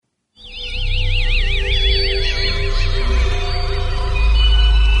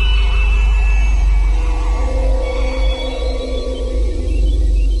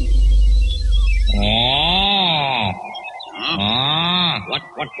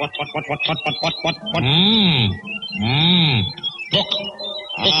Look.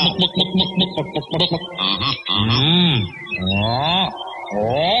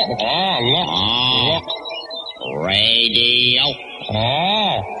 Radio.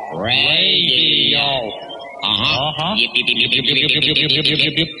 Radio. Yip, yip, yip, yip, yip, yip, yip, yip, yip,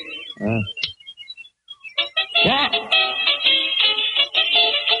 yip, yip. What?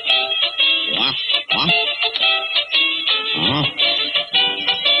 Nope.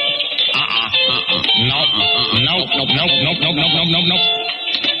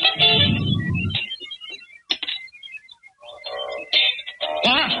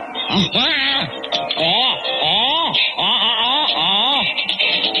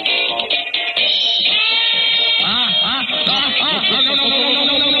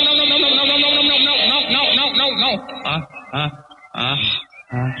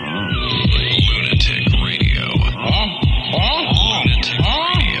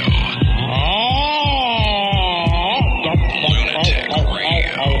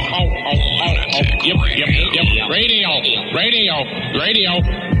 Lunatic Radio. Lunatic Radio.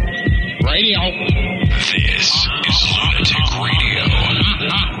 Radio. This is Lunatic Radio.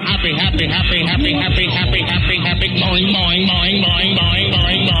 Happy. Boing.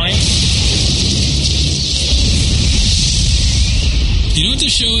 You know what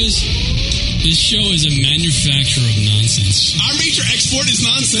this show is? This show is a manufacturer of nonsense. Our major export is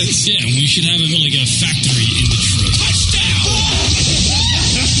nonsense. Yeah, and we should have like a factory in Detroit. Touchdown!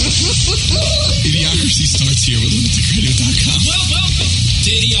 Idiocracy starts here with lunaticradio.com. Well, welcome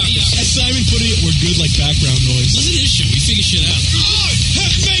to Idiocracy. As Simon put it, we're good like background noise. Listen to this show. We figure shit out.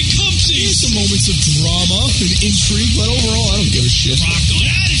 Heckmate Compsy! Here's some moments of drama and intrigue, but overall, I don't give a shit. Rock on.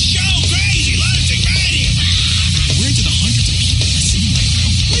 That is show crazy. Lunatic Radio. We're into the hundreds of people listening right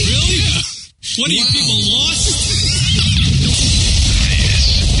now. Really? Yeah. What are you people lost?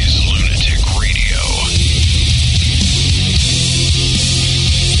 This is Lunatic Radio.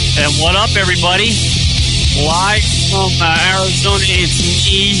 And what up, everybody? Live from Arizona, it's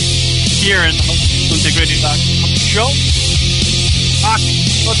me here in the LunaticRadio.com show.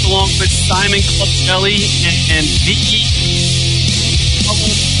 Along with Simon Clubselli and Vicky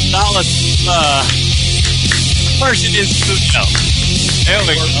Gonzalez, person in studio. There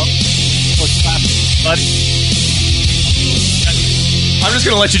we go. Buddy. I'm just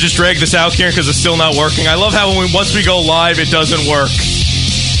going to let you just drag this out, Kieran, because it's still not working. I love how once we go live, it doesn't work.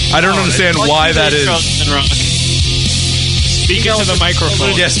 I don't understand why that is. Speaking to the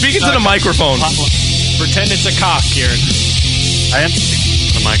microphone. Yeah, speaking to the microphone. Pretend it's a cock, Kieran. I am speaking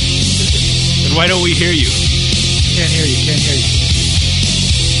to the microphone. Then why don't we hear you? Can't hear you.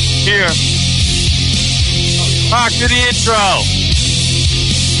 Here. Rock to the intro.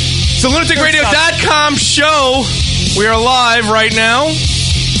 It's the lunaticradio.com show. We are live right now.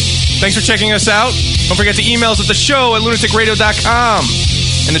 Thanks for checking us out. Don't forget to email us at the show at lunaticradio.com.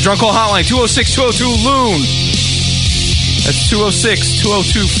 And the drunk call hotline, 206-202-LUN. That's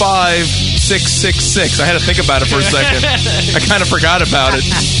 206-202-5666. I had to think about it for a second. I kind of forgot about it.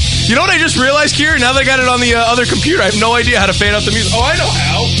 You know what I just realized, Kieran? Now that I got it on the other computer, I have no idea how to fade out the music. Oh, I know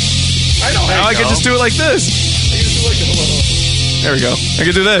how. I can just do it like this. There we go. I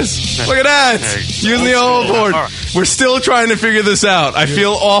can do this. Look at that. Using the old board. We're still trying to figure this out. I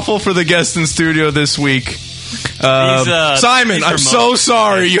feel awful for the guest in studio this week. Simon, I'm so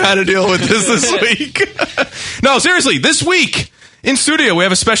sorry you had to deal with this week. No, seriously, this week in studio we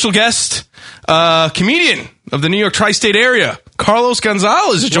have a special guest, comedian of the New York tri-state area, Carlos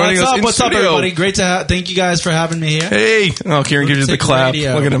Gonzalez, is joining us in What's studio. up, everybody? Great to thank you guys for having me here. Hey. Oh, Kieran gives you the clap.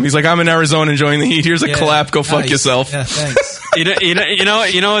 Radio. Look at him. He's like, I'm in Arizona enjoying the heat. Here's a clap. Go fuck yourself. Yeah, thanks. You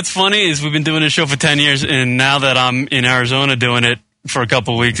know what's funny is we've been doing this show for 10 years, and now that I'm in Arizona doing it for a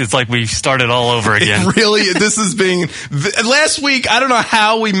couple of weeks, it's like we started all over again. This is being last week. I don't know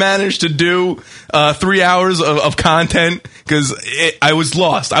how we managed to do 3 hours of content because I was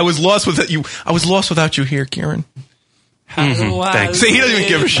lost. I was lost without you. I was lost without you here, Kieran. Thanks. See, he doesn't even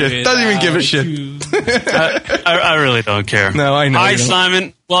give a shit. I really don't care. No, I know. Hi,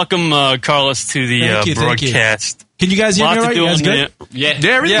 Simon. Welcome, Carlos, to the broadcast. Can you guys hear me all right? You guys good? Yeah,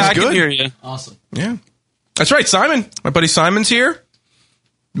 everything's I good. can hear you. Awesome. Yeah, that's right, Simon. My buddy Simon's here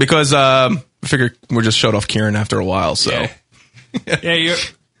because I figured we're just shut off Kieran after a while. So, yeah, your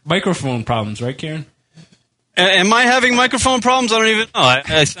microphone problems, right, Kieran? Am I having microphone problems? I don't even know.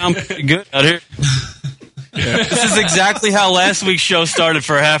 I sound pretty good out here. Yeah. This is exactly how last week's show started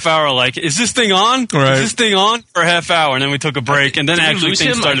for a half hour. Like, is this thing on? Right. Is this thing on? For a half hour, and then we took a break, and then actually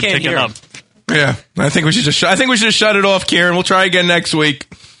things started picking up. Yeah, I think we should just shut it off, Kieran. We'll try again next week.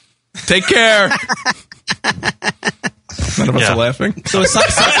 Take care. None of us are laughing. So it's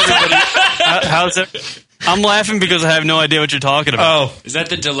how's it? I'm laughing because I have no idea what you're talking about. Oh, is that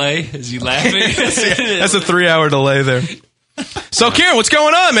the delay? Is you laughing? That's a 3-hour delay there. So, Kieran, what's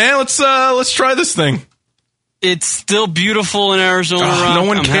going on, man? Let's try this thing. It's still beautiful in Arizona. No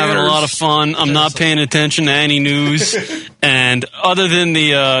one I'm cares. having a lot of fun. I'm not paying attention to any news, and other than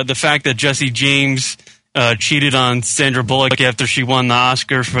the fact that Jesse James cheated on Sandra Bullock after she won the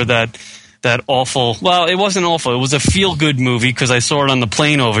Oscar for that awful. Well, it wasn't awful. It was a feel good movie because I saw it on the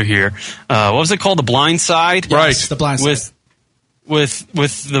plane over here. What was it called? The Blind Side. Right, The Blind Side. With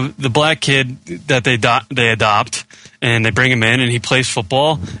the black kid that they adopt. And they bring him in, and he plays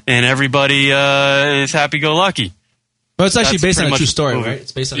football, and everybody is happy-go-lucky. But it's actually based on a true story, right?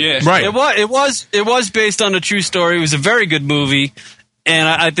 It's based on right. It was based on a true story. It was a very good movie, and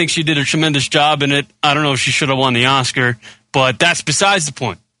I think she did a tremendous job in it. I don't know if she should have won the Oscar, but that's besides the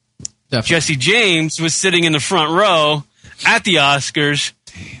point. Definitely. Jesse James was sitting in the front row at the Oscars,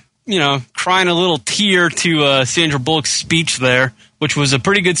 crying a little tear to Sandra Bullock's speech there, which was a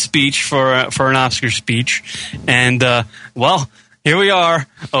pretty good speech for an Oscar speech. And, here we are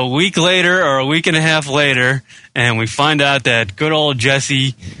a week later or a week and a half later, and we find out that good old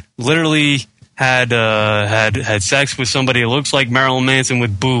Jesse literally had sex with somebody who looks like Marilyn Manson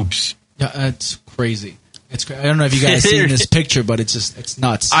with boobs. Yeah, it's crazy. It's crazy. I don't know if you guys seen this picture, but it's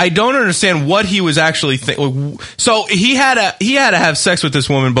nuts. I don't understand what he was actually thinking. So he had to have sex with this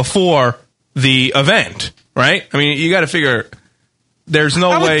woman before the event, right? I mean, you got to figure. There's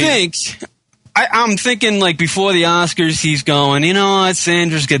no way. I'm thinking like before the Oscars, he's going,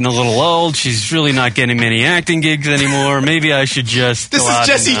 Sandra's getting a little old. She's really not getting many acting gigs anymore. Maybe I should just. This is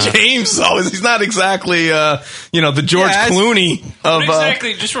Jesse James, though. He's not exactly, the George Clooney of.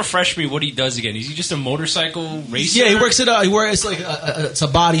 Exactly. Just refresh me what he does again. Is he just a motorcycle racer? Yeah, he works at it's like it's a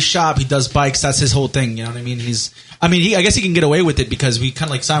body shop. He does bikes. That's his whole thing. You know what I mean? I guess he can get away with it because we kind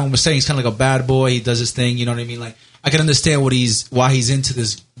of like Simon was saying, he's kind of like a bad boy. He does his thing. You know what I mean? Like I can understand why he's into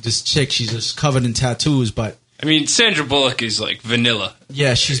this chick. She's just covered in tattoos, but I mean, Sandra Bullock is like vanilla.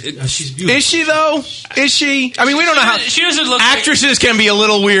 Yeah, she's beautiful. Is she though? Is she? I mean, we don't know how she doesn't look. Actresses can be a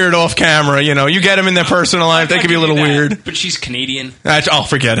little weird off camera. You get them in their personal life, they can be a little weird. But she's Canadian. Oh,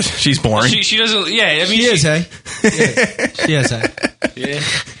 forget it. She's boring. She doesn't. Yeah, I mean, she is, hey. Yeah, she is, hey. Yeah.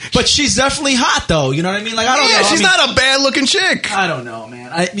 But she's definitely hot, though. You know what I mean? Like I don't know. Yeah, she's not a bad-looking chick. I don't know, man.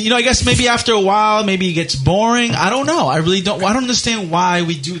 I guess maybe after a while, maybe it gets boring. I don't know. I really don't. I don't understand why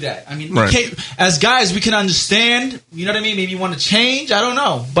we do that. I mean, as guys, we can understand. You know what I mean? Maybe you want to change. I don't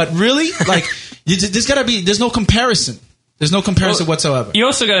know. But really, like, there's got to be. There's no comparison. There's no comparison whatsoever. You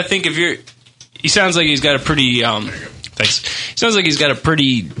also got to think he sounds like he's got a pretty. Thanks. He sounds like he's got a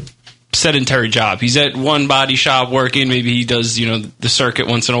pretty sedentary job. He's at one body shop working. Maybe he does, the circuit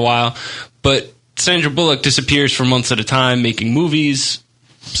once in a while. But Sandra Bullock disappears for months at a time making movies.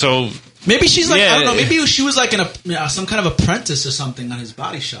 So maybe she's like, I don't know. Maybe she was like some kind of apprentice or something on his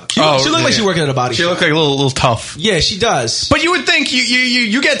body shop. She looked like she worked at a body shop. She looked like a little tough. Yeah, she does. But you would think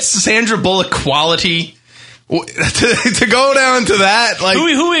you get Sandra Bullock quality to go down to that. Like,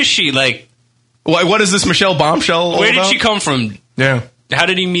 who is she? Like, what is this Michelle Bombshell? Where did she come from? Yeah. How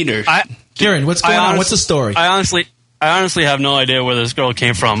did he meet her? Kieran, what's going on? What's the story? I honestly have no idea where this girl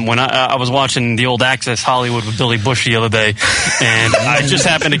came from. When I was watching the old Access Hollywood with Billy Bush the other day, and I just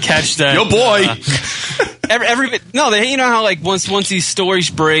happened to catch that. Yo, boy. You know how like once these stories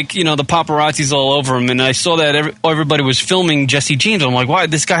break, the paparazzi's all over him, and I saw that everybody was filming Jesse James. I'm like, why?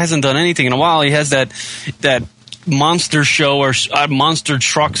 This guy hasn't done anything in a while. He has that monster show or monster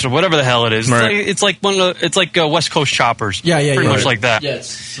trucks or whatever the hell it is. Right. It's like it's like West Coast Choppers. Yeah, pretty much like that. Yeah,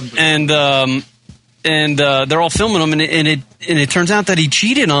 and they're all filming him, and it turns out that he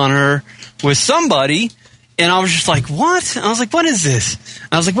cheated on her with somebody. And I was just like, what? I was like, what is this?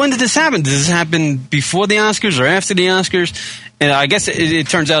 I was like, when did this happen? Did this happen before the Oscars or after the Oscars? And I guess it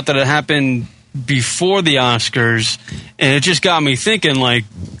turns out that it happened before the Oscars, and it just got me thinking, like,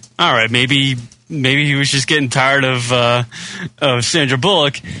 all right, maybe he was just getting tired of Sandra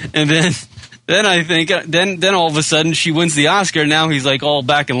Bullock, and then I think then all of a sudden she wins the Oscar. Now he's like all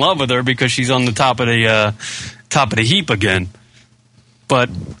back in love with her because she's on the top of the heap again. But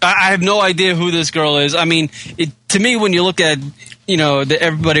I have no idea who this girl is. I mean, to me, when you look at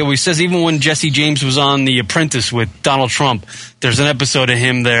everybody always says, even when Jesse James was on The Apprentice with Donald Trump, there's an episode of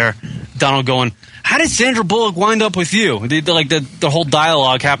him there, Donald going, how did Sandra Bullock wind up with you? The whole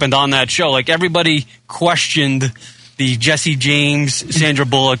dialogue happened on that show. Like, everybody questioned the Jesse James, Sandra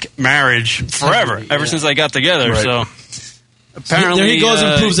Bullock marriage forever, ever since they got together. Right. So, apparently... There he goes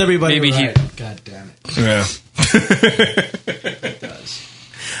and proves everybody maybe right. God damn it. Yeah. It does.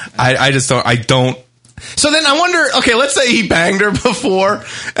 I just don't... So then I wonder. Okay, let's say he banged her before,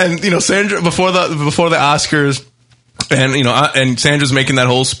 and Sandra before the Oscars. And and Sandra's making that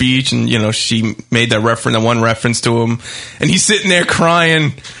whole speech, and she made that one reference to him, and he's sitting there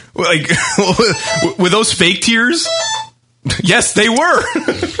crying, like with those fake tears. Yes, they were.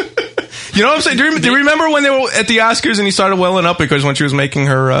 You know what I'm saying? Do you remember when they were at the Oscars and he started welling up because when she was making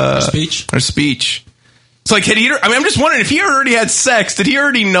her speech? It's like, I'm just wondering if he already had sex. Did he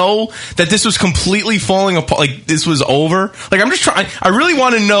already know that this was completely falling apart? Like this was over? Like I'm just trying. I really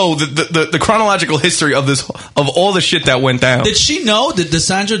want to know the chronological history of all the shit that went down. Did she know? Did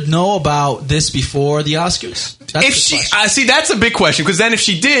Sandra know about this before the Oscars? If she see, that's a big question, because then if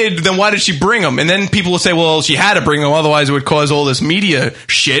she did, then why did she bring him? And then people will say, well, she had to bring him, otherwise it would cause all this media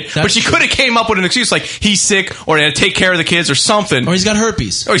shit. But she could have came up with an excuse like he's sick or they had to take care of the kids or something. Or he's got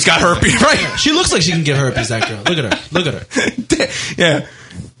herpes. Right? Yeah. She looks like she can get herpes. That girl. Look at her. Yeah,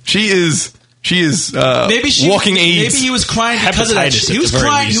 she is. Walking AIDS. Maybe he was crying because of that. He was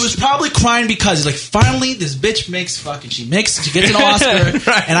crying. He was probably crying because he's like, finally, this bitch she gets an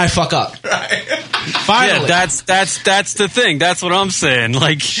Oscar, right. And I fuck up. Right. Finally, yeah, that's the thing. That's what I'm saying.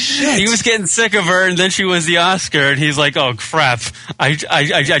 Like he was getting sick of her, and then she wins the Oscar, and he's like, oh crap, I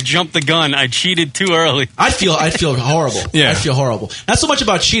jumped the gun. I cheated too early. I feel horrible. Yeah, I feel horrible. Not so much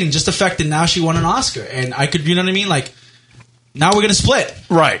about cheating, just the fact that now she won an Oscar, and I could, you know what I mean? Like now we're gonna split.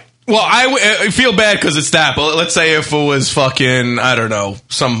 Right. Well, I feel bad because it's that, but let's say if it was fucking, I don't know,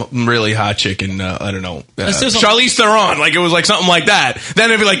 some really hot chick in, I don't know, Charlize Theron, like it was like something like that,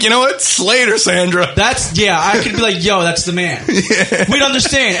 then it'd be like, you know what, Slater, Sandra. I could be like, yo, that's the man. Yeah. We'd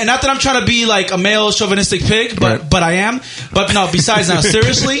understand. And not that I'm trying to be like a male chauvinistic pig, but I am. But no, besides now,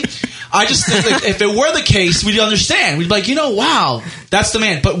 seriously, I just think like, if it were the case, we'd understand. We'd be like, wow, that's the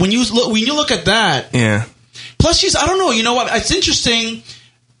man. But when you look at that, yeah. Plus I don't know, you know what, it's interesting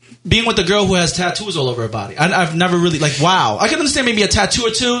being with a girl who has tattoos all over her body. I've never really, like, wow. I can understand maybe a tattoo or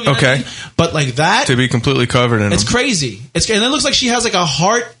two. You know what I mean? But like that. To be completely covered in it's them. Crazy. And it looks like she has like a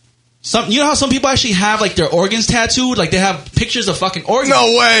heart. You know how some people actually have like their organs tattooed? Like they have pictures of fucking organs.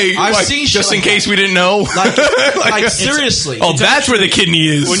 No way. I've seen shit just in case we didn't know. Like seriously. Oh, that's where the kidney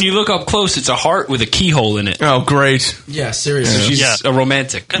is. When you look up close, it's a heart with a keyhole in it. Oh, great. Yeah, seriously. She's a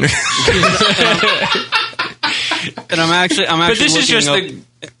romantic. And I'm actually. But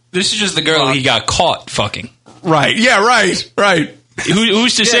this is just the girl he got caught fucking. Right. Yeah. Right.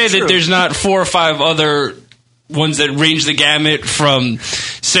 Who's to say that there's not 4 or 5 other ones that range the gamut from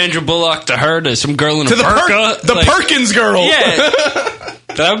Sandra Bullock to her to some girl in a burqa? The Perkins girl. Yeah.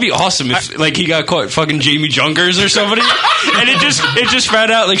 That would be awesome if like he got caught fucking Jamie Jungers or somebody, and it just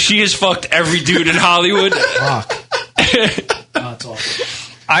found out like she has fucked every dude in Hollywood. That's awesome.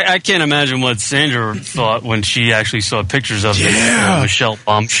 I can't imagine what Sandra thought when she actually saw pictures of Michelle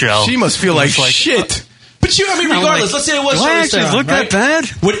Bombshell. She must feel like shit. But regardless, let's say it was. Do I actually look that bad?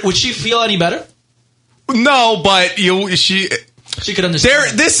 Would she feel any better? No, but she could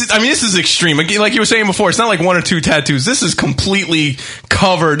understand. This is extreme. Like you were saying before, it's not like 1 or 2 tattoos. This is completely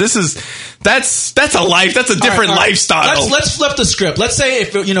covered. That's a life. That's a different lifestyle. Let's flip the script. Let's say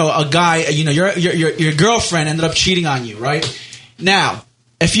if a guy, your girlfriend ended up cheating on you, right? Now,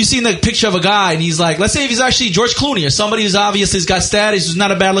 if you've seen the picture of a guy and he's like, let's say if he's actually George Clooney or somebody who's obviously has got status, who's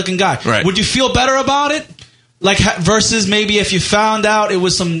not a bad looking guy, right. Would you feel better about it? Like versus maybe if you found out it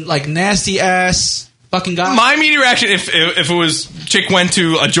was some like nasty ass fucking guy? My immediate reaction, if it was chick went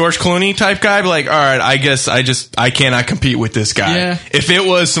to a George Clooney type guy, I'd be like, all right, I guess I cannot compete with this guy. Yeah. If it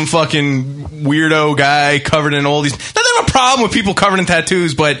was some fucking weirdo guy covered in all these, not that I have a problem with people covered in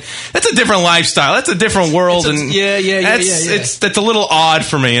tattoos, but that's a different lifestyle. That's a different world, that's a little odd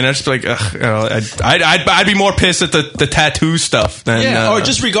for me. And I just be like, I'd be more pissed at the tattoo stuff than or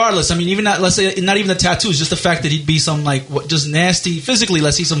just regardless. I mean, even let's say not even the tattoos, just the fact that he'd be some like just nasty physically.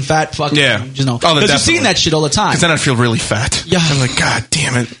 Let's see some fat fucking You've seen that shit all the time. Because then I'd feel really fat. Yeah. I'm like, God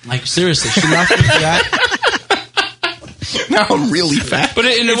damn it. Like, seriously, should not be fat. Now I'm really fat. But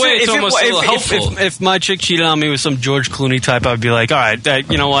in a way, it's almost a little helpful. If my chick cheated on me with some George Clooney type, I'd be like, all right,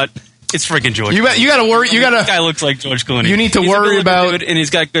 you know what? It's freaking George. You got to worry. This guy looks like George Clooney. You need to worry about, dude, and he's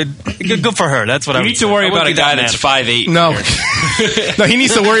got good for her. That's what I. You need to worry about a guy that's 5'8". No, no. He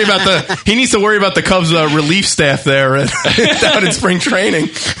needs to worry about the Cubs relief staff there down in spring training.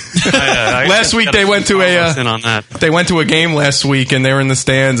 Last week they went to a game last week, and they were in the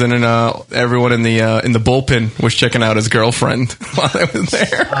stands, and everyone in the bullpen was checking out his girlfriend while they was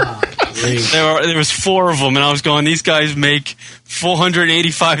there. There was 4 of them, and I was going, these guys make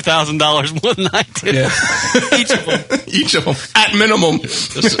 $485,000 more than I did. Yeah. Each of them. At minimum.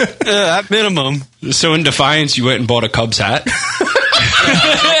 At minimum. So in defiance, you went and bought a Cubs hat?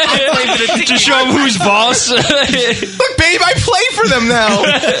 I to show him who's boss. Look, babe, I play for them now.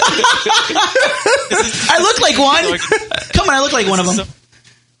 I look like one. Come on, I look like one of them.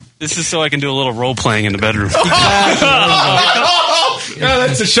 This is so I can do a little role playing in the bedroom.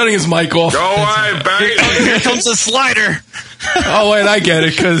 That's shutting his mic off. Go away, baby. Here comes the slider. Oh, wait, I get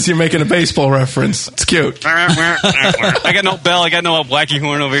it, because you're making a baseball reference. It's cute. I got no bell. I got no wacky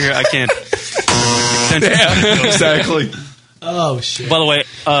horn over here. I can't. Yeah, exactly. Oh, shit. By the way,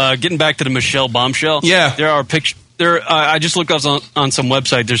 getting back to the Michelle Bombshell. Yeah. There are pictures. I just looked up on some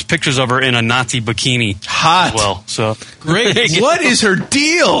website. There's pictures of her in a Nazi bikini. Hot. As well, so great. What is her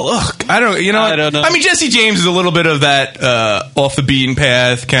deal? Ugh, I don't know. I mean, Jesse James is a little bit of that off the beaten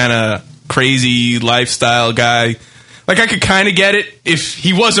path kind of crazy lifestyle guy. Like, I could kind of get it if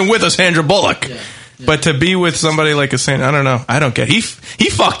he wasn't with a Sandra Bullock. Yeah. But to be with somebody like a Sandra, I don't know. I don't get it. He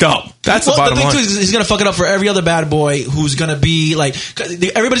fucked up. That's the bottom line. The thing too is he's going to fuck it up for every other bad boy who's going to be like,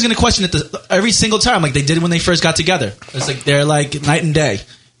 everybody's going to question it every single time, like they did when they first got together. It's like they're like night and day.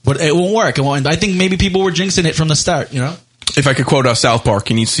 But it won't work. I think maybe people were jinxing it from the start, you know? If I could quote South Park,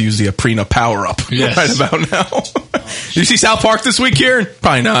 he needs to use the Aprina power-up right about now. Did you see South Park this week, Kieran?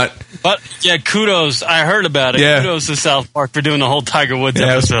 Probably not. But, yeah, kudos. I heard about it. Yeah. Kudos to South Park for doing the whole Tiger Woods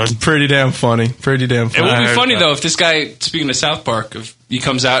episode. It was pretty damn funny. Pretty damn funny. It would be funny, though, if this guy, speaking of South Park, if he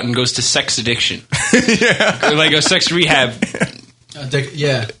comes out and goes to sex addiction. Yeah. Or like a sex rehab.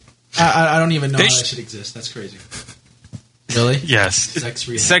 Yeah. I don't even know how that should exist. That's crazy. Really? Yes. Sex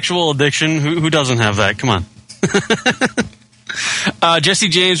rehab. Sexual addiction. Who doesn't have that? Come on. Jesse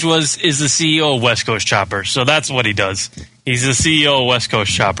James is the CEO of West Coast Choppers, so that's what he does. He's the CEO of West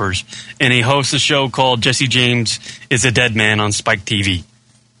Coast Choppers, and he hosts a show called Jesse James is a Dead Man on Spike TV.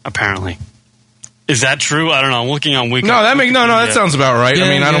 Apparently, is that true? I don't know. I'm looking on Wiki. No, that sounds about right. Yeah, I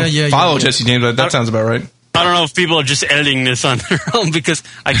mean, I don't follow Jesse James, but that sounds about right. I don't know if people are just editing this on their own because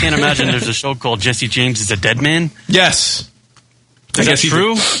I can't imagine there's a show called Jesse James is a Dead Man. Yes. Is that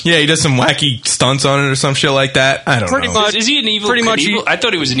true? Yeah, he does some wacky stunts on it or some shit like that. I don't know. Pretty much. Is he an evil Knievel? I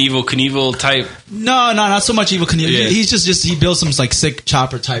thought he was an evil Knievel type. No, not so much evil Knievel. Yeah. He's just he builds some like sick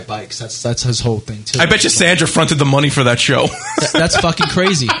chopper type bikes. That's his whole thing too. I bet you Sandra fronted the money for that show. That's fucking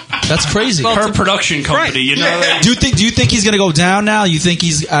crazy. That's crazy. Well, her production company, you know. Yeah. Do you think he's gonna go down now? You think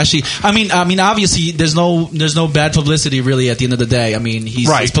he's actually? I mean, obviously, there's no bad publicity really at the end of the day. I mean,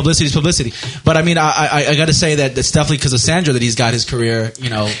 his publicity is publicity. But I mean, I got to say that it's definitely because of Sandra that he's got his career. You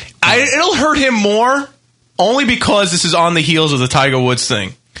know, it'll hurt him more only because this is on the heels of the Tiger Woods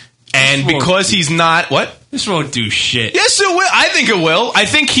thing, and because he's not what. This won't do shit. Yes, it will. I think it will. I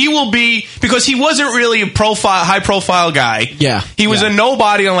think he will be, because he wasn't really a high-profile guy. Yeah. He was a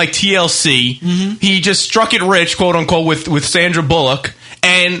nobody on, like, TLC. Mm-hmm. He just struck it rich, quote-unquote, with Sandra Bullock.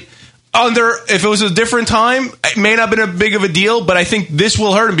 And if it was a different time, it may not have been a big of a deal, but I think this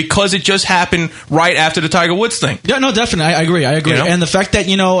will hurt him because it just happened right after the Tiger Woods thing. Yeah, no, definitely. I agree. You know? And the fact that,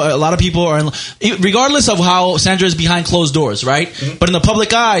 a lot of people are, regardless of how Sandra is behind closed doors, right? Mm-hmm. But in the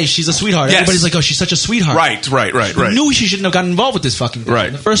public eye, she's a sweetheart. Yes. Everybody's like, oh, she's such a sweetheart. Right. Who knew she shouldn't have gotten involved with this fucking thing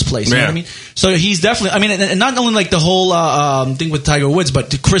in the first place. You know what I mean? So he's definitely, and not only like the whole thing with Tiger Woods, but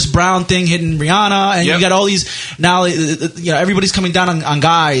the Chris Brown thing hitting Rihanna, and you got all these, now, everybody's coming down on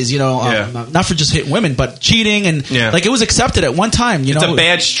guys, not for just hitting women, but cheating, and like it was accepted at one time. It's a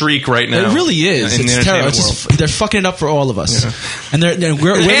bad streak right now. It really is. It's terrible. They're fucking it up for all of us. Yeah. And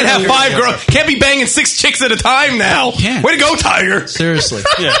we're can't have 5 girls. Can't be banging 6 chicks at a time now. Way to go, Tiger. Seriously.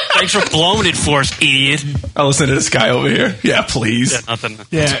 Yeah. Thanks for blowing it for us, idiot. I'll listen to this guy over here. Yeah, please. Yeah, nothing.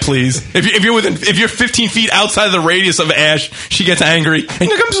 Yeah, please. If you're 15 feet outside of the radius of Ash, she gets angry. And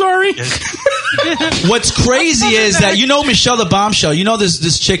you're like, I'm sorry. What's crazy is that Michelle the Bombshell.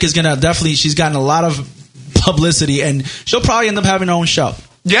 This chick is gonna definitely. She's gotten a lot of publicity, and she'll probably end up having her own show.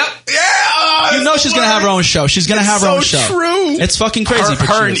 Yep. Yeah. She's gonna have her own show. She's gonna have her own show. True. It's fucking crazy.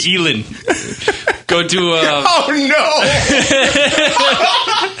 Her and Elin go do a. Oh no!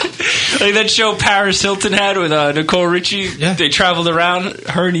 Like that show Paris Hilton had with Nicole Richie. Yeah. They traveled around.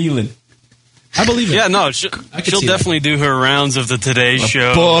 Her and Elin. I believe it. Yeah, no, she'll definitely do her rounds of the Today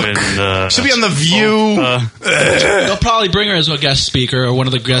Show. Book. And, she'll be on The View. They'll probably bring her as a guest speaker or one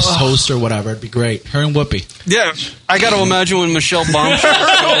of the guest hosts or whatever. It'd be great. Her and Whoopi. Yeah, I got to imagine when Michelle Bombshell.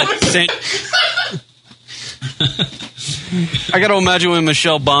 I got to imagine when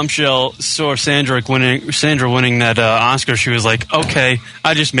Michelle Bombshell saw Sandra winning that Oscar, she was like, "Okay,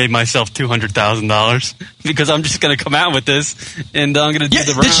 I just made myself $200,000 because I'm just going to come out with this, and I'm going to do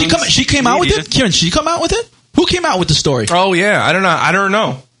the rounds." She came out with it, Kieran. She come out with it. Who came out with the story? Oh yeah, I don't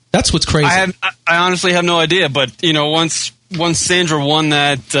know. That's what's crazy. I honestly have no idea, but once Sandra won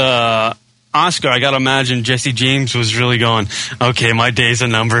that Oscar, I got to imagine Jesse James was really going, okay, my days are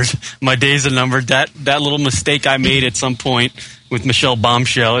numbered. My days are numbered. That little mistake I made at some point with Michelle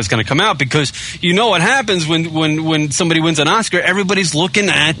Bombshell is going to come out, because you know what happens when somebody wins an Oscar, everybody's looking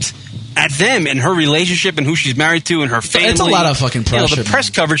at them and her relationship and who she's married to and her family. It's a lot of fucking pressure. The press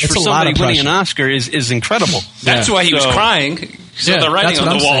coverage for somebody winning an Oscar is incredible. That's why he was crying. So they're writing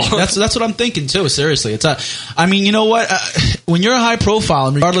on the wall. That's what I'm thinking too. Seriously, I mean, you know what? When you're a high profile,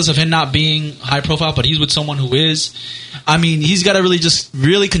 and regardless of him not being high profile, but he's with someone who is, I mean, he's got to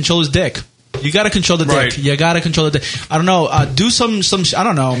really control his dick. You got to control the dick. You got to control the dick. I don't know. Do some. I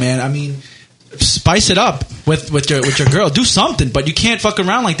don't know, man. I mean, spice it up with your girl. Do something, but you can't fuck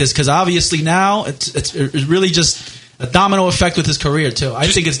around like this, because obviously now it's really just a domino effect with his career too. I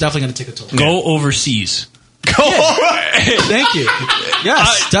think it's definitely going to take a toll. Go overseas. Thank you.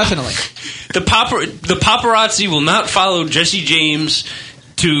 Yes, definitely. The paparazzi will not follow Jesse James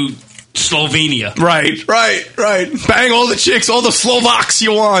to Slovenia. Right. Bang all the chicks, all the Slovaks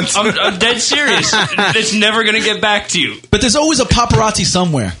you want. I'm dead serious. It's never going to get back to you. But there's always a paparazzi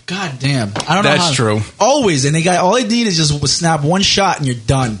somewhere. God damn. I don't know. That's true. Always. And all they need is just snap one shot and you're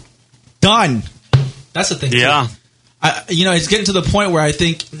done. Done. That's the thing. Yeah. Too. It's getting to the point where I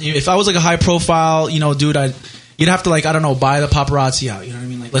think if I was like a high profile, dude, you'd have to buy the paparazzi out. You know what I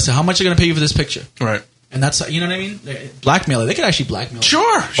mean? Like, listen, how much are they going to pay you for this picture? Right. And that's, you know what I mean? Blackmail it. They could actually blackmail it.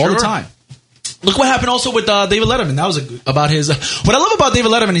 Sure. All the time. Look what happened also with David Letterman. That was about his. What I love about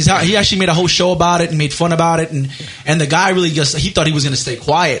David Letterman is how he actually made a whole show about it and made fun about it, and the guy really just he thought he was going to stay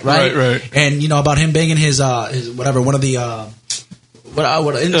quiet, right? Right. And about him banging his whatever, one of the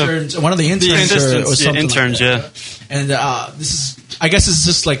interns, one of the interns or something. Interns, like that. And I guess this is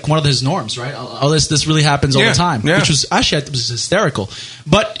just like one of his norms, right? All this really happens all the time, which was actually was hysterical.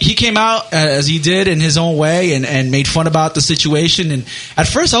 But he came out as he did in his own way and made fun about the situation. And at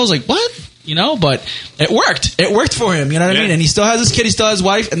first I was like, what? But it worked. It worked for him. You know what I mean? And he still has his kid. He still has his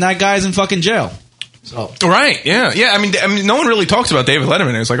wife. And that guy's in fucking jail. So. Right, yeah. I mean, no one really talks about David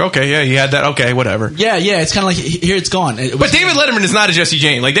Letterman. It's like, okay, yeah, he had that. Okay, whatever. Yeah. It's kind of like here it's gone. But David Letterman is not a Jesse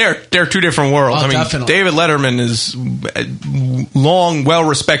James. Like they're two different worlds. Oh, definitely. David Letterman is a long,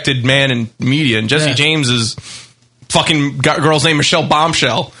 well-respected man in media, and Jesse James is fucking girl's name Michelle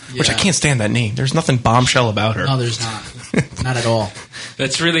Bombshell, which I can't stand that name. There's nothing bombshell about her. No, there's not. Not at all.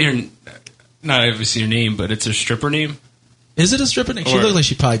 That's really her. Not obviously her name, but it's her stripper name. Is it a stripper name? She looked like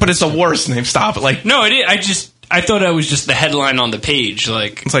she probably. But it's the worst name. Stop it! Like no, it is. I thought that was just the headline on the page.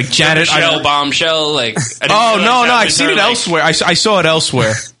 Like it's like Janet Bombshell. Like no, I've seen it elsewhere. I saw it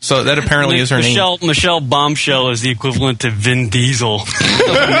elsewhere. So that apparently is her name. Michelle Bombshell is the equivalent to Vin Diesel.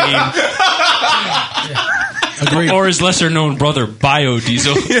 Agreed. Or his lesser known brother,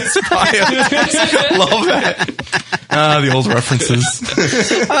 Biodiesel. Yes, Biodiesel. Love that. The old references.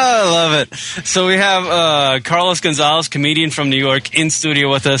 I love it. So we have Carlos Gonzalez, comedian from New York, in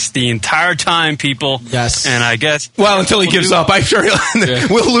studio with us the entire time, people. Yes. And I guess... Well, until he gives up. I'm sure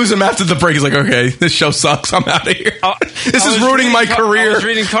we'll lose him after the break. He's like, okay, this show sucks. I'm out of here. This is ruining my career. I was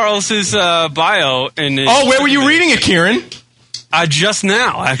reading Carlos's bio. Where were you reading it, Kieran? Just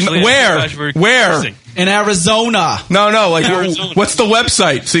now, actually. Where? In Arizona. No. Like, what's the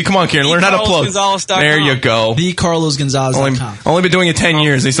website? See, come on, Kieran, learn how to plug. There you go. TheCarlosGonzalez.com. Only been doing it 10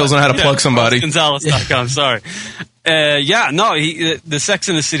 years. He still doesn't know how to plug somebody. CarlosGonzalez.com. Sorry. The Sex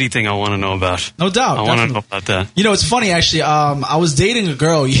and the City thing I want to know about. No doubt. I want to know about that. It's funny, actually. I was dating a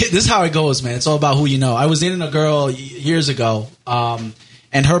girl. This is how it goes, man. It's all about who you know. I was dating a girl years ago.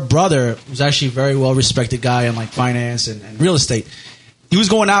 And her brother was actually a very well-respected guy in like finance and real estate. He was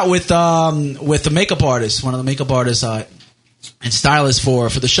going out with the makeup artist, one of the makeup artists and stylists for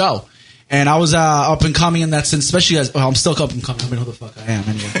the show. And I was up and coming in that sense, especially I'm still up and coming. I mean, who the fuck I am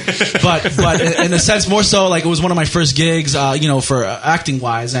anyway. But in a sense, more so like it was one of my first gigs, for acting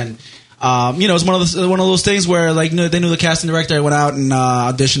wise, and it was one of those things where like they knew the casting director. I went out and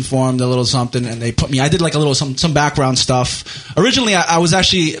auditioned for him, did a little something, and they put me. I did like a little some background stuff. Originally, I was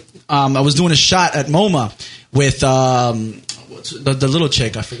actually I was doing a shot at MoMA with the little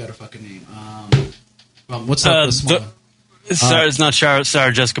chick. I forgot her fucking name. What's the small one? It's not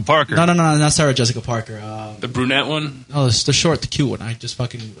Sarah Jessica Parker. No, not Sarah Jessica Parker. The brunette one? No, it's the short, the cute one. I just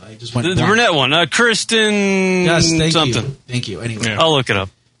went. The brunette one. Kirsten. Yes, thank something. you. Thank you. Anyway, I'll look it up.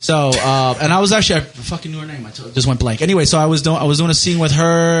 So, and I was actually, I fucking knew her name. I just went blank. Anyway, so I was doing a scene with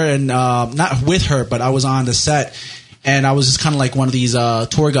her, and not with her, but I was on the set, and I was just kind of like one of these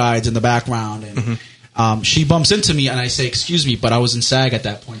tour guides in the background, and she bumps into me, and I say, "Excuse me," but I was in SAG at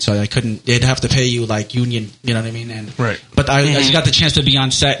that point, so I couldn't. They'd have to pay you like union, you know what I mean? And right. But I just got the chance to be on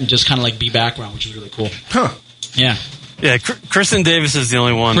set and just kind of like be background, which is really cool. Huh? Yeah. Yeah, Kristen Davis is the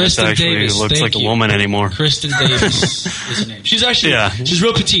only one that actually looks like a woman anymore. Kristen Davis is her name. She's actually she's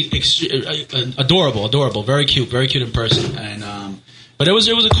real petite, adorable, very cute in person. And but it was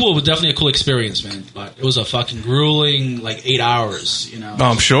definitely a cool experience, man. But it was a fucking grueling 8 hours, you know. Oh,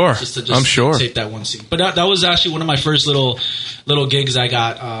 I'm sure. I'm sure. Tape that one scene. But that was actually one of my first little gigs I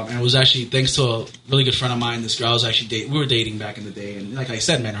got, and it was actually thanks to a really good friend of mine. This girl I was actually we were dating back in the day, and like I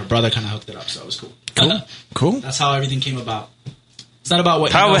said, man, her brother kind of hooked it up, so it was cool. Cool. That's how everything came about. It's not about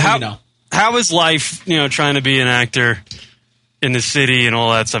what you know. How is life, trying to be an actor in the city and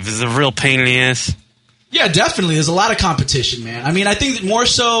all that stuff? Is it a real pain in the ass? Yeah, definitely. There's a lot of competition, man. I mean, I think more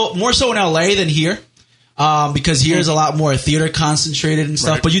so in LA than here, because here's a lot more theater concentrated and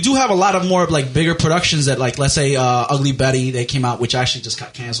stuff. Right. But you do have a lot of more bigger productions that, let's say Ugly Betty, they came out, which actually just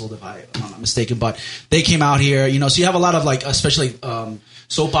got canceled if I'm not mistaken. But they came out here, so you have a lot of especially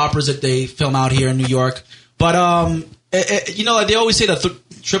soap operas that they film out here in New York. But they always say the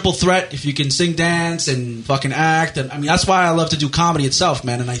triple threat: if you can sing, dance, and fucking act. And I mean, that's why I love to do comedy itself,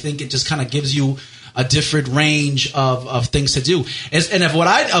 man. And I think it just kind of gives you a different range of things to do. And of what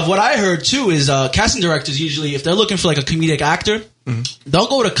I heard too is casting directors usually, if they're looking for a comedic actor, they'll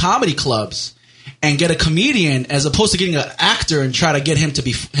go to comedy clubs and get a comedian as opposed to getting an actor and try to get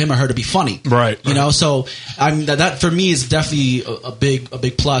him or her to be funny. Right. So I mean that for me is definitely a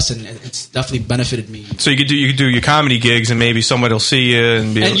big plus, and it's definitely benefited me. So you could do your comedy gigs, and maybe somebody will see you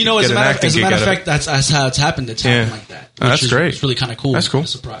and be. And as a matter of fact, that's how it's happened. It's happened like that. That's great. It's really kind of cool. That's cool.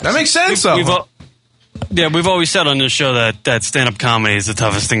 Surprise. That makes sense. We've always said on this show that stand-up comedy is the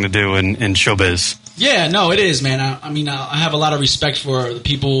toughest thing to do in showbiz. Yeah, no, it is, man. I mean, I have a lot of respect for the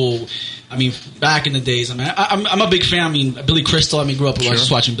people. I mean, back in the days, I mean, I'm a big fan. I mean, Billy Crystal. I mean, grew up just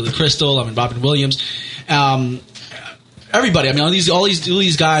watching Billy Crystal. I mean, Robin Williams. Everybody. I mean, all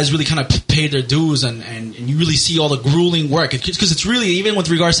these guys really kind of paid their dues, and you really see all the grueling work because it's really, even with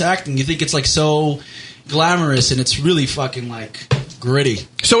regards to acting, you think it's so glamorous, and it's really fucking gritty.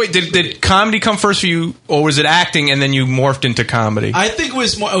 So wait, did comedy come first for you, or was it acting and then you morphed into comedy? I think it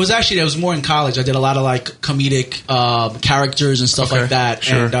was more. It was more in college. I did a lot of comedic characters and stuff like that,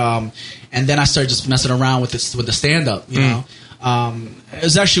 sure. And then I started just messing around with the stand up. You know, it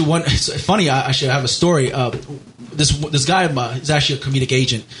was actually It's funny. I have a story. This guy is actually a comedic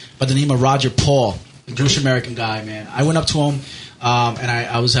agent by the name of Roger Paul, a Jewish American guy. Man, I went up to him. And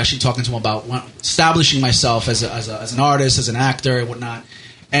I was actually talking to him about establishing myself as an artist, as an actor, and whatnot.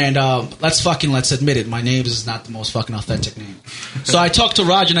 And let's admit it. My name is not the most fucking authentic name. So I talked to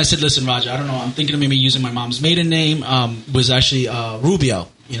Roger and I said, "Listen, Roger, I don't know. I'm thinking of maybe using my mom's maiden name. Was actually Rubio.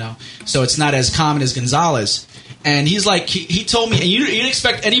 So it's not as common as Gonzalez." And he's like, he told me, and you didn't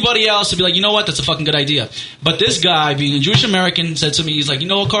expect anybody else to be like, you know what, that's a fucking good idea. But this guy, being a Jewish American, said to me, he's like, you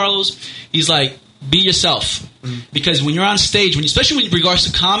know what, Carlos? He's like, be yourself. Because when you're on stage, especially with regards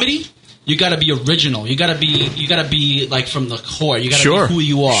to comedy, you got to be original. You got to be from the core. You got to be who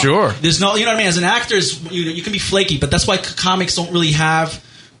you are. Sure. There's no, you know what I mean? As an actor, you can be flaky, but that's why comics don't really have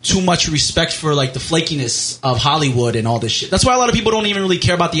too much respect for the flakiness of Hollywood and all this shit. That's why a lot of people don't even really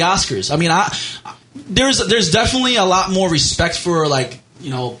care about the Oscars. I mean, there's definitely a lot more respect for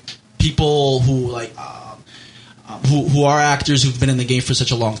people who who are actors who've been in the game for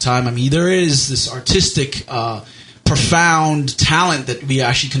such a long time. I mean, there is this artistic, profound talent that we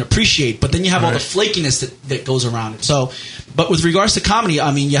actually can appreciate, but then you have all the flakiness that goes around it. So, but with regards to comedy,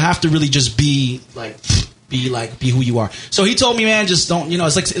 I mean, you have to really just be who you are. So he told me, man, just don't,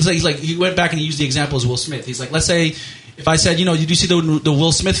 it's like he went back and he used the example as Will Smith. He's like, let's say, if I said, did you see the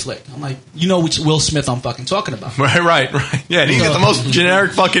Will Smith flick? I'm like, which Will Smith I'm fucking talking about. Right. Yeah, he's got the most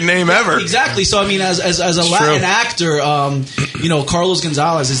generic fucking name ever. Exactly. So, I mean, as a Latin actor, Carlos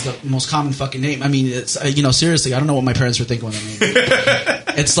Gonzalez is the most common fucking name. I mean, it's, seriously, I don't know what my parents were thinking when they named it.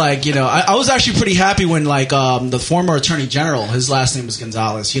 It's like, I was actually pretty happy when, the former Attorney General, his last name was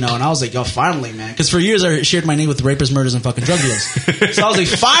Gonzalez, and I was like, yo, finally, man. Because for years I shared my name with rapists, murders, and fucking drug dealers. So I was like,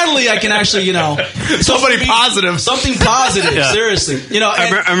 finally I can actually, something positive. Yeah. Seriously.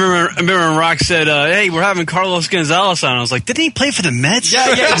 I remember when Rock said, hey, we're having Carlos Gonzalez on. I was like, didn't he play for the Mets? Yeah,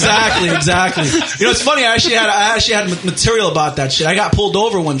 exactly. It's funny. I actually had material about that shit. I got pulled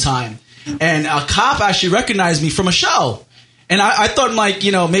over one time, and a cop actually recognized me from a show. And I thought,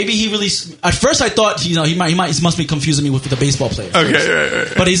 maybe he really. At first, I thought, he must be confusing me with the baseball player. Okay,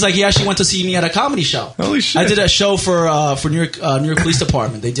 right. But he's like, he actually went to see me at a comedy show. Holy shit! I did a show for New York Police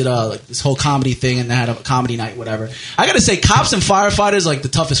Department. They did this whole comedy thing, and they had a comedy night, whatever. I gotta say, cops and firefighters are the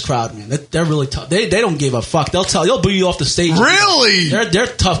toughest crowd, man. They're really tough. They don't give a fuck. They'll boo you off the stage. Really? They're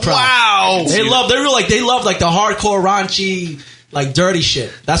tough crowd. Wow. They love the hardcore raunchy. like dirty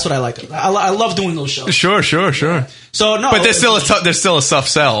shit. That's what I like. I love doing those shows. Sure. So no, but there's still a tough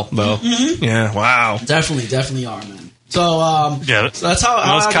sell though. Mm-hmm. Yeah, wow. Definitely are, man. So so that's how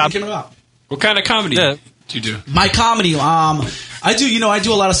I came about. What kind of comedy do you do? My comedy, I do. I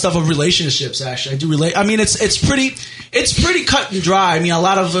do a lot of stuff of relationships. Actually, I do I mean, it's pretty cut and dry. I mean, a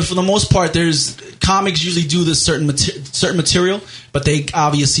lot of, for the most part, there's comics usually do this certain material, but they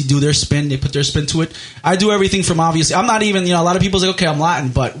obviously do their spin. They put their spin to it. I do everything from obviously. I'm not even. A lot of people say, okay, I'm Latin,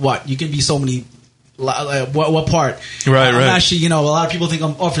 but what? You can be so many. What part? Right. I'm actually, a lot of people think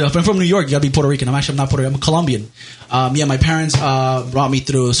if I'm from New York, you gotta be Puerto Rican. I'm not Puerto Rican. I'm Colombian. My parents brought me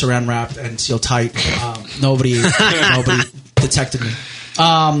through Saran wrapped and sealed tight. Nobody detected me.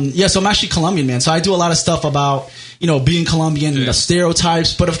 So I'm actually Colombian, man. So I do a lot of stuff about being Colombian, the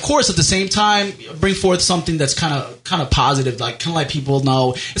stereotypes, but of course at the same time bring forth something that's kind of positive, like kind of let people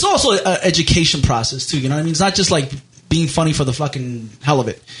know. It's also an education process too. You know what I mean? It's not just like being funny for the fucking hell of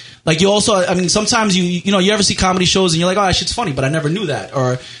it. Like you also, I mean, sometimes you ever see comedy shows and you're like, oh, that shit's funny, but I never knew that,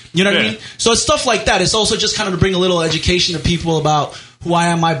 or you know what I mean? So it's stuff like that. It's also just kind of to bring a little education to people about who I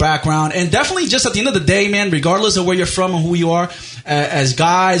am, my background, and definitely just at the end of the day, man, regardless of where you're from and who you are, as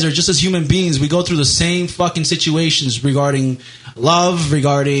guys or just as human beings, we go through the same fucking situations regarding love,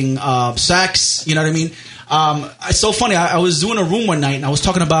 regarding sex. You know what I mean? It's so funny. I was doing a room one night and I was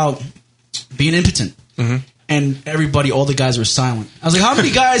talking about being impotent. Mm-hmm. And all the guys were silent. I was like, how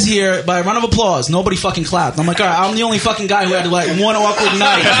many guys here, by a round of applause, nobody fucking clapped. I'm like, all right, I'm the only fucking guy who had like one awkward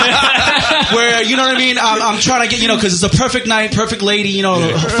night where, you know what I mean? I'm trying to get, because it's a perfect night, perfect lady,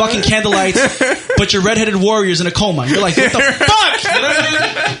 fucking candlelight, but you're redheaded warriors in a coma. You're like, what the fuck? You know what I mean?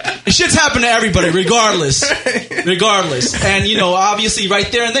 And shit's happened to everybody, regardless. And, obviously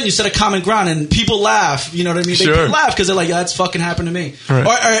right there and then you set a common ground and people laugh. You know what I mean? They laugh because they're like, that's fucking happened to me. Right.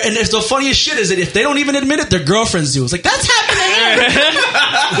 And the funniest shit is that if they don't even admit it, their girlfriends do. It's like, that's happened to him.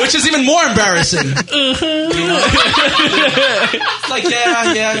 Which is even more embarrassing. It's like,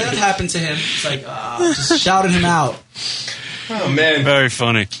 yeah, that happened to him. It's like, just shouting him out. Oh, man. Very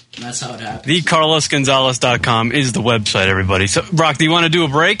funny. That's how it happens. TheCarlosGonzalez.com is the website, everybody. So, Brock, do you want to do a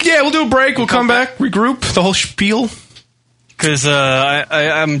break? Yeah, we'll do a break. We'll come back, regroup, the whole spiel. Because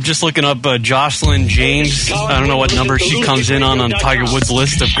I'm just looking up Jocelyn James. I don't know what number she comes in on Tiger Woods'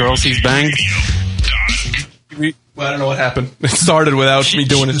 list of girls he's banged. Well, I don't know what happened. It started without me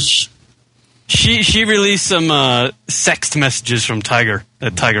doing it. She released some sext messages from Tiger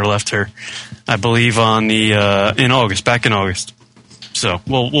that Tiger left her, I believe, on back in August. So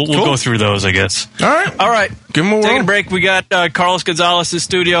we'll go through those, I guess. All right. Give him a whirl. Taking a break. We got Carlos Gonzalez in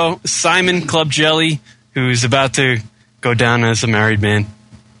studio, Simon Club Jelly, who's about to go down as a married man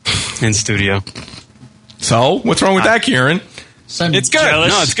in studio. So what's wrong with that, Kieran? It's good. Jealous?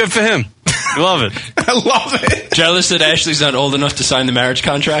 No, it's good for him. I love it. I love it. Jealous that Ashley's not old enough to sign the marriage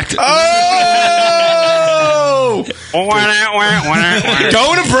contract. Oh! Going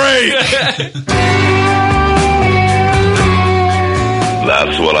to break.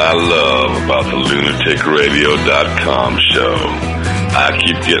 That's what I love about the lunaticradio.com show. I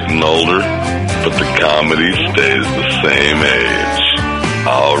keep getting older, but the comedy stays the same age.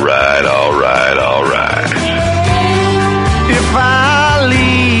 All right. If I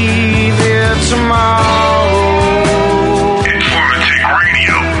leave here tomorrow, it's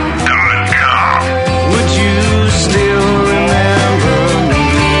lunaticradio.com. would you still remember me?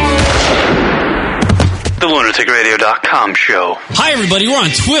 The lunaticradio.com show. Hi, everybody. We're on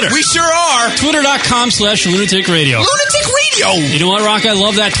Twitter. We sure are. Twitter.com/lunaticradio. Lunatic Radio. You know what, Rock? I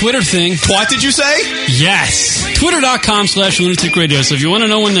love that Twitter thing. What did you say? Yes. Twitter.com/lunaticradio. So if you want to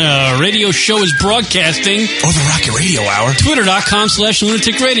know when the radio show is broadcasting. Oh, the Rocket Radio Hour.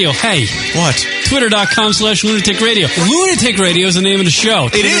 Twitter.com/lunaticradio. Hey. What? Twitter.com/lunaticradio. Lunatic Radio is the name of the show.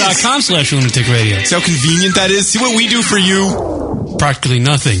 It is. Twitter.com/lunaticradio. See how convenient that is? See what we do for you? Practically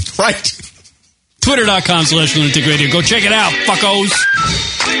nothing. Right. Twitter.com/lunaticradio. Go check it out, fuckos.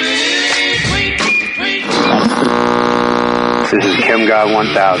 This is Kim God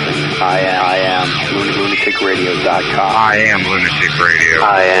 1000. I am lunaticradio.com. I am Lunatic Radio.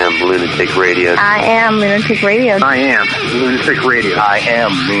 I am Lunatic Radio. I am Lunatic Radio. I am Lunatic Radio. I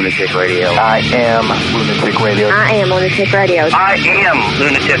am Lunatic Radio. I am Lunatic Radio. I am Lunatic Radio. I am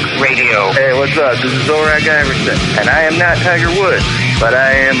Lunatic Radio. Hey, what's up? This is Zorak Iverson, and I am not Tiger Woods, but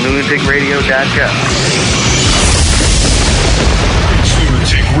I am lunaticradio.com.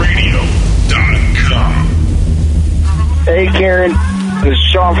 lunaticradio.com. Hey, Karen. This is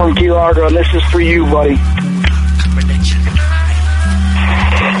Sean from Key Largo, and this is for you, buddy.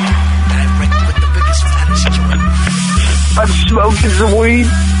 I'm smoking some weed.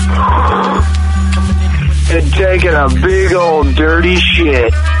 and taking a big old dirty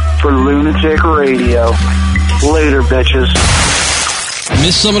shit for Lunatic Radio. Later, bitches.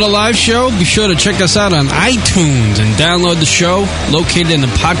 Miss some of the live show? Be sure to check us out on iTunes and download the show located in the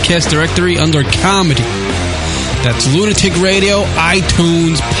podcast directory under comedy. That's Lunatic Radio,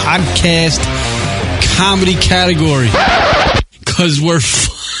 iTunes, podcast, comedy category. Because we're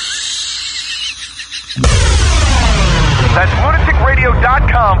That's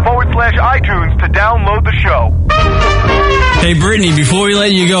lunaticradio.com/iTunes to download the show. Hey, Brittany, before we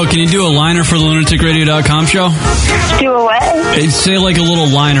let you go, can you do a liner for the lunaticradio.com show? Do a what? Say like a little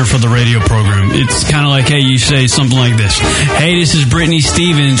liner for the radio program. It's kind of like, hey, you say something like this. Hey, this is Brittany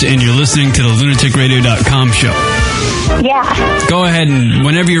Stevens, and you're listening to the lunaticradio.com show. Yeah. Go ahead and,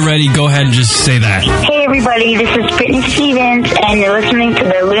 whenever you're ready, go ahead and just say that. Hey, everybody, this is Brittany Stevens, and you're listening to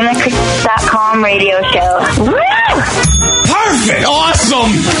the lunatic.com radio show. Woo! Perfect!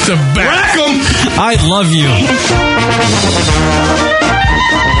 Awesome! Rack 'em! I love you.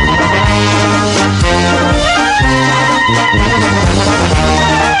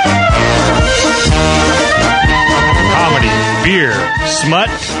 Comedy, beer, smut,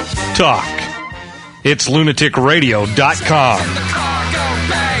 talk. It's lunaticradio.com.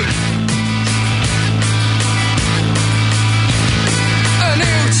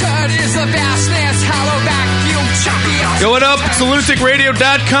 Going up, it's the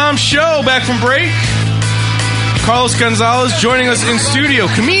lunaticradio.com show. Back from break. Carlos Gonzalez joining us in studio.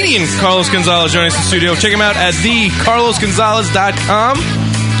 Comedian Carlos Gonzalez joining us in studio. Check him out at thecarlosgonzalez.com.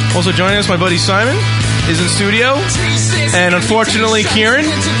 Also joining us, my buddy Simon is in studio. And unfortunately, Kieran,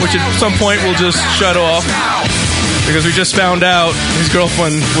 which at some point we'll just shut off because we just found out his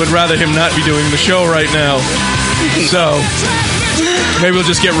girlfriend would rather him not be doing the show right now. So maybe we'll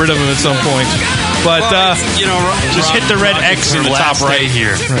just get rid of him at some point. But, just hit the red X in the top right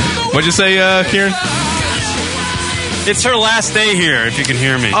here. What'd you say, Kieran? It's her last day here, if you can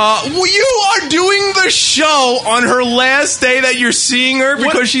hear me. Well, you are doing the show on her last day that you're seeing her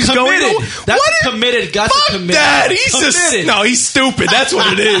because she's committed. going. That's committed. Got Fuck to commit. that. He's committed. just he's stupid. That's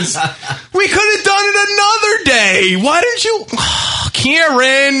what it is. We could have done it another day. Why didn't you,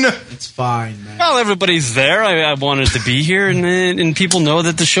 Kieran? It's fine, man. Well, everybody's there. I wanted to be here, and people know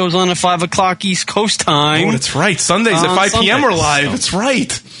that the show's on at 5 o'clock East Coast time. Oh, that's right. Sundays at 5 p.m. we're live. So. That's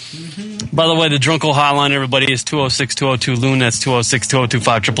right. By the way, the Drunkle hotline, everybody, is 206-202-LUN. That's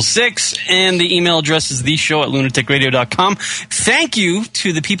 206-202-5666. And the email address is theshow at lunaticradio.com. Thank you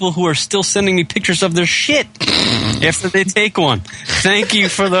to the people who are still sending me pictures of their shit after they take one. Thank you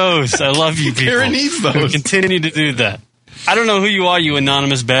for those. I love you people. Karen needs those. Continue to do that. I don't know who you are, you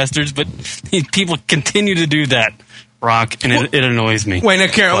anonymous bastards, but people continue to do that. Rock, and it annoys me. Wait, now,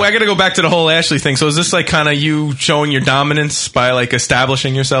 Karen, I got to go back to the whole Ashley thing. So is this like kind of you showing your dominance by like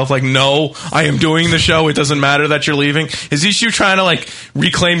establishing yourself? Like, no, I am doing the show. It doesn't matter that you're leaving. Is this you trying to like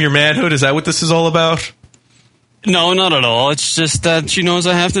reclaim your manhood? Is that what this is all about? No, not at all. It's just that she knows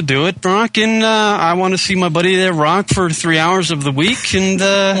I have to do it, Rock, and I want to see my buddy there, Rock, for 3 hours of the week, and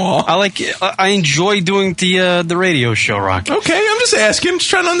I enjoy doing the radio show, Rock. Okay, I'm just asking,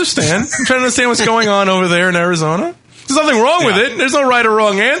 just trying to understand. I'm trying to understand what's going on over there in Arizona. There's nothing wrong with it. There's no right or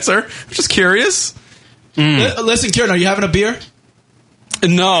wrong answer. I'm just curious. Listen, Kieran, are you having a beer?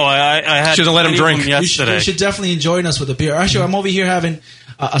 No, I had. Shouldn't let him drink yesterday. You should definitely join us with a beer. Actually, I'm over here having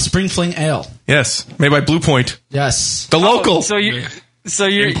a Spring Fling Ale. Yes, made by Blue Point. Yes, the local. So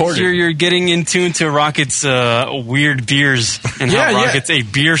you're getting in tune to Rocket's weird beers and how Rocket's a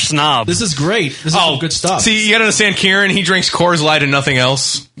beer snob. This is great. This is some good stuff. See, you gotta understand, Kieran, he drinks Coors Light and nothing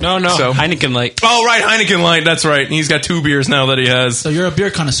else. No, Heineken Light. Oh, right, Heineken Light, that's right. He's got 2 beers now that he has. So you're a beer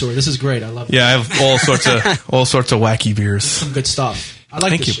connoisseur. This is great. I love it. Yeah, I have all sorts of wacky beers. Some good stuff. I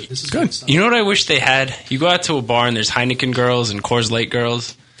like this shit. This is good stuff. You know what I wish they had? You go out to a bar and there's Heineken girls and Coors Light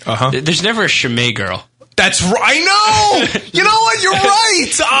girls. There's never a Chimay girl. That's right. I know. You know what? You're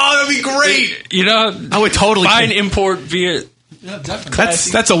right. Oh, that'd be great. You know, I would totally find import beer. Yeah,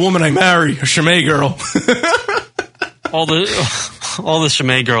 definitely. That's a woman I marry, a Chimay girl. all the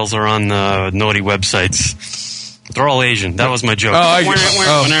Chimay girls are on naughty websites. They're all Asian. That was my joke.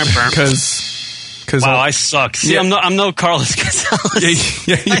 Because wow, I suck. See, I'm no Carlos Gonzalez.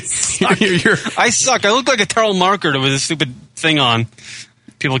 I suck. I look like a Terrell Marker with a stupid thing on.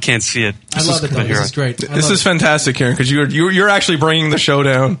 People can't see it. I love it, though. This is great. This is fantastic, Karen, because you're actually bringing the show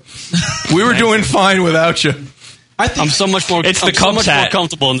down. We were doing fine without you. I'm so much more. It's the Cubs hat. More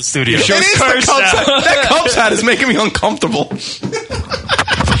comfortable in the studio. It is the Cubs hat. That Cubs hat is making me uncomfortable. It's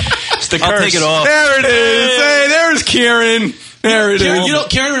the curse. I'll take it off. There it is. Hey, there's Kieran. There it is. You know,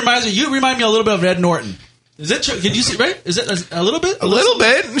 Karen reminds me. You remind me a little bit of Ed Norton. Is it true? Can you see? Right? Is it a little bit? A little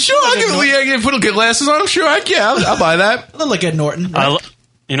bit. Sure, I'll put glasses on him. Sure, I'll buy that. I look like Ed Norton. Right?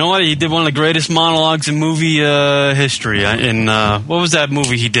 You know what? He did one of the greatest monologues in movie history. What was that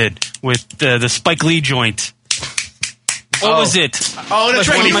movie he did with the Spike Lee joint? What was it? Oh, that's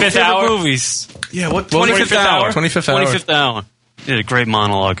right. 25th Hour movies. Yeah, what? 25th Hour. 25th Hour. 25th Hour. He did a great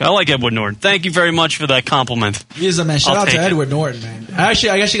monologue. I like Edward Norton. Thank you very much for that compliment. He is a man. Shout out to Edward Norton, man. I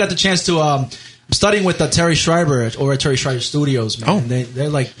actually got the chance to. I'm studying with Terry Schreiber over at Terry Schreiber Studios, man. Oh. And they're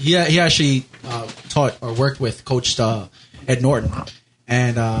like he actually taught or worked with, coached Ed Norton.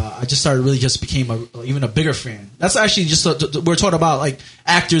 And I just started really just became even a bigger fan. That's actually just we're talking about like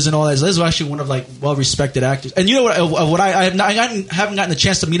actors and all that. This is actually one of like well respected actors. And you know what I haven't gotten the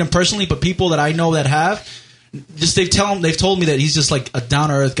chance to meet him personally, but people that I know that have, just they've told me that he's just like a down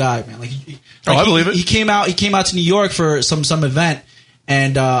to earth guy, man. I believe it. He came out to New York for some event,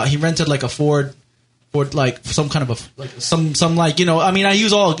 and he rented like a Ford. Or like some kind of some like, you know, I mean,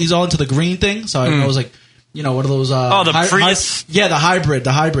 he's all into the green thing, so I was like, you know, one of those the Prius? the hybrid.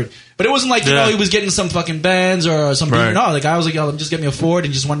 But it wasn't like, you know, he was getting some fucking Benz or something. Right. No, like I was like, yo, just get me a Ford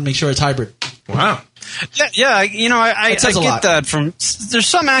and just wanted to make sure it's hybrid. Wow. Yeah, you know, I says a get lot. that from. There's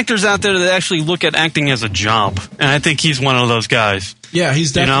some actors out there that actually look at acting as a job, and I think he's one of those guys. Yeah,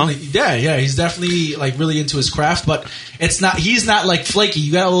 he's definitely You know? he's definitely like really into his craft, but he's not like flaky.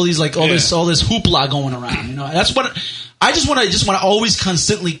 You got all these like all this hoopla going around. You know, that's what I just want to always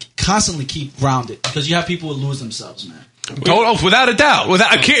constantly keep grounded, because you have people who lose themselves, man. Oh, without a doubt.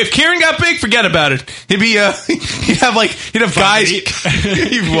 If Kieran got big, forget about it. He'd have guys. What?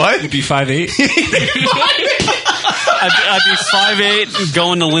 He'd be 5'8". I'd be 5'8" and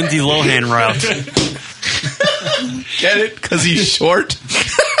going the Lindsay Lohan route. Get it? Because he's short.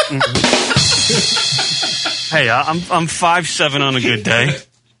 Hey, I'm 5'7" on a good day.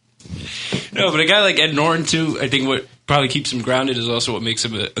 No, but a guy like Ed Norton too, I think what probably keeps him grounded is also what makes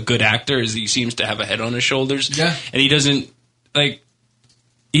him a good actor, is he seems to have a head on his shoulders. Yeah. And he doesn't, like,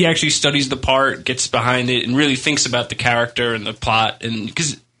 he actually studies the part, gets behind it, and really thinks about the character and the plot. And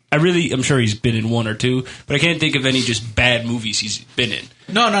because I'm sure he's been in one or two, but I can't think of any just bad movies he's been in.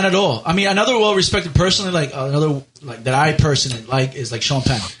 No, not at all. I mean, another well-respected person, like another like that I personally like is like Sean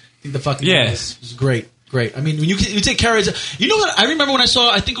Penn. I think the fucking guy is great. Great. I mean, when you take care of it, you know what? I remember when I saw,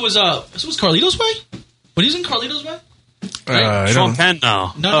 I think it was Carlito's Way? When he was in Carlito's Way? Right? Sean Penn,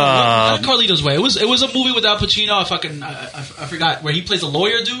 no. No, not Carlito's Way. It was a movie with Al Pacino. I forgot, where he plays a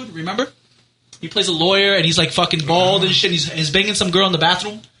lawyer, dude. Remember? He plays a lawyer, and he's like fucking bald and shit. He's banging some girl in the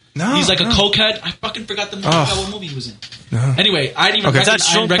bathroom. No, he's like a cokehead. I fucking forgot the movie. What movie he was in. No. Anyway, I didn't even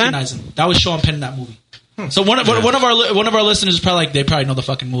recognize him. That was Sean Penn in that movie. So one of our listeners is probably like, they probably know the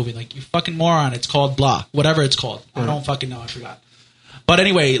fucking movie. Like, you fucking moron, it's called blah, whatever it's called. I don't fucking know. I forgot. But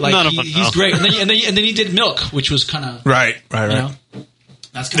anyway, like he's great. And then he did Milk, which was kind of right. You know?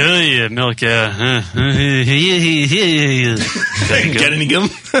 That's kind of Milk. Yeah. Get any gum?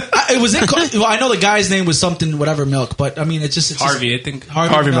 It was in. Well, I know the guy's name was something whatever Milk, but I mean it's Harvey. I think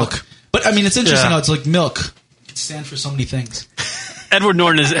Harvey Milk. But I mean it's interesting how it's like Milk. It stands for so many things. Edward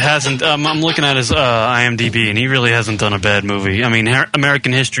Norton hasn't. I'm looking at his IMDb, and he really hasn't done a bad movie. I mean,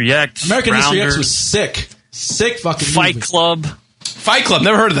 American History X. American History X was sick fucking Fight movie. Club. Fight Club.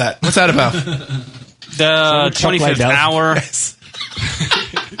 Never heard of that. What's that about? The 25th Hour.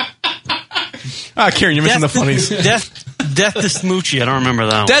 Kieran, you're missing the funnies. Death to Smoochie. I don't remember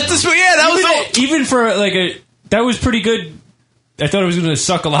that one. Death to Smoochie. Yeah, that was even for like that was pretty good. I thought it was going to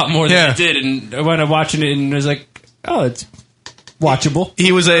suck a lot more than it did, and I went watching it and I was like, oh, it's watchable.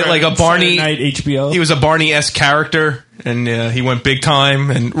 He was a Barney Night HBO. He was a Barney-esque character, and he went big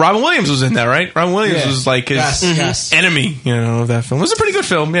time. And Robin Williams was in that, right? Robin Williams was like his enemy, of that film. It was a pretty good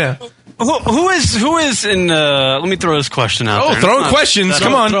film, yeah. Who is in? Let me throw this question out there. Throwing questions.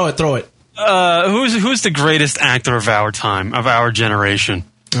 Come on, throw it. Who's the greatest actor of our time, of our generation?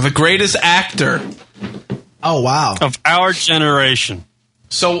 The greatest actor. Oh wow, of our generation.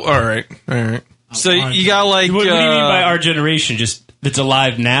 So all right. So you got like. What do you mean by our generation? Just that's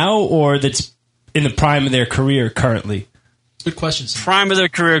alive now, or that's in the prime of their career currently? Good question. Prime of their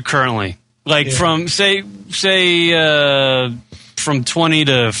career currently, like from say from 20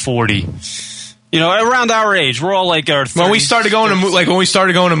 to 40. Around our age, we're all like our 30s. When we started going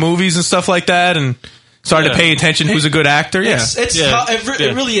to movies and stuff like that, and started to pay attention who's a good actor.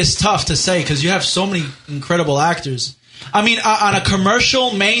 It really is tough to say because you have so many incredible actors. I mean, on a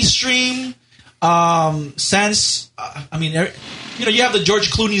commercial mainstream sense, I mean, you have the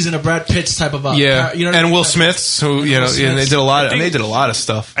George Clooney's and the Brad Pitt's type of and Will Smith's, who and they did a lot. They did a lot of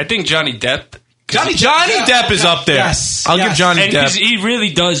stuff. I think Johnny Depp Johnny Depp is up there. Yes. I'll give Johnny and Depp. He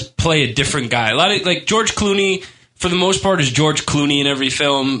really does play a different guy. A lot of like George Clooney, for the most part, is George Clooney in every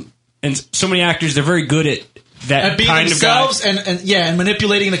film, and so many actors they're very good at that And being kind themselves of guy. and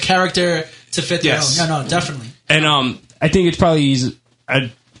manipulating the character to fit their own. No, definitely. And I think it's probably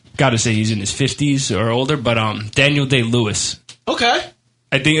I got to say he's in his 50s or older, but Daniel Day-Lewis. Okay.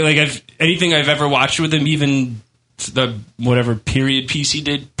 I think like anything I've ever watched with him, even the whatever period piece he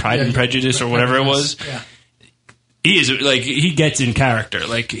did, Pride and Prejudice or whatever it was. Yeah. He is like he gets in character,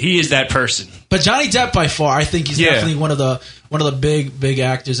 like he is that person. But Johnny Depp, by far, I think he's definitely one of the big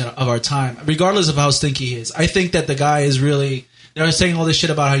actors of our time, regardless of how stinky he is. I think that the guy is really. They're saying all this shit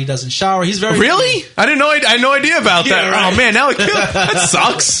about how he doesn't shower. He's very really. I didn't know. I had no idea about that. Right. Oh man, now that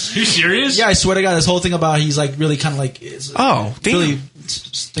sucks. Are you serious? Yeah, I swear to God, this whole thing about he's like really kind of like really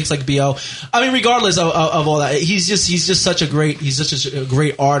thinks like BO. I mean, regardless of all that, he's just such a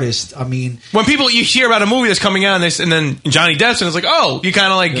great artist. I mean, when you hear about a movie that's coming out and then Johnny Depp, and it's like, oh, you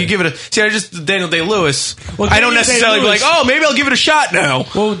kind of like you give it a see. I just Daniel Day-Lewis. Well, I don't necessarily be like, oh, maybe I'll give it a shot now.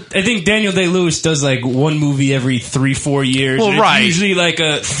 Well, I think Daniel Day-Lewis does like one movie every 3-4 years. Well, and it's usually like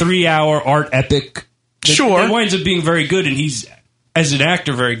a 3-hour art epic. That winds up being very good, and he's as an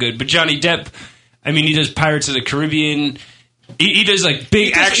actor very good. But Johnny Depp, I mean, he does Pirates of the Caribbean. He does like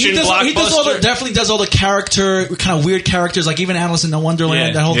big action blockbuster. He definitely does all the character, kind of weird characters, like even Alice in the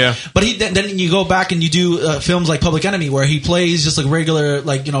Wonderland. But then you go back and you do films like Public Enemy, where he plays just like regular,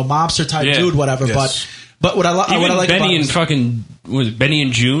 like mobster type dude, whatever. Yes. But what I like Benny about and fucking Benny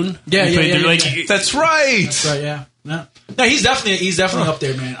and June. Yeah. That's right. That's right. Yeah. No, he's definitely up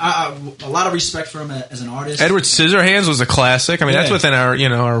there, man. A lot of respect for him as an artist. Edward Scissorhands was a classic. I mean, that's within our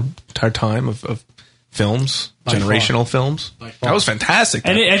our time of films, generational films. That was fantastic.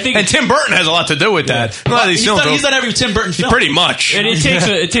 And I think Tim Burton has a lot to do with that. A lot of these films, he's done every Tim Burton film, pretty much. And it takes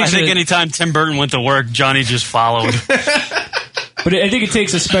I think anytime Tim Burton went to work, Johnny just followed. But I think it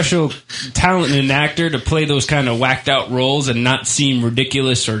takes a special talent in an actor to play those kind of whacked out roles and not seem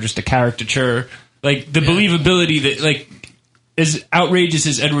ridiculous or just a caricature. Like the believability that, like, as outrageous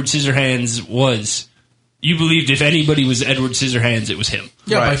as Edward Scissorhands was, you believed if anybody was Edward Scissorhands, it was him.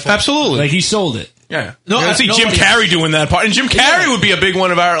 Yeah, right. Absolutely. Like he sold it. Yeah. I see Jim Carrey doing that part, and Jim Carrey would be a big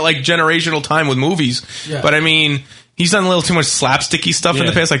one of our like generational time with movies. Yeah. But I mean, he's done a little too much slapsticky stuff in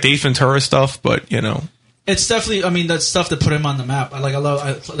the past, like Dave Ventura stuff. But it's definitely. I mean, that's stuff that put him on the map. I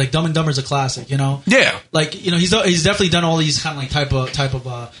like Dumb and Dumber's a classic. Yeah. Like he's definitely done all these kind of like type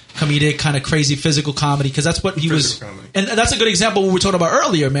of comedic, kind of crazy physical comedy, because that's what he was. And that's a good example. What we were talking about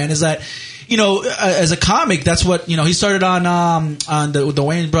earlier, man, is that as a comic, that's what he started on the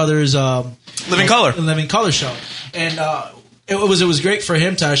Wayans Brothers Living Color show, and it was great for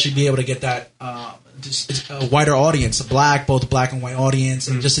him to actually be able to get that. Just a wider audience, both black and white audience,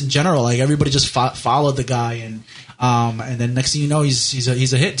 and just in general, like everybody just followed the guy, and then next thing you know, he's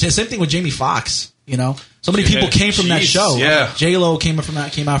a hit. Same thing with Jamie Foxx. So many people came from that show. Yeah, J-Lo came out from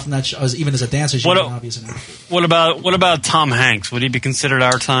that show, even as a dancer. She was obvious enough. What about Tom Hanks? Would he be considered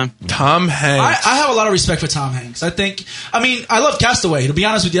our time? Tom Hanks. I have a lot of respect for Tom Hanks. I love Castaway. To be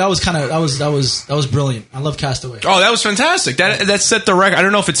honest with you, that was brilliant. I love Castaway. Oh, that was fantastic. That set the record. I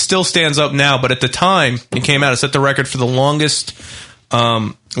don't know if it still stands up now, but at the time it came out, it set the record for the longest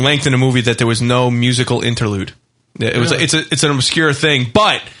length in a movie that there was no musical interlude. It was. Really? It's an obscure thing,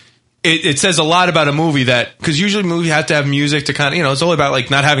 but. It says a lot about a movie because usually movies have to have music to kind of, it's all about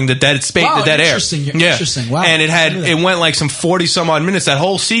like not having the dead space, the dead air. Interesting. Wow. And it went like some 40 some odd minutes, that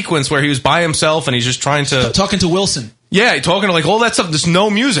whole sequence where he was by himself and he's just trying to. Talking to Wilson. Yeah, talking to like all that stuff. There's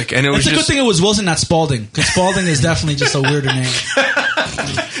no music. And it's a good thing it was Wilson, not Spalding. Because Spalding is definitely just a weirder name.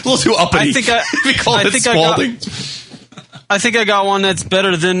 A little too uppity. I think Spalding. I think I got one that's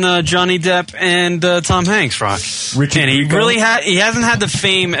better than Johnny Depp and Tom Hanks, Rock. Richard he hasn't had the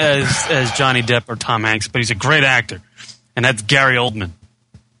fame as Johnny Depp or Tom Hanks, but he's a great actor, and that's Gary Oldman.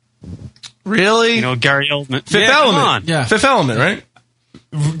 Really? Gary Oldman. Fifth Element. Yeah. Fifth Element, right?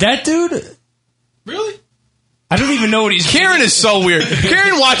 That dude? Really? I don't even know what he's. Karen is so weird.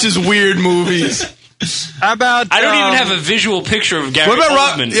 Karen watches weird movies. How about? I don't even have a visual picture of Gary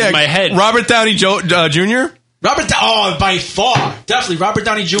Oldman in my head. Robert Downey Jr.? By far. Definitely Robert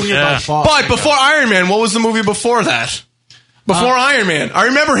Downey Jr. by far. But before Iron Man, what was the movie before that? Before Iron Man. I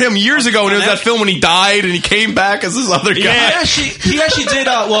remember him years ago when it was that film when he died and he came back as this other guy. Yeah, he actually did.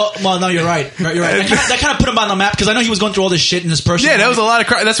 Well, no, you're right. You're right. That kind of put him on the map because I know he was going through all this shit in his personal life. Yeah, that was a lot of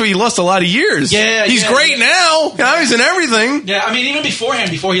crap. That's why he lost a lot of years. Yeah, he's great now. Now he's in everything. Yeah, I mean, even beforehand,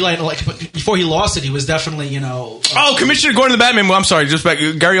 before he lost it, he was definitely, Commissioner Gordon the Batman. Well, I'm sorry, just back.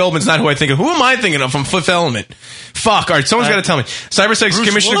 Gary Oldman's not who I think of. Who am I thinking of from Fifth Element? Fuck. All right, someone's got to tell me. Cyber Sex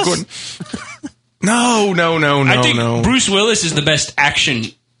Commissioner Gordon. No. I think Bruce Willis is the best action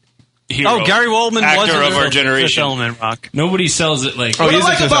hero. Oh, Gary Oldman actor was of our generation. Element, Rock. Nobody sells it like. What I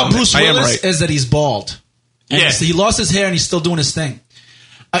like about Bruce Willis right. is that he's bald. And he lost his hair and he's still doing his thing.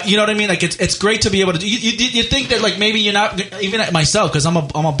 You know what I mean? Like it's great to be able to. You think that like maybe you're not even myself because I'm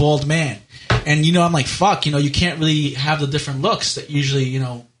a bald man, and I'm like fuck. You can't really have the different looks that usually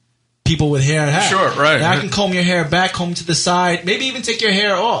people with hair have. Sure, right. Now I can comb your hair back, comb to the side, maybe even take your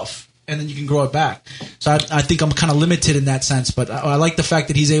hair off, and then you can grow it back. So I think I'm kind of limited in that sense, but I like the fact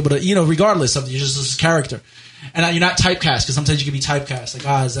that he's able to, regardless of just his character, and you're not typecast because sometimes you can be typecast. Like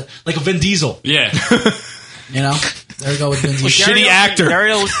is that like a Vin Diesel? Yeah. There we go with Vin Diesel. Shitty actor.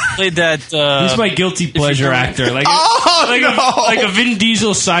 Gary played that. He's my guilty pleasure actor. Like, like a Vin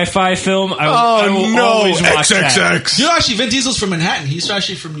Diesel sci-fi film. I will always watch that. Actually, Vin Diesel's from Manhattan. He's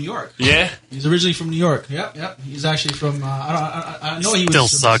actually from New York. Yeah, he's originally from New York. Yep. He's actually from. I know he still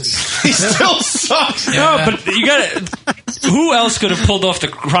was sucks. He still sucks. No, but you got to. Who else could have pulled off the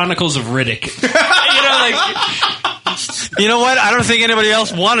Chronicles of Riddick? You know what? I don't think anybody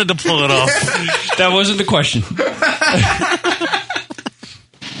else wanted to pull it off. That wasn't the question. But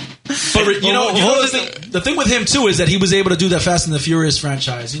the thing with him too is that he was able to do that Fast and the Furious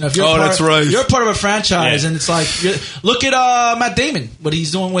franchise. If you're you're part of a franchise, and it's like look at Matt Damon, what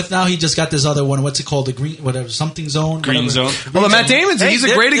he's doing with now. He just got this other one. What's it called? The Green Zone. Green Zone. Well, Matt Damon's he's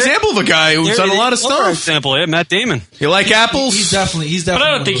a great example of a guy who's done a lot of stuff. Example, yeah, Matt Damon. You like apples? He's definitely. But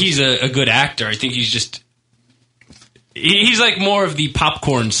I don't think he's a good actor. I think he's just. He's like more of the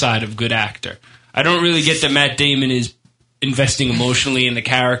popcorn side of good actor. I don't really get that Matt Damon is investing emotionally in the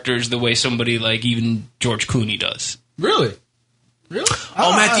characters the way somebody like even George Clooney does. Really?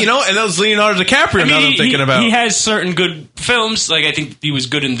 Oh, Matt, and that was Leonardo DiCaprio. Now that I'm thinking about. He has certain good films. Like I think he was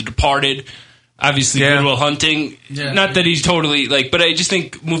good in The Departed. Obviously, Good Will Hunting. Yeah. Not that he's totally but I just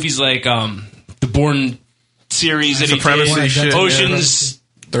think movies like the Bourne series that he did, Oceans.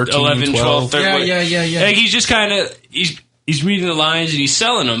 13, 11, 12, 13. Yeah. Like he's just kind of he's reading the lines and he's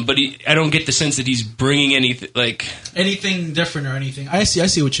selling them, but I don't get the sense that he's bringing anything different or anything. I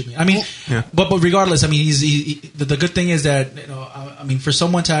see what you mean. I mean, but regardless, I mean, the good thing is that for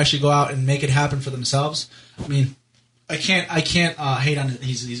someone to actually go out and make it happen for themselves. I mean, I can't hate on it.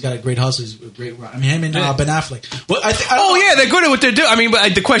 He's got a great hustle. He's a great. I mean, him and Ben Affleck. Well, they're good at what they're doing. I mean,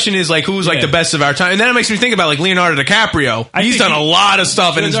 but the question is like, who's like the best of our time? And then it makes me think about like Leonardo DiCaprio. He's done a lot of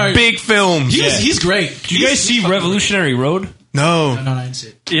stuff in his big films. He's great. Did you guys see Revolutionary Road? No, I didn't see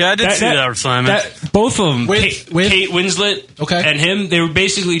it. Yeah, I did see that, Simon. Both of them, with Kate Winslet and him, they were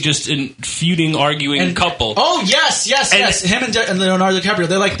basically just a feuding, arguing couple. Oh, yes. Him and Leonardo DiCaprio,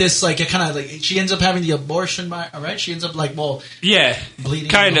 they're like this, like, kind of like, she ends up having the abortion, right? She ends up like, bleeding.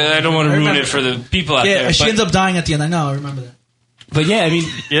 Kind of. I don't want to ruin it for the people out there. Yeah, she ends up dying at the end. I know, I remember that. But yeah, I mean,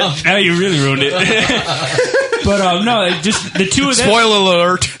 now you really ruined it. But no, just the two of them.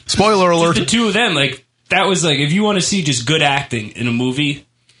 Spoiler alert. The two of them, like, that was like, if you want to see just good acting in a movie,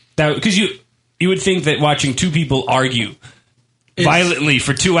 because you would think that watching two people argue violently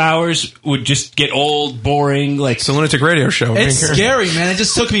for 2 hours would just get old, boring. Like it's a lunatic radio show. It's scary, man. It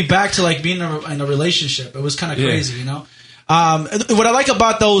just took me back to like being in a relationship. It was kind of crazy, What I like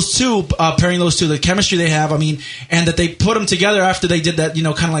about those two, pairing those two, the chemistry they have, I mean, and that they put them together after they did that, kind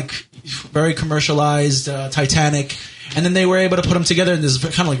of like very commercialized Titanic. And then they were able to put them together in this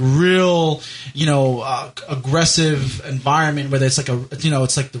kind of like real, aggressive environment where it's like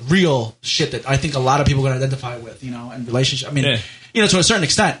it's like the real shit that I think a lot of people can identify with, and relationship. I mean, to a certain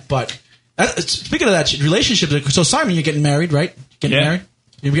extent. But speaking of that relationship, so Simon, you're getting married, right? Married?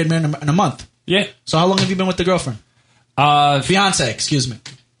 You're getting married in a month. Yeah. So how long have you been with the girlfriend? Fiance, excuse me.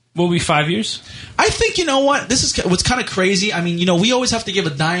 Will be 5 years. I think this is what's kind of crazy. I mean, we always have to give a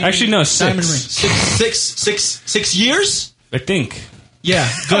diamond. Actually, no, 6. Diamond ring. 6 years. I think. Yeah,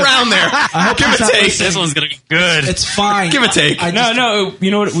 good. Around there. I hope give or take. This one's gonna be good. It's fine. Give or take. No. You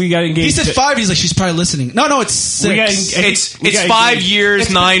know what? We got engaged. He said 5. He's like, she's probably listening. No, it's 6. It's 5 years,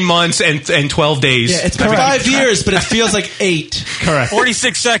 9 months, and 12 days. Yeah, it's been 5 years, but it feels like 8. Correct.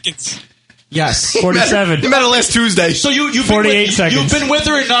 46 seconds. Yes. 47. You met her last Tuesday. So you've 48 seconds. You've been with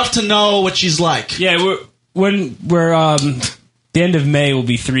her enough to know what she's like. Yeah, we're the end of May will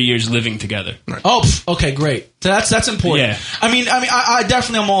be 3 years living together. Right. Oh, okay, great. So that's important. Yeah. I mean, I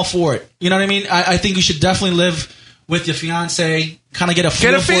definitely am all for it. You know what I mean? I think you should definitely live with your fiance, kind of get a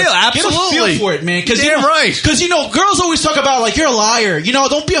feel for it. Absolutely. Get a feel for it, man. Damn right. Because, girls always talk about, like, you're a liar.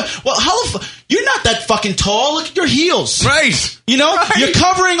 Don't be you're not that fucking tall. Look at your heels. Right. Right. You're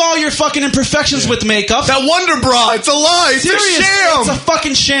covering all your fucking imperfections with makeup. That Wonder Bra, it's a lie. It's a sham. It's a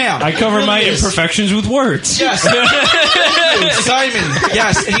fucking sham. I cover my imperfections with words. Yes. Simon.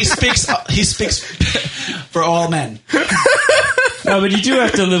 Yes. And he speaks for all men. No, but you do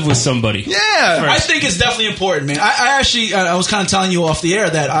have to live with somebody. Yeah. I think it's definitely important, man. I actually, I was kind of telling you off the air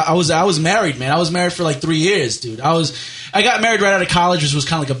that I was married, man. I was married for like 3 years, dude. I got married right out of college, which was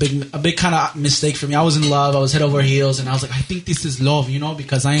kind of like a big kind of mistake for me. I was in love. I was head over heels, and I was like, I think this is love,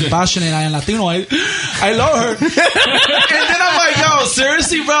 because I am passionate, I am Latino. I love her. And then I'm like, yo,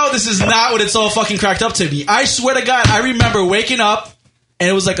 seriously, bro? This is not what it's all fucking cracked up to be. I swear to God, I remember waking up, and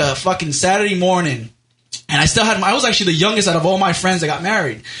it was like a fucking Saturday morning. And I was actually the youngest out of all my friends that got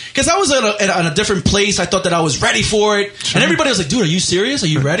married. Because I was at a different place. I thought that I was ready for it. Sure. And everybody was like, dude, are you serious? Are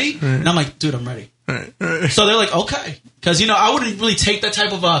you ready? Right. And I'm like, dude, I'm ready. Right. So they're like, okay. Because, I wouldn't really take that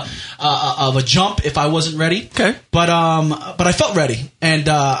type of a jump if I wasn't ready. Okay. But I felt ready. And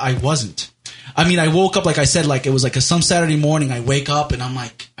I wasn't. I mean, I woke up, like I said, like it was like some Saturday morning. I wake up and I'm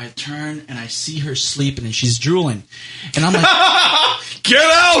like, I turn and I see her sleeping and she's drooling. And I'm like, get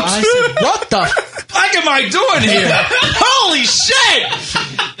out! I said, what the fuck am I doing here? Holy shit!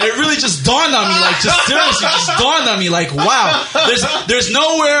 It really just dawned on me, like, just seriously, just dawned on me, like, wow. There's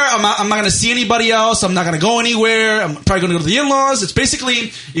nowhere, I'm not going to see anybody else. I'm not going to go anywhere. I'm probably going to go to the in-laws. It's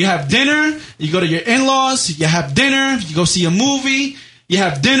basically, you have dinner, you go to your in-laws, you have dinner, you go see a movie. You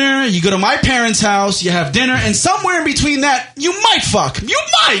have dinner, you go to my parents' house, you have dinner, and somewhere in between that, you might fuck. You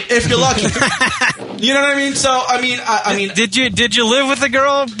might, if you're lucky. You know what I mean? So, I mean, did you live with the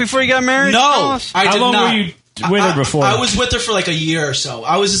girl before you got married? No, I did not. How long were you with her before? I was with her for like a year or so.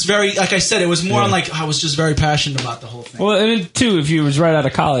 I was just very, like I said, it was more on like, I was just very passionate about the whole thing. Well, and then too, if you was right out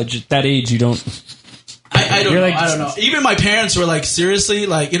of college, at that age, you don't... I don't know. Even my parents were like, seriously,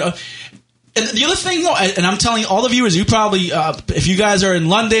 like, And the other thing, though, and I'm telling all the viewers, you probably, if you guys are in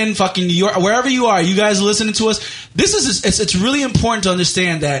London, fucking New York, wherever you are, you guys listening to us, it's really important to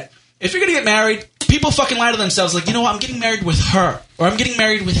understand that if you're going to get married, people fucking lie to themselves like, I'm getting married with her, or I'm getting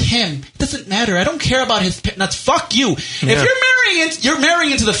married with him. It doesn't matter. I don't care about his nuts. Fuck you. Yeah. If you're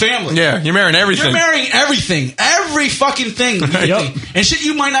marrying into the family. Yeah, you're marrying everything. You're marrying everything. Every fucking thing. Yep. And shit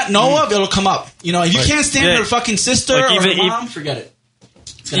you might not know of, it'll come up. If you can't stand your fucking sister or her mom, forget it.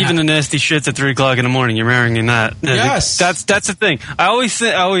 Even the nasty shits at 3 o'clock in the morning, you're marrying in that. Yes, that's the thing. I always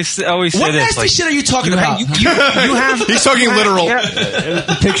say what this. What nasty shit are you talking about? You have. He's talking literal.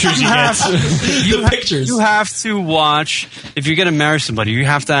 The pictures he gets. The pictures. You have to watch. If you're gonna marry somebody, you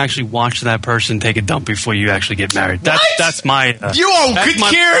have to actually watch that person take a dump before you actually get married. That's my. You are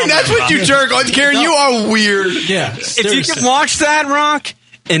Karen. That's what you jerk on, Karen. You are weird. Yeah. If you can watch that, Rock.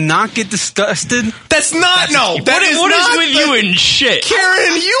 And not get disgusted. That's not no. What is with you and shit,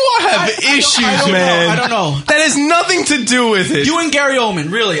 Karen? You have issues, man. I don't know. That has nothing to do with it. You and Gary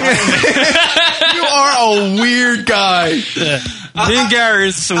Oldman, really? You are a weird guy. Me and Gary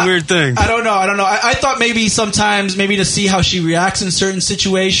is some weird thing. I don't know. I thought maybe sometimes to see how she reacts in certain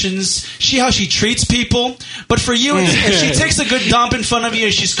situations, see how she treats people. But for you, if she takes a good dump in front of you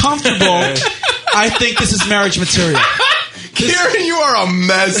and she's comfortable, I think this is marriage material. Karen, you are a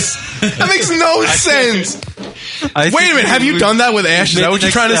mess. That makes no sense. Wait a minute. Have you done that with Ash? Is that what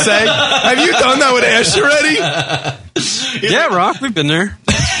you're trying to say? Have you done that with Ash already? Yeah, Rock. We've been there.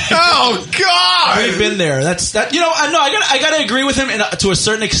 Oh God, we've been there. That's that. I gotta agree with him to a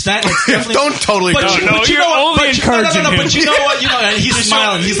certain extent. It's definitely, don't totally. But you know what? But you know what? He's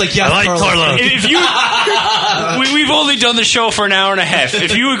smiling. He's like, yeah, I like Carlo. If we've only done the show for an hour and a half.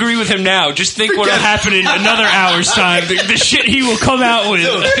 If you agree with him now, just think what'll happen in another hour's time. The shit he will come out with. You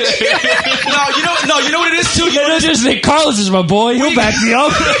know what it is too. Just think Carlos is my boy. He'll back me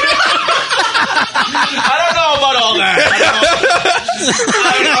up. I don't know about all that.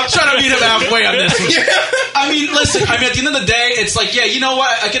 I'm trying to meet him halfway on this one. I mean, listen. At the end of the day, it's like, yeah, you know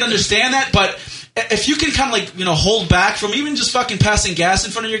what? I can understand that, but if you can kind of hold back from even just fucking passing gas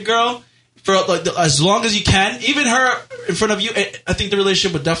in front of your girl for like as long as you can, even her in front of you, I think the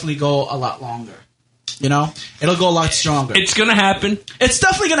relationship would definitely go a lot longer. It'll go a lot stronger. It's gonna happen. It's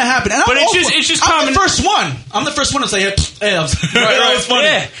definitely gonna happen. And but it's just common. I'm the first one. I'm the first one to say, "Hey, I'm sorry." That was funny.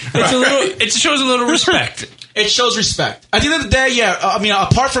 Yeah, it shows a little respect. It shows respect. At the end of the day, yeah.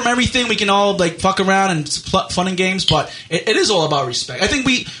 Apart from everything, we can all fuck around and fun and games, but it is all about respect. I think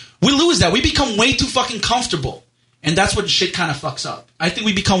we lose that. We become way too fucking comfortable. And that's what shit kind of fucks up. I think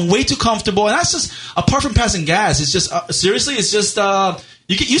we become way too comfortable, and that's just apart from passing gas. It's just seriously, it's just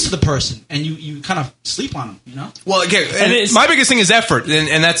you get used to the person and you kind of sleep on them, you know? Well, again, my biggest thing is effort,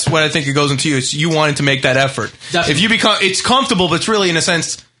 and that's what I think it goes into you. Is you wanting to make that effort. Definitely. If you become, it's comfortable, but it's really in a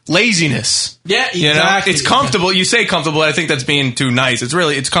sense laziness. Yeah, exactly. You know, it's comfortable. You say comfortable, I think that's being too nice. It's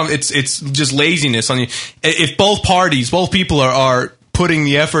really it's just laziness on you. If both people are putting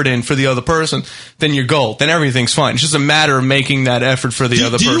the effort in for the other person, then you're gold. Then everything's fine. It's just a matter of making that effort for the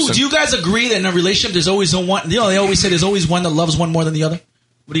other person. Do you guys agree that in a relationship there's always one? You know, they always say there's always one that loves one more than the other.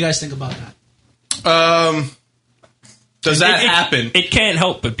 What do you guys think about that? Does that happen? It can't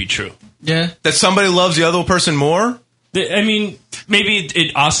help but be true. Yeah, that somebody loves the other person more. I mean, maybe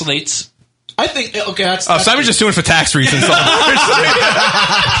it oscillates. I think okay. That's Simon's just doing it for tax reasons.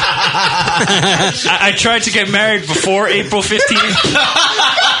 I tried to get married before April 15th.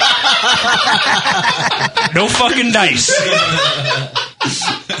 No fucking dice.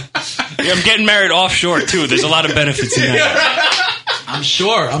 Yeah, I'm getting married offshore too. There's a lot of benefits in that. I'm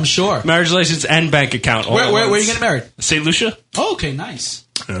sure. Marriage license and bank account. Where are you getting married? St. Lucia. Oh, okay, nice.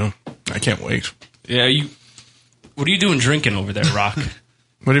 Yeah, I can't wait. Yeah, what are you doing drinking over there, Rock?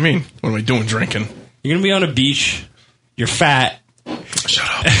 What do you mean? What am I doing drinking? You're gonna be on a beach. You're fat. Shut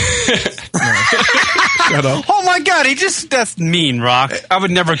up. Shut up. Oh my God, that's mean, Rock. I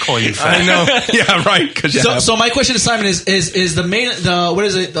would never call you fat. I know. Yeah, right. So my question to Simon is the what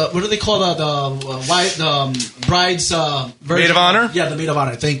is it? What do they call the bride's version? Maid of honor? Yeah, the maid of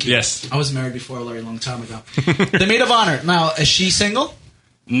honor. Thank you. Yes. I was married before a very long time ago. The maid of honor. Now, is she single?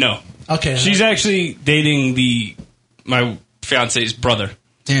 No. Okay. She's actually dating my fiance's brother.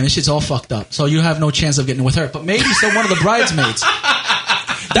 Damn, this shit's all fucked up. So you have no chance of getting with her, but maybe still one of the bridesmaids.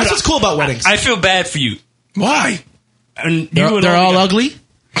 That's what's cool about weddings. I feel bad for you. Why? And they're all ugly?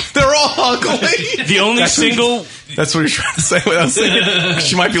 They're all ugly. The only single... That's what you're trying to say without saying it.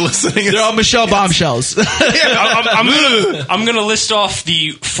 She might be listening. They're all Michelle Bombshells. I'm going to list off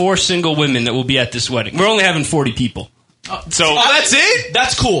the 4 single women that will be at this wedding. We're only having 40 people. So that's it?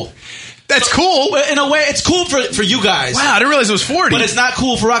 That's cool. That's cool. In a way, it's cool for you guys. Wow, I didn't realize it was 40. But it's not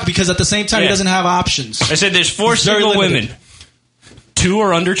cool for Rock because at the same time, he doesn't have options. I said there's 4 single women. 2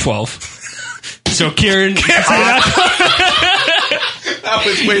 are under 12. So Kieran... That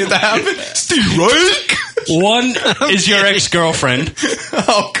was waiting to happen. Steve, right? 1 is your ex-girlfriend.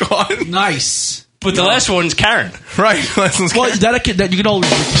 Oh, God. Nice. But the last one's Karen. Right. Well, that you can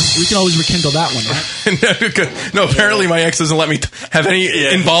always rekindle that one, right? No, apparently my ex doesn't let me have any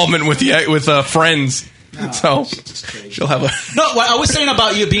involvement with friends. No, so she'll have a... No, what I was saying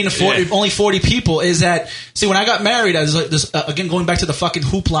about you being only 40 people is that, see, when I got married, I was like this, again, going back to the fucking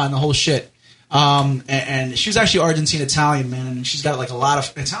hoopla and the whole shit. And she was actually Argentine Italian, man, and she's got like a lot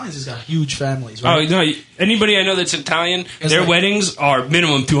of Italians. Has got huge families. Right? Oh no! Anybody I know that's Italian, their weddings are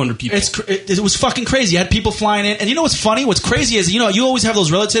minimum 200 people. It was fucking crazy. You had people flying in, and you know what's funny? What's crazy is you always have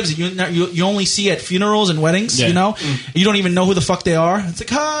those relatives that you only see at funerals and weddings. Yeah. You know, you don't even know who the fuck they are. It's like,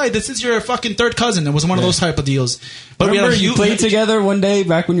 hi, this is your fucking third cousin. It was one of those type of deals. But remember, you played together one day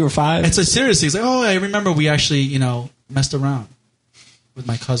back when you were 5. It's like seriously. It's like, oh, I remember we actually messed around with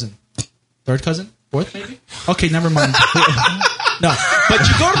my cousin. Third cousin? Fourth, maybe? Okay, never mind. No, but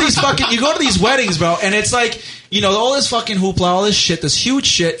you go to these weddings, bro, and it's like, all this fucking hoopla, all this shit, this huge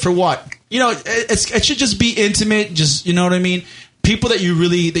shit for what? It should just be intimate, just, you know what I mean? People that you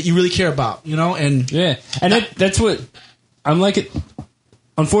really care about, and yeah, and that's what I'm like. It.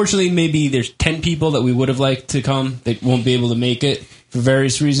 Unfortunately, maybe there's 10 people that we would have liked to come that won't be able to make it for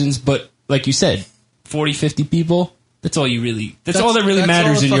various reasons, but like you said, 40, 50 people. That's all you really. That's all that really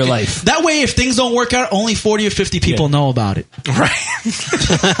matters in your life. That way, if things don't work out, only 40 or 50 people know about it. Right.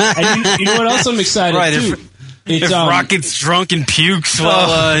 And you know what else I'm excited too? If Rock gets drunk and pukes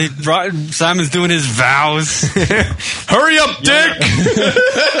while Simon's doing his vows. Hurry up, Dick!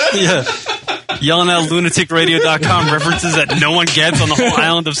 Yeah. Yelling at lunaticradio.com references that no one gets on the whole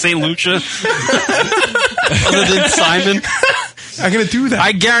island of St. Lucia. Other than Simon. I'm going to do that.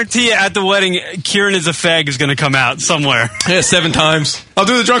 I guarantee you at the wedding, Kieran is a fag is going to come out somewhere. Yeah, 7 times. I'll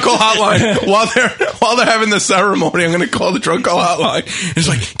do the drunk call hotline. while they're having the ceremony, I'm going to call the drunk call hotline. It's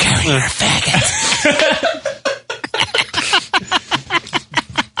like, Karen, you're a faggot.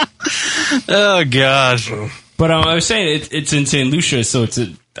 Oh, God. But I was saying it's in St. Lucia, so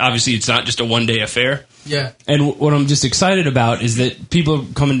obviously it's not just a one-day affair. Yeah. And what I'm just excited about is that people are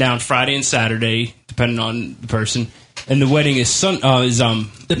coming down Friday and Saturday, depending on the person. And the wedding is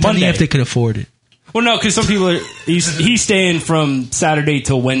depending Monday. if they could afford it. Well, no, because some people are he's staying from Saturday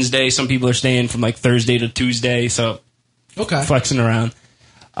till Wednesday. Some people are staying from like Thursday to Tuesday. So flexing around.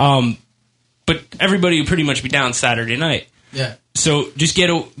 But everybody will pretty much be down Saturday night. Yeah. So just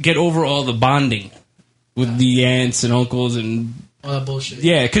get over all the bonding with the aunts and uncles and All that bullshit.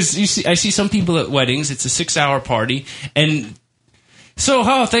 Yeah, because I see some people at weddings. It's a 6-hour party, and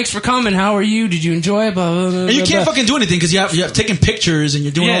so, thanks for coming. How are you? Did you enjoy it? Blah, blah, blah, and you can't blah. fucking do anything because you have taken pictures and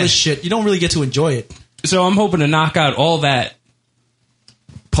you're doing all this shit. You don't really get to enjoy it. So I'm hoping to knock out all that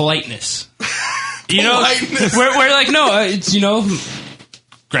politeness. You know, we're like, no, it's,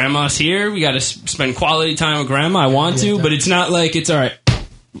 grandma's here. We got to spend quality time with grandma. I want to, but it's not like it's all right.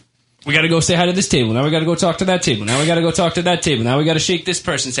 We got to go say hi to this table. Now we got to go talk to that table. Now we got to go talk to that table. Now we got to shake this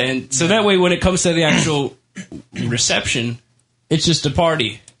person's hand. So that way, when it comes to the actual reception, it's just a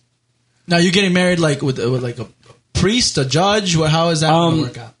party. Now you're getting married like with like a priest, a judge. How is that going to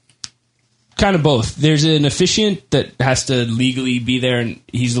work out? Kind of both. There's an officiant that has to legally be there, and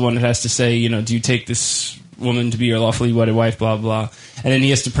he's the one that has to say, do you take this woman to be your lawfully wedded wife, blah, blah. And then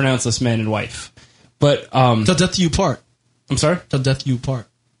he has to pronounce us man and wife. But till death do you part. I'm sorry? Till death do you part.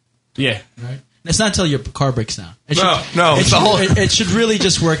 Yeah. Right? It's not until your car breaks down. It should really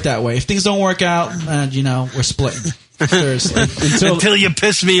just work that way. If things don't work out, we're splitting. Seriously. Until you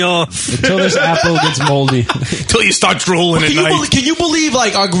piss me off. Until this apple gets moldy. Until you start drooling at night. Can you believe,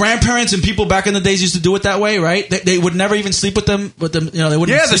 like, our grandparents and people back in the days used to do it that way, right? They would never even sleep with them. They wouldn't.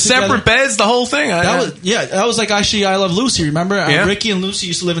 Yeah, the separate beds, the whole thing. That was like actually I Love Lucy. Remember, Ricky and Lucy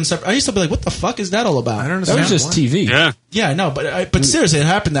used to live in separate. I used to be like, what the fuck is that all about? I don't understand. That was just TV. Yeah, I know, but seriously, it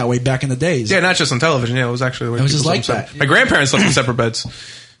happened that way back in the days. Yeah, not just on television. Yeah, it was actually the way it was just like that. that. My grandparents slept in separate beds.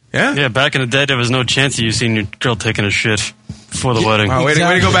 Yeah? Yeah, back in the day, there was no chance of you seeing your girl taking a shit before the wedding. Wow, way to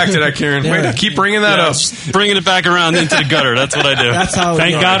go back to that, Kieran. Way to keep bringing that up. Bringing it back around into the gutter. That's what I do. That's how.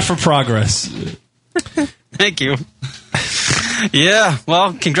 Thank God for progress. Thank you. Yeah,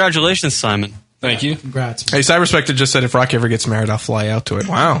 well, congratulations, Simon. Thank you. Congrats. Hey, Cyberspectre just said if Rocky ever gets married, I'll fly out to it.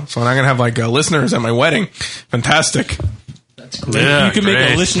 Wow. So I'm going to have listeners at my wedding. Fantastic. That's cool. Yeah, you can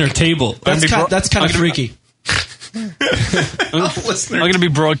make a listener table. That's kind of freaky. I'm going to be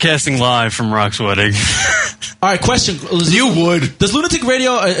broadcasting live from Rock's wedding. All right, question. You would. Does Lunatic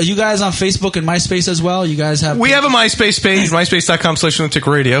Radio, are you guys on Facebook and MySpace as well? You guys have... We have a MySpace page, myspace.com/Lunatic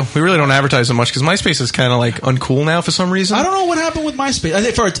Radio. We really don't advertise so much because MySpace is kind of like uncool now for some reason. I don't know what happened with MySpace. I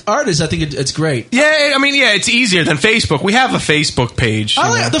think for artists, I think it's great. Yeah, it's easier than Facebook. We have a Facebook page.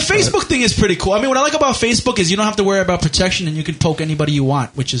 The Facebook thing is pretty cool. I mean, what I like about Facebook is you don't have to worry about protection and you can poke anybody you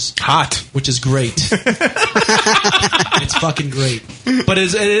want, which is... hot. Which is great. It's fucking great. But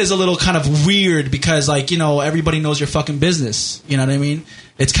it is a little kind of weird because, everybody knows your fucking business. You know what I mean?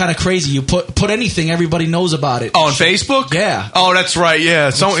 It's kind of crazy. You put anything, everybody knows about it. Oh, on Facebook? Yeah. Oh, that's right.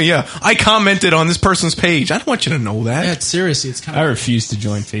 Yeah. I commented on this person's page. I don't want you to know that. Yeah, seriously, it's kind of... I refuse to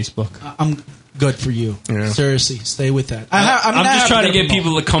join Facebook. I'm good for you. Yeah. Seriously, stay with that. I'm just trying to get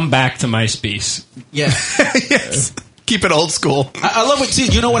people to come back to MySpace. Yeah. Yes. Keep it old school. I love what.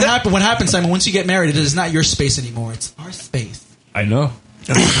 You know what happened? What happens, Simon? Once you get married, it is not your space anymore. It's our space. I know.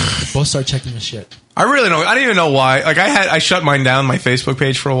 Both start checking the shit. I really don't. I don't even know why. Like I shut mine down, my Facebook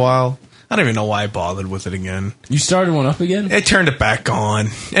page for a while. I don't even know why I bothered with it again. You started one up again? I turned it back on,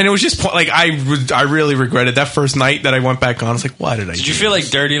 and it was just like I really regretted that first night that I went back on. I was like, why did I? Did you feel like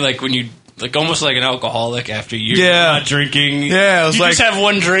dirty, like when you? Like almost like an alcoholic after you're not drinking. Yeah, it was you just have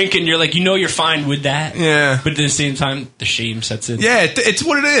one drink and you're like, you're fine with that. Yeah, but at the same time, the shame sets in. Yeah, it's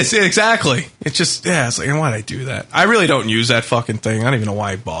what it is. Yeah, exactly. It's just it's like, why did I do that? I really don't use that fucking thing. I don't even know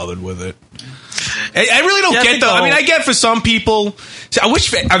why I bothered with it. I really don't get though. I mean, I get for some people. I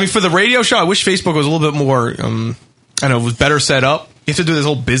wish. I mean, for the radio show, I wish Facebook was a little bit more. Was better set up. You have to do this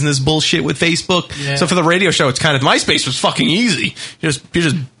whole business bullshit with Facebook. Yeah. So for the radio show, it's kind of MySpace was fucking easy. You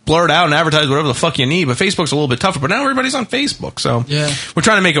just blur it out and advertise whatever the fuck you need. But Facebook's a little bit tougher. But now everybody's on Facebook, so we're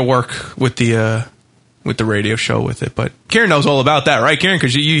trying to make it work with the radio show with it. But Kieran knows all about that, right, Kieran?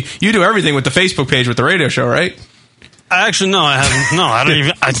 Because you do everything with the Facebook page with the radio show, right? Actually, no, I haven't. No, I don't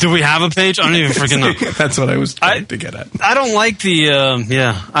even. Do we have a page? I don't even freaking know. That's what I was trying to get at. I don't like the.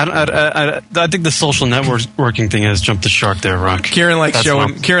 I think the social networking thing has jumped the shark there, Rock. Kieran likes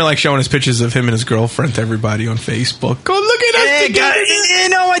showing his pictures of him and his girlfriend to everybody on Facebook. Oh, look at us together.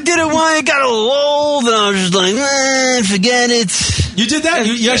 I did it once. It got a little old, and I was just like, forget it. You did that?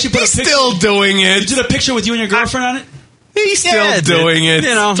 You actually put a picture? Still doing it. You did a picture with you and your girlfriend on it? He's still doing it.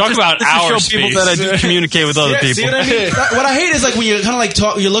 Talk about our space. That I do communicate with other people. See what I mean? What I hate is like when you kind of like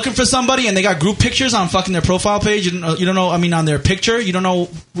talk, you're looking for somebody and they got group pictures on fucking their profile page. You don't know. I mean, on their picture, you don't know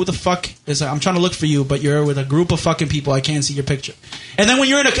who the fuck is. I'm trying to look for you, but you're with a group of fucking people. I can't see your picture. And then when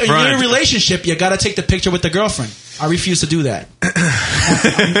you're in a relationship, you got to take the picture with the girlfriend. I refuse to do that.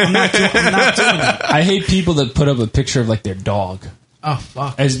 I'm not doing that. I hate people that put up a picture of like their dog. Oh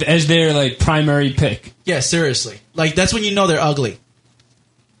fuck! As their like primary pick. Yeah, seriously. Like that's when you know they're ugly.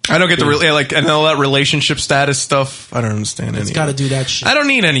 I don't get the and all that relationship status stuff. I don't understand any. It's got to do that shit. I don't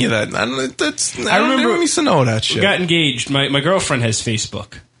need any of that. I remember who needs to know that shit. We got engaged. My girlfriend has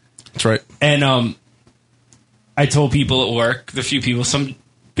Facebook. That's right. And I told people at work, the few people, some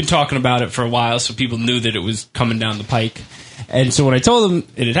been talking about it for a while, so people knew that it was coming down the pike. And so when I told them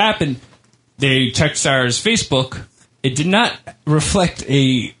it had happened, they checked Sarah's Facebook. It did not reflect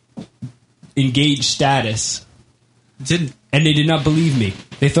a engaged status. It didn't. And they did not believe me.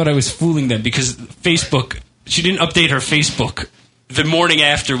 They thought I was fooling them because Facebook, she didn't update her Facebook the morning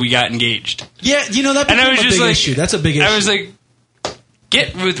after we got engaged. Yeah, you know, that became a big issue. That's a big issue. I was like,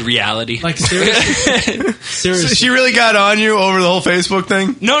 get with reality. Like, seriously? Seriously. So she really got on you over the whole Facebook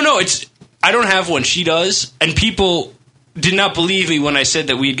thing? No, I don't have one. She does. And people did not believe me when I said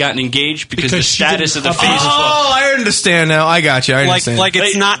that we had gotten engaged because the status of the Facebook. Oh, I understand now. I got you. I understand. Like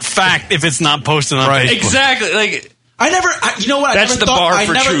it's not fact if it's not posted on Facebook. Exactly. Like, you know what? That's the bar for I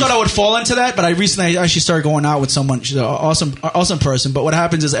never truth. thought I would fall into that, but I recently actually started going out with someone. She's an awesome person. But what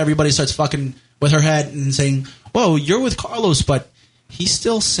happens is everybody starts fucking with her head and saying, "Whoa, you're with Carlos, but he's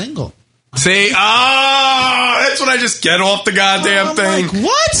still single." See, that's when I just get off the goddamn thing. Like,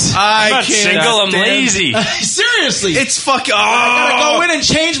 what? I'm not single. I'm lazy. Seriously, it's fucking. I gotta go in and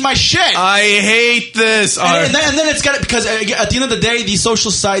change my shit. I hate this. And then it's got because at the end of the day, these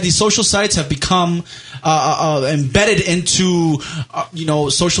social sites have become embedded into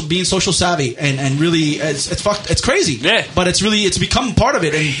being social savvy and really it's fucked. It's crazy. Yeah. But it's become part of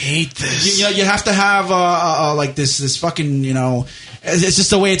it. And I hate this. You have to have like this fucking It's just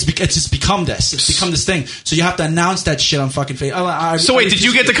the way it's just become this. It's become this thing. So you have to announce that shit on fucking Facebook. So wait, did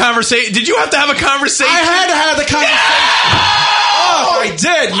you get the conversation? Did you have to have a conversation? I had to have the conversation. I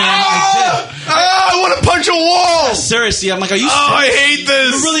did, man. I did. I want to punch a wall. Seriously, I'm like, are you? I hate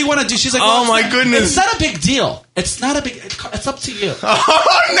this. You really want to do? She's like, oh my goodness, it's not a big deal. It's not a big. It's up to you.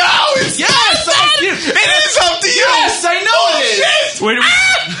 Oh no! It's up to you. It is up to you. Yes, I know it is.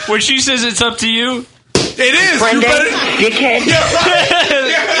 Shit. When she says it's up to you. It is. Dickhead. Yeah,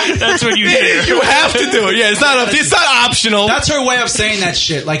 right. That's what you hear. You have to do it. Yeah, it's not optional. That's her way of saying that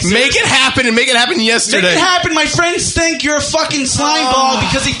shit. Like, make it happen and make it happen yesterday. Make it happen. My friends think you're a fucking slime ball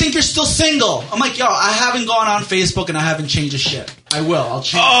because they think you're still single. I'm like, yo, I haven't gone on Facebook and I haven't changed a shit. I will. I'll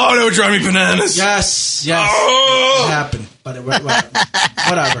change. Oh, that would drive me bananas. Yes. Oh. It happened. But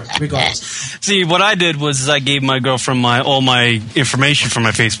whatever. Regardless. See, what I did was I gave my girlfriend all my information from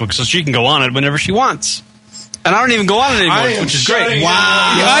my Facebook so she can go on it whenever she wants. And I don't even go on it anymore, which is great.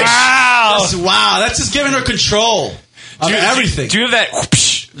 Wow. Wow. That's just giving her control of everything. Do you have that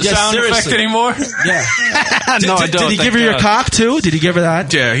sound effect anymore? Yeah. No, I don't. Did he give her your cock, too? Did he give her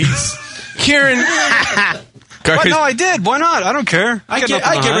that? Yeah, he's... Karen... What? No, I did. Why not? I don't care. I give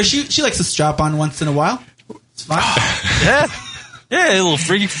her. She likes to strap on once in a while. It's fine. Yeah, a little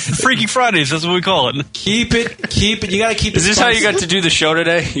Freaky Fridays. That's what we call it. Keep it. You got to keep it. Is this how you got to do the show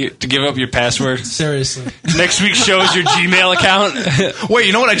today? To give up your password? Seriously. Next week's show is your Gmail account? Wait,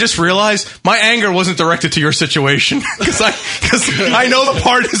 you know what? I just realized my anger wasn't directed to your situation because I know the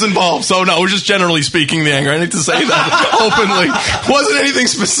part is involved. So no, it was just generally speaking the anger. I need to say that openly. Wasn't anything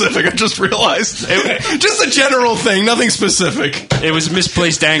specific. I just realized. Just a general thing, nothing specific. It was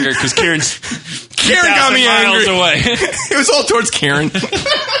misplaced anger because Karen got me angry. Away. It was all towards Karen.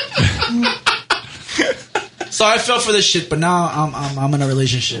 So I fell for this shit, but now I'm in a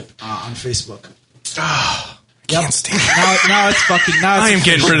relationship on Facebook. Oh, can't stand it. Now it's fucking. Now it's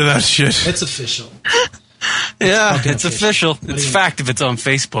getting rid of that shit. It's official. Yeah, it's official. It's fact if it's on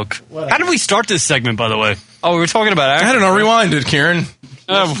Facebook. How did we start this segment, by the way? Oh, we were talking about actors. I don't know. Rewind it, Karen.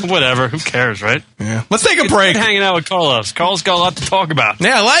 Whatever. Who cares, right? Yeah. Let's take a break. Hanging out with Carlos. Carlos got a lot to talk about.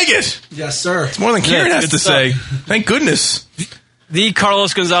 Yeah, I like it. Yes, sir. It's more than Karen has to say. Thank goodness.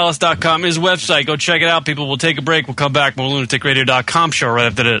 TheCarlosGonzalez.com is website. Go check it out, people. We'll take a break. We'll come back. More lunaticradio.com show right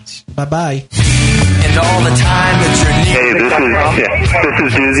after this. Bye-bye. And all the time that you're Hey, this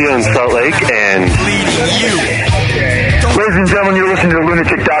is Duzio in Salt Lake, and Ladies and gentlemen, you're listening to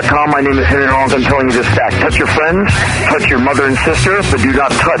lunatic.com. My name is Henry Rollins. I'm telling you this fact. Touch your friends, touch your mother and sister, but do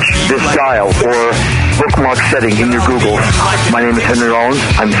not touch this dial or bookmark setting in your Google. My name is Henry Rollins.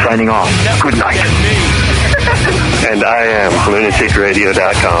 I'm signing off. Good night. and I am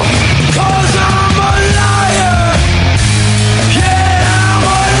lunaticradio.com.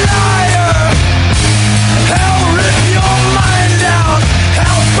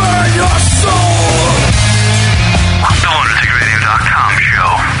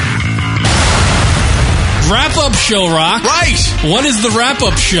 Wrap-up show, Rock. Right. What is the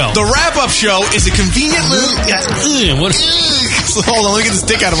wrap-up show? The wrap-up show is a convenient little... What? Hold on, let me get this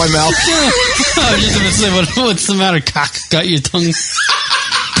dick out of my mouth. I was just going to say, what's the matter, cock? Got your tongue...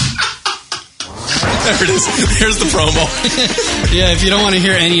 There it is. There's the promo. Yeah, if you don't want to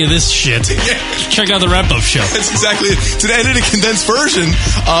hear any of this shit, check out the wrap-up show. That's exactly it. It's an edited, condensed version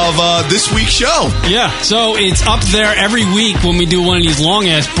of this week's show. Yeah, so it's up there every week when we do one of these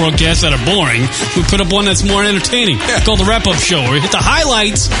long-ass broadcasts that are boring. We put up one that's more entertaining. It's called the wrap-up show, where we hit the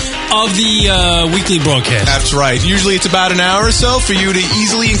highlights of the weekly broadcast. That's right. Usually it's about an hour or so for you to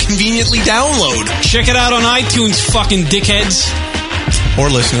easily and conveniently download. Check it out on iTunes, fucking dickheads. Or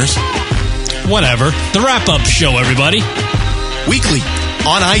listeners. Whatever. The wrap-up show, everybody. Weekly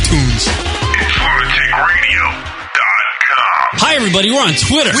on iTunes. It's lunaticradio.com. Hi, everybody. We're on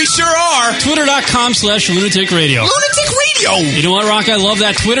Twitter. We sure are. Twitter.com/Lunatic Radio. Lunatic Radio. You know what, Rock? I love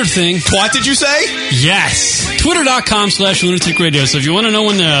that Twitter thing. What did you say? Yes. Twitter.com/Lunatic Radio. So if you want to know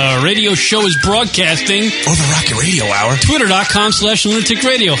when the radio show is broadcasting. Or the Rocket Radio Hour. Twitter.com/Lunatic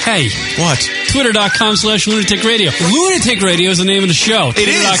Radio. Hey. What? Twitter.com/Lunatic Radio. Lunatic Radio is the name of the show. It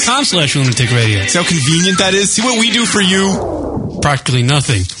is. Twitter.com/Lunatic Radio. See how convenient that is? See what we do for you? Practically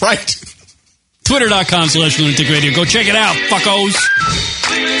nothing. Right. Twitter.com/Lunatic Radio. Go check it out, fuckos.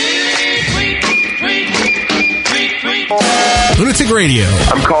 Lunatic Radio.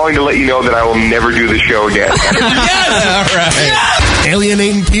 I'm calling to let you know that I will never do the show again. Yes! All right. Yes!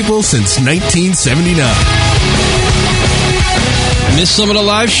 Alienating people since 1979. Missed some of the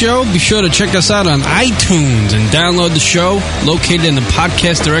live show? Be sure to check us out on iTunes and download the show located in the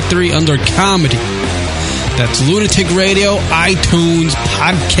podcast directory under comedy. That's Lunatic Radio, iTunes,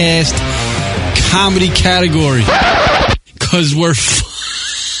 podcast, comedy category. Because we're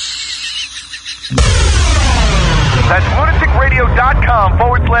That's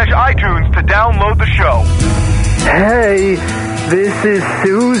lunaticradio.com/iTunes to download the show. Hey, this is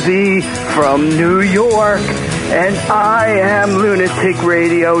Susie from New York, and I am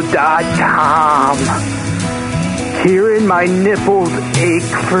lunaticradio.com. Hearing my nipples ache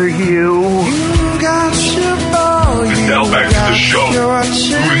for you. And now back to the show.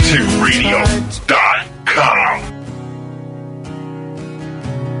 lunaticradio.com.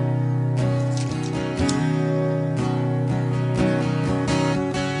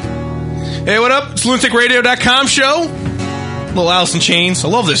 Hey, what up? It's lunaticradio.com show. Little Alice in Chains. I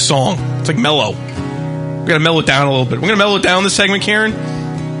love this song. It's like mellow. We gotta mellow it down a little bit. We're gonna mellow it down this segment, Karen?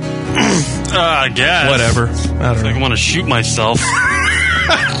 I guess. Whatever. I don't know. I want to shoot myself.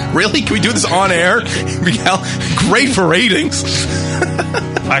 Really? Can we do this on air? Great for ratings.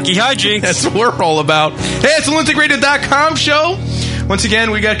 Wacky hijinks. That's what we're all about. Hey, it's the lunaticradio.com show. Once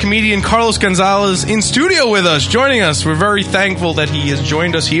again, we got comedian Carlos Gonzalez in studio with us, joining us. We're very thankful that he has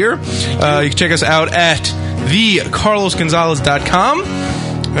joined us here. You can check us out at thecarlosgonzalez.com.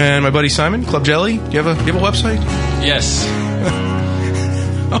 And my buddy Simon, Club Jelly. Do you have a website? Yes.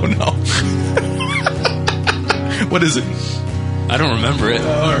 Oh, no. What is it? I don't remember it.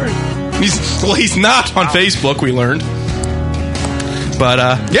 All right. He's not on Facebook, we learned. But,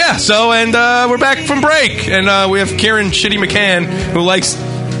 we're back from break. And we have Kieran Shitty McCann, who likes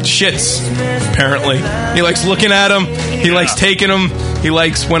shits, apparently. He likes looking at them. He likes taking them. He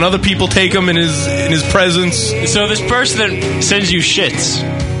likes when other people take them in his presence. So this person that sends you shits,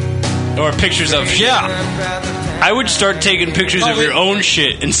 or pictures of shit, I would start taking pictures of your own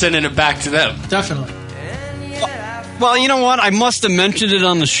shit and sending it back to them. Definitely. Well, you know what? I must have mentioned it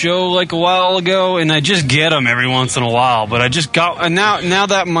on the show like a while ago, and I just get them every once in a while. But I just got now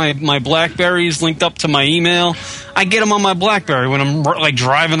that my BlackBerry is linked up to my email, I get them on my BlackBerry when I'm like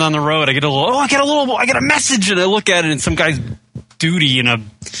driving on the road. I get a message, and I look at it, and some guy's duty in a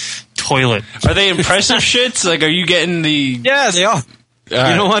toilet. Are they impressive shits? Like, are you getting the? Yeah, they are.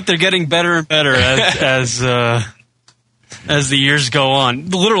 You know what? They're getting better and better as the years go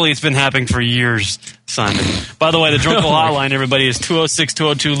on. Literally, it's been happening for years, Simon. By the way, the Drunkle hotline, everybody, is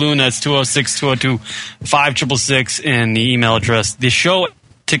 206-202-LUNA. That's 206-202-5666, and the email address, the show at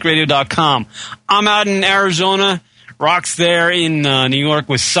tickradio.com. I'm out in Arizona. Rock's there in New York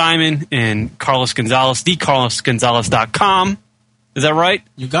with Simon and Carlos Gonzalez, thecarlosgonzalez.com. Is that right?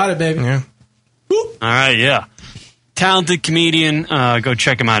 You got it, baby. Yeah. All right, yeah. Talented comedian. Go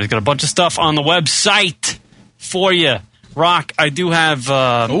check him out. He's got a bunch of stuff on the website for you. Rock, I do have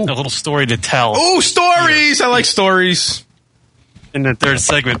a little story to tell. Oh, stories! Yeah. I like stories. In the third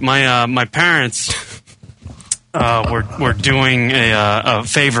segment, my parents were doing a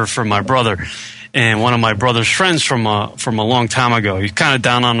favor for my brother, and one of my brother's friends from a long time ago. He's kind of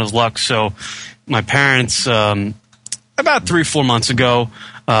down on his luck, so my parents about 3-4 months ago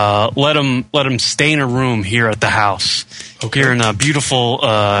let him stay in a room here at the house, here in beautiful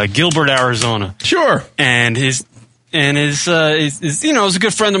Gilbert, Arizona. Sure, and his was a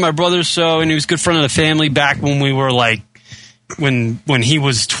good friend of my brother's, and he was a good friend of the family back when we were like when he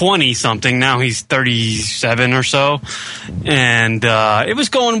was 20 something. Now he's 37 or so, and it was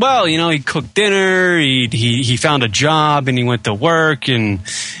going well. You know, he cooked dinner, he found a job, and he went to work, and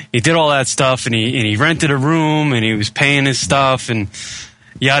he did all that stuff, and he rented a room, and he was paying his stuff, and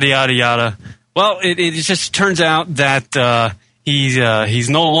yada yada yada. Well, it just turns out that he's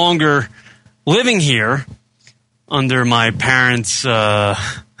no longer living here under my parents'.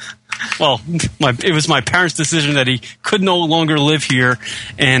 It was my parents' decision that he could no longer live here,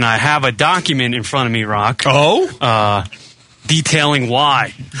 and I have a document in front of me, Rock. Oh? Detailing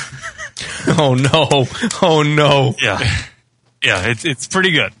why. Oh, no. Oh, no. Yeah, it's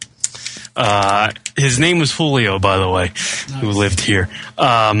pretty good. His name was Julio, by the way, who lived here.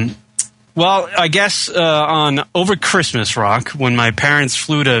 Well, I guess over Christmas, Rock, when my parents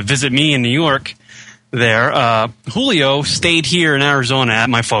flew to visit me in New York, Julio stayed here in Arizona at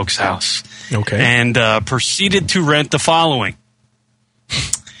my folks' house. Okay. And proceeded to rent the following.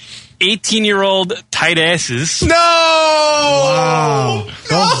 18-year-old tight asses. No! Wow.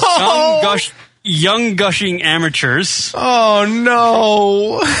 No! Young gushing amateurs. Oh,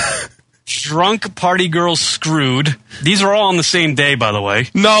 no. Drunk party girls screwed. These are all on the same day, by the way.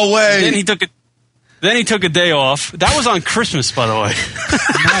 No way. Then he took a day off. That was on Christmas, by the way.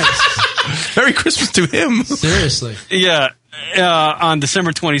 Nice. Merry Christmas to him. Seriously. Yeah. On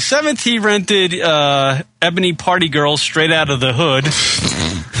December 27th, he rented Ebony Party Girls Straight Out of the Hood.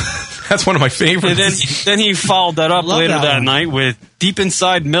 That's one of my favorites. And then he followed that up later that night with Deep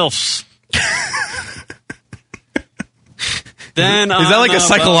Inside MILFs. Then Is that like a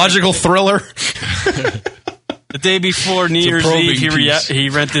psychological thriller? The day before New Year's Eve, he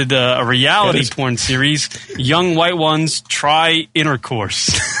rented a reality porn series, Young White Ones Try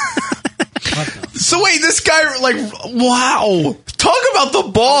Intercourse. So wait, this guy, like, wow. Talk about the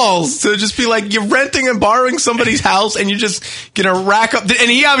balls to just be like, you're renting and borrowing somebody's house and you're just gonna rack up. And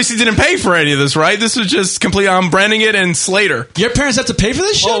he obviously didn't pay for any of this, right? This was just complete, I'm branding it and Slater. Your parents have to pay for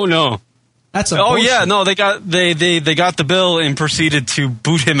this shit? Oh, no. That's yeah, no, they got the bill and proceeded to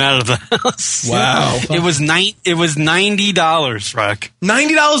boot him out of the house. Wow. It was $90, Rock.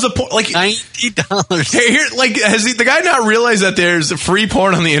 $90 a porn, like $90. Here, like, has the guy not realized that there's free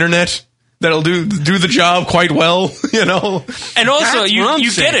porn on the internet that'll do the job quite well? You know, and also you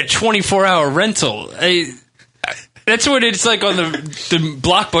get a 24-hour rental. That's what it's like on the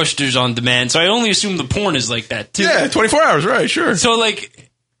Blockbusters on demand. So I only assume the porn is like that too. Yeah, 24 hours, right? Sure. So like.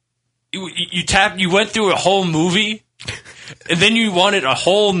 You went through a whole movie, and then you wanted a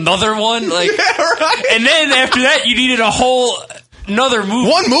whole nother one, like, yeah, right. And then after that, you needed a whole another movie.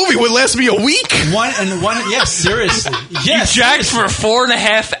 One movie would last me a week. Yes, seriously. Yes, you jacked for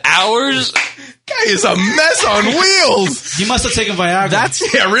 4.5 hours. Guy is a mess on wheels. He must have taken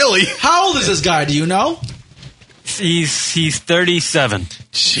Viagra. Yeah, really. How old is this guy? Do you know? He's 37.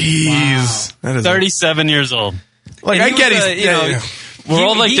 Jeez, wow. 37 years old. Like, I get it. We're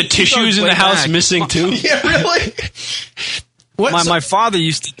all like the tissues in the house missing too. Yeah, really. My father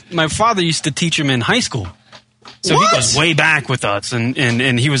used to teach him in high school, so he goes way back with us,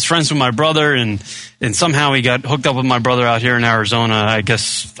 and he was friends with my brother, and somehow he got hooked up with my brother out here in Arizona. I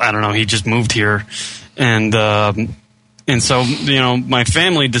guess I don't know. He just moved here, and so my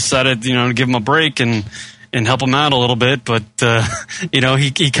family decided to give him a break and help him out a little bit, but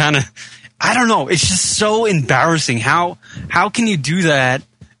he kind of. I don't know. It's just so embarrassing. How can you do that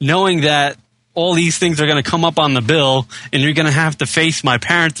knowing that all these things are going to come up on the bill and you're going to have to face my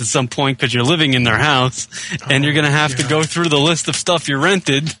parents at some point because you're living in their house and you're going to have to go through the list of stuff you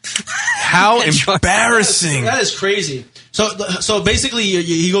rented. How embarrassing. That is crazy. So basically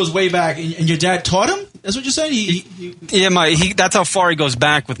he goes way back and your dad taught him? That's what you're saying? That's how far he goes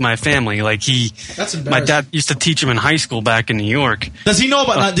back with my family. Like That's embarrassing. My dad used to teach him in high school back in New York. Does he know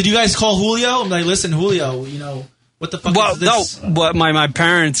about? Did you guys call Julio? I'm like, listen, Julio, what the fuck is this? No, but my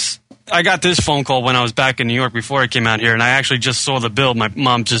parents. I got this phone call when I was back in New York before I came out here, and I actually just saw the bill. My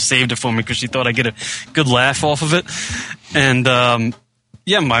mom just saved it for me because she thought I'd get a good laugh off of it. And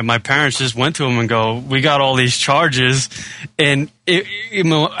my parents just went to him and go, "We got all these charges," and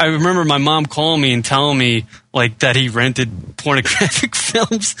I remember my mom calling me and telling me like that he rented pornographic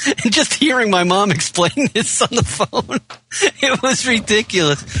films, and just hearing my mom explain this on the phone, it was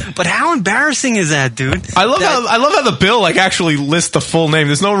ridiculous. But how embarrassing is that, dude? I love how the bill like actually lists the full name.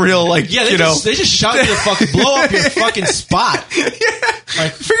 There's no real like they just shot you to fucking blow up your fucking spot. Yeah.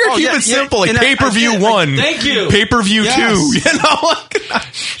 Like keep it simple, like pay-per-view 1. Thank you. Pay-per-view 2.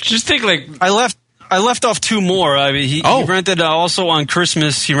 Just think like I left I left off two more. I mean, he rented also on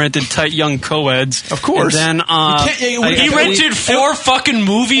Christmas. He rented Tight Young Co-eds. Of course. And then he rented 4 fucking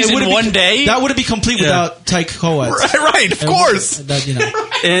movies in one day. That wouldn't be complete without Tight Co-eds. Right, of course.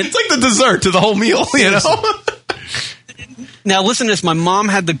 It's like the dessert to the whole meal, you know. Now, listen to this. My mom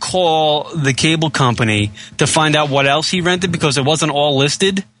had to call the cable company to find out what else he rented because it wasn't all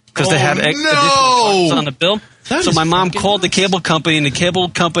listed because they had additional parts on the bill. So my mom called the cable company, and the cable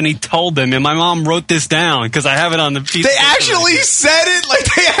company told them, and my mom wrote this down because I have it on the piece. They actually said it? Like,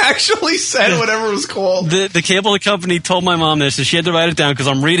 they actually said whatever it was called? The cable company told my mom this, and she had to write it down because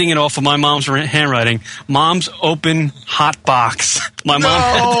I'm reading it off of my mom's handwriting. Mom's open hot box. My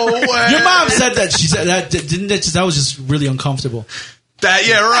mom Your mom said that. She said that. Didn't that? That was just really uncomfortable.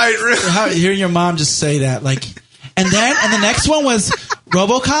 Really. Hearing your mom just say that, like, and the next one was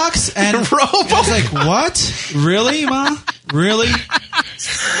Robocox, and I was like, what? Really, Mom? Really?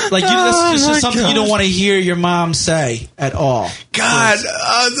 Like, this is just something you don't want to hear your mom say at all. God,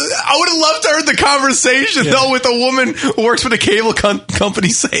 I would have loved to heard the conversation though with a woman who works for the cable company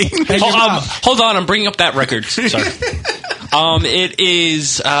saying. Hold on, I'm bringing up that record. Sorry. It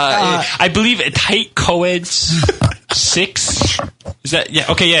is, I believe, a Tight Co-eds 6. Is that?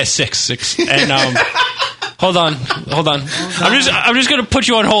 Yeah. Okay. Yeah. 6. And hold on. I'm just gonna put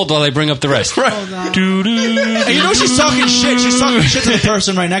you on hold while I bring up the rest. Right. And you know she's talking shit. She's talking shit to the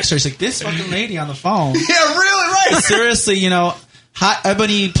person right next to her. She's like, this fucking lady on the phone. Yeah, really, right. Seriously, hot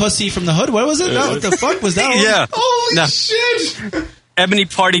ebony pussy from the hood. What was it? What the fuck was that? Yeah. Holy shit. Ebony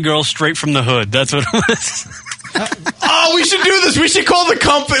party girl straight from the hood. That's what it was. We should do this. We should call the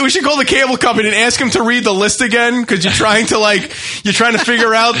company. We should call the cable company and ask them to read the list again because you're trying to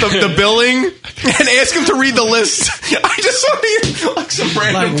figure out the billing and ask them to read the list. I just want to hear like some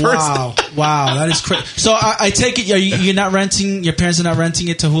random person. Wow, that is crazy. So I take it you're not renting. Your parents are not renting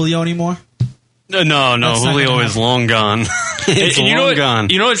it to Julio anymore. No, Julio is long gone. It's long gone.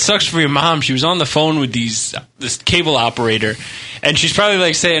 You know what sucks for your mom? She was on the phone with this cable operator, and she's probably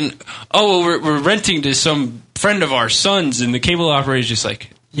like saying, "Oh, well, we're renting to some friend of our son's," and the cable operator's just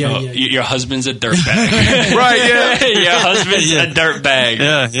like, your husband's a dirtbag." Right? Yeah, your husband's a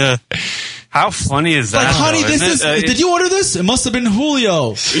dirtbag. Yeah. How funny is that? Like, honey, did you order this? It must have been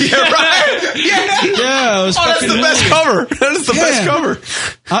Julio. Yeah, right. Yeah, it was that's the best cover. That is the best cover.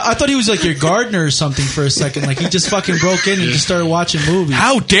 I thought he was like your gardener or something for a second. Like he just fucking broke in and just started watching movies.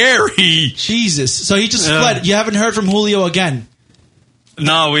 How dare he? Jesus. So he just fled. You haven't heard from Julio again?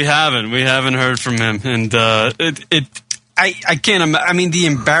 No, we haven't. We haven't heard from him, and I can't. I mean, the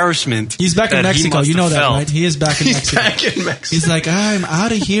embarrassment. He's back in Mexico. You know that, right? He is back in Mexico. Back in Mexico. He's like, I'm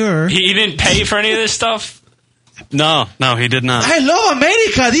out of here. He didn't pay for any of this stuff. No, he did not. Hello,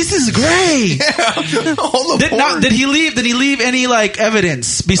 America. This is great. Did he leave? Did he leave any like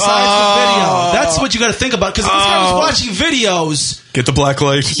evidence besides the video? That's what you got to think about because this guy was watching videos. Get the black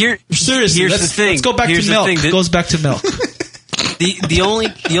light. Seriously, here's the thing. Let's go back to milk. Goes back to milk. The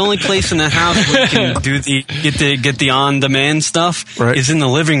only place in the house where you can do get the on demand stuff is in the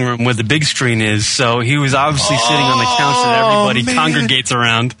living room where the big screen is. So he was obviously sitting on the couch that everybody congregates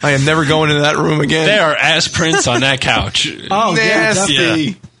around. I am never going into that room again. There are ass prints on that couch. Oh, nasty.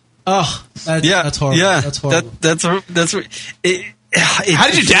 Yeah. Oh, that's horrible. Yeah, that's horrible. That's How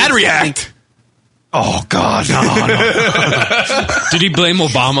did your dad react? Oh, God, no. Did he blame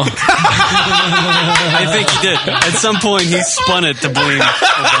Obama? I think he did. At some point, he spun it to blame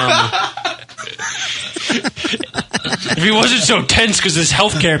Obama. If he wasn't so tense because his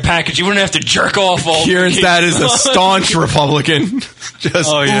healthcare package, he wouldn't have to jerk off all Kieran's dad is a staunch Republican. Just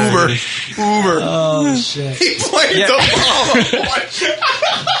Uber. Oh, shit. He blamed Obama.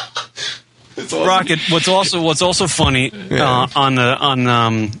 Rocket. What's also funny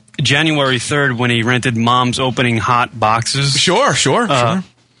on January 3rd when he rented Mom's opening hot boxes. Sure.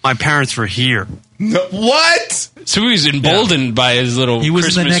 My parents were here. No, what? So he was emboldened by his little. He was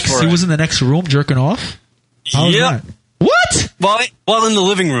Christmas He was in the next room jerking off. Yeah. What? Well, in the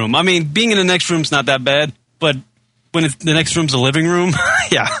living room. I mean, being in the next room's not that bad, but when the next room's a living room,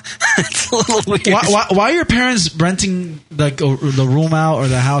 yeah, it's a little weird. Why are your parents renting like the room out or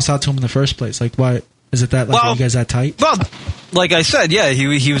the house out to him in the first place? Like, why is it that? Like, are you guys that tight? Well, like I said, yeah,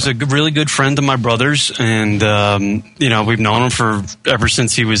 he was a really good friend of my brother's, and we've known him ever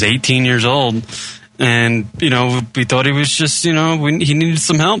since he was 18 years old. And, we thought he was just, he needed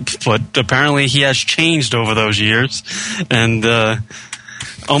some help. But apparently he has changed over those years. And, Fat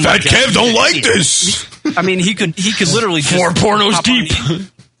Kev don't like this. I mean, he could literally just 4 pornos deep.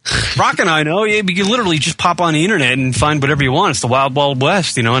 Rock and I know. Yeah, you can literally just pop on the internet and find whatever you want. It's the Wild Wild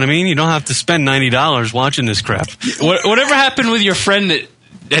West. You know what I mean? You don't have to spend $90 watching this crap. Whatever happened with your friend that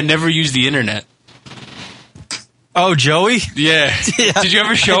had never used the internet? Oh, Joey? Yeah. Did you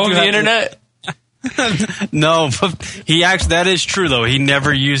ever show him the internet? No, but that is true though. He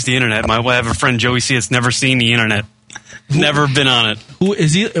never used the internet. I have a friend, Joey C. That's never seen the internet. Never been on it. Who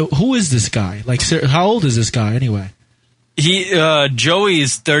is he? Who is this guy? Like, how old is this guy anyway? Joey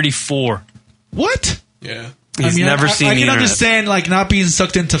is 34. What? Yeah. He's never seen the internet. I can understand like not being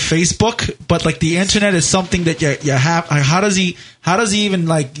sucked into Facebook, but like the internet is something that you have. How does he even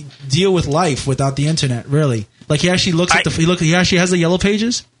like deal with life without the internet? Really? Like he actually looks at he actually has the yellow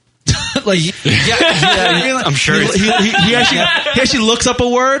pages. Like I'm sure he actually looks up a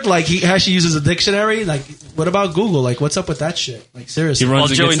word. Like he actually uses a dictionary. Like what about Google? Like what's up with that shit? Like seriously, he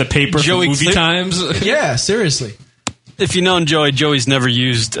runs against the paper for movie times. Yeah, seriously. If you know Joey, Joey's never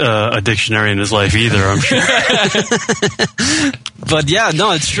used a dictionary in his life either, I'm sure. But yeah,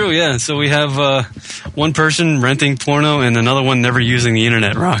 no, it's true, yeah. So we have one person renting porno and another one never using the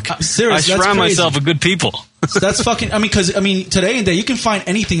internet, Rock. Seriously, I surround myself with good people. So that's fucking, because today and day, you can find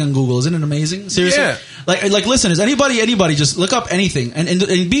anything on Google. Isn't it amazing? Seriously? Yeah. Like listeners, anybody, just look up anything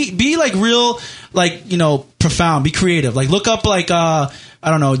and be like real, like, profound, be creative. Like look up like, I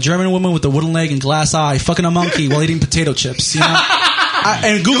don't know, German woman with a wooden leg and glass eye fucking a monkey while eating potato chips.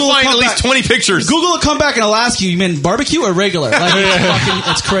 And Google will find come at least 20 pictures. Google will come back and it'll ask you mean barbecue or regular? Like,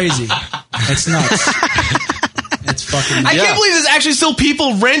 it's crazy. It's nuts. It's fucking. I can't believe there's actually still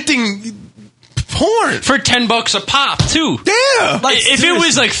people renting porn for $10 a pop too. Yeah. Like, if it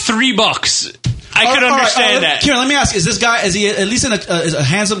was like $3, I could understand that. Kieran, let me ask: is he at least a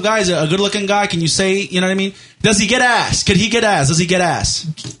handsome guy? Is he a good-looking guy? Can you say, you know what I mean? Does he get ass? Could he get ass? Does he get ass?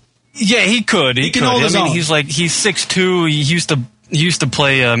 Yeah, he could. He can hold his own. He's 6'2". He used to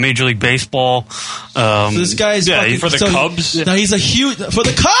play Major League Baseball. So this guy's for the Cubs. No, he's a huge for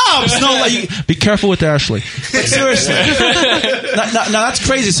the Cubs. No, be careful with Ashley. Like, seriously, no, that's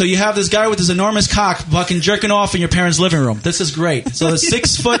crazy. So you have this guy with this enormous cock, fucking jerking off in your parents' living room. This is great. So the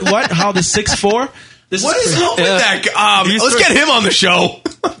 6 foot what? How the 6'4"? What is up with that guy? Let's get him on the show.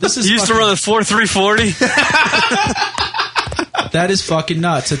 He used to run a 4.340. That is fucking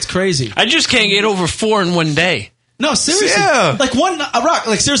nuts. It's crazy. I just can't get over 4 in one day. No, seriously. Yeah. Like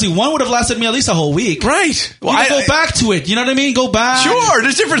seriously, one would have lasted me at least a whole week. Right. Well, I go back to it. You know what I mean? Go back. Sure.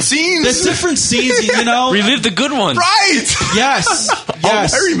 There's different scenes. Relive the good ones. Right. Yes. I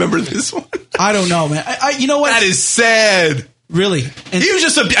remember this one. I don't know, man. You know what? That is sad. Really? And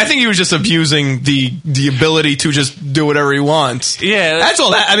I think he was just abusing the ability to just do whatever he wants. Yeah. That's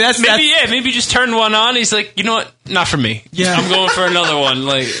all that. I mean, maybe just turn one on. He's like, you know what? Not for me. Yeah. I'm going for another one.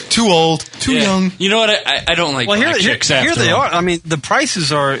 Like too old, too young. You know what? I don't like black chicks after here they all. are. I mean, the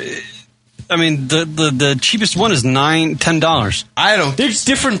prices are. I mean, the cheapest one is $10. I don't. There's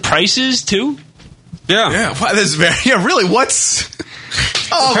different prices too. Yeah. Yeah. Wow, this is very. Yeah. Really. What's.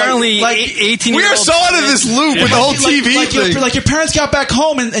 Apparently, 18. We are so out of this loop with the whole TV thing. Like your parents got back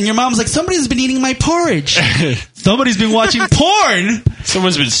home and your mom's like, somebody's been eating my porridge. Somebody's been watching porn.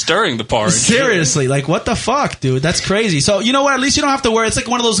 Someone's been stirring the porridge. Seriously, like what the fuck, dude? That's crazy. So you know what? At least you don't have to worry. It's like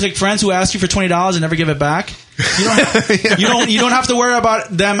one of those like friends who ask you for $20 and never give it back. You don't have to worry about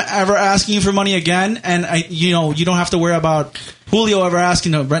them ever asking you for money again, and you don't have to worry about Julio ever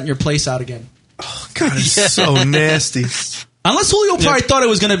asking to rent your place out again. Oh God, it's so nasty. Unless Julio probably thought it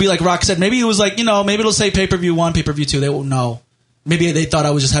was going to be like Rock said. Maybe it was like, maybe it'll say pay-per-view 1, pay-per-view 2. They won't know. Maybe they thought I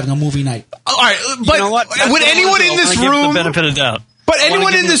was just having a movie night. All right, but you know what? would anyone in this room... the benefit of doubt. But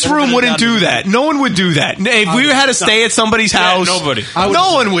anyone in this room wouldn't do that. No one would do that. If we had to stay at somebody's house... nobody.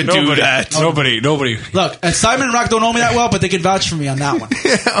 No one would do that. Nobody. Look, Simon and Rock don't know me that well, but they can vouch for me on that one.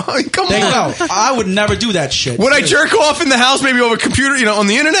 Come They on. know. I would never do that shit. Would I jerk off in the house, maybe over a computer, on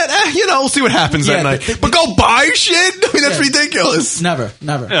the internet? We'll see what happens that night. But go buy shit? I mean, that's ridiculous. Never.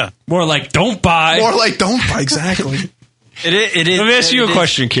 Yeah. More like, don't buy. Exactly. It is. Let me ask you a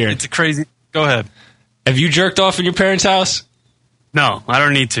question, Kieran. It's a crazy... Go ahead. Have you jerked off in your parents' house? No, I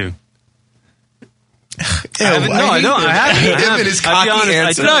don't need to. I haven't.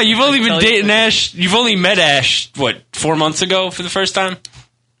 No, you've only been dating Ash. You've only met Ash, 4 months ago for the first time?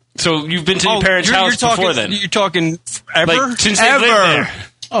 So you've been to your parents' house before then? You're talking ever? Like, since they lived there.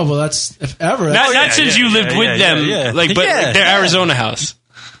 Oh, well, that's... If ever. Not since you lived with them. Yeah. Like, but their Arizona house.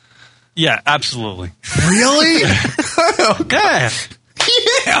 Yeah, absolutely. Really? Yeah.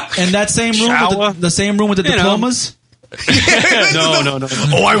 Yeah. And that same room, the same room with the diplomas? No.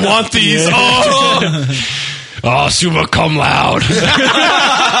 Oh, I want these. Oh, summa cum laude.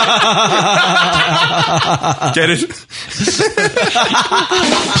 Get it?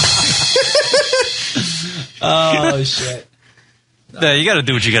 Oh, shit. Yeah, you got to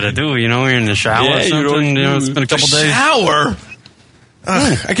do what you got to do. You're in the shower or something. It's been a couple days. Shower?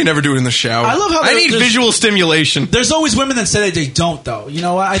 I can never do it in the shower. I love how I need visual stimulation. There's always women that say they don't, though. You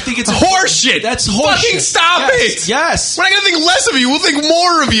know, I think it's horse shit. That's horse Fucking shit. stop it. Yes. We're not gonna think less of you. We'll think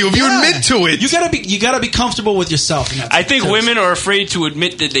more of you if you admit to it. You gotta be comfortable with yourself. I think women are afraid to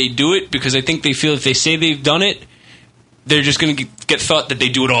admit that they do it because I think they feel if they say they've done it, they're just going to get thought that they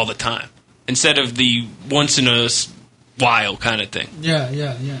do it all the time instead of the once in a while kind of thing.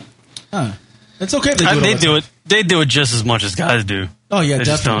 Yeah. Huh. It's okay if they do it. They do it. They do it just as much as guys do. Oh yeah, They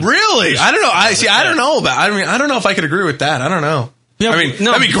just definitely. don't. Really? I don't know. I don't know about. I don't know if I could agree with that. I don't know. Yeah, I mean,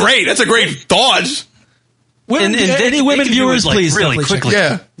 no, that'd be great. That's a great thought. Women, any women viewers, please, really definitely quickly.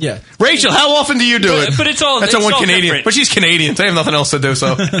 check it. Yeah. Rachel, how often do you do it? But it's all that's it's a one all Canadian. different. But she's Canadian. So they have nothing else to do.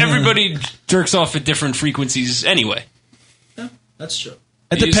 So Everybody jerks off at different frequencies anyway. That's true.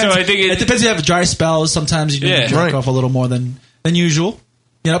 It depends. So I think it depends if you have dry spells. Sometimes you need to jerk off a little more than usual.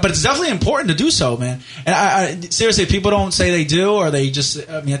 You know, but it's definitely important to do so, man. And I seriously, people don't say they do, or they just.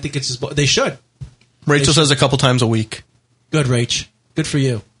 I mean, I think it's just, they should. Rachel says a couple times a week. Good, Rach. Good for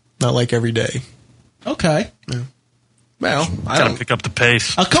you. Not like every day. Okay. Yeah. Well, I Gotta don't pick up the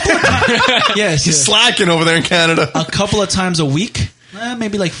pace. A couple of times. Yes. He's slacking over there in Canada. A couple of times a week.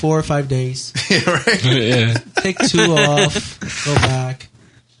 Maybe like 4 or 5 days. Yeah, right. Yeah. Take 2 off. Go back.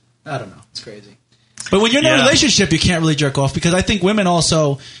 I don't know. It's crazy. But when you're in a relationship, you can't really jerk off because I think women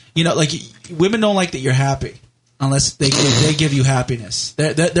also, you know, like women don't like that you're happy unless they give you happiness.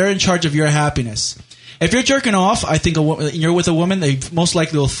 They're in charge of your happiness. If you're jerking off, I think you're with a woman, they most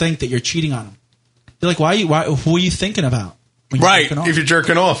likely will think that you're cheating on them. They're like, who are you thinking about? When you're jerking off? If you're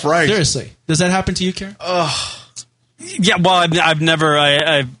jerking off, right. Seriously. Does that happen to you, Karen? Yeah, well, I've never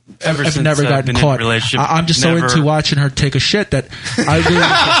gotten been caught. in a relationship. I'm just so into watching her take a shit that I really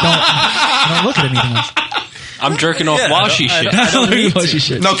don't look at anything else. I'm jerking off while she shit. I don't need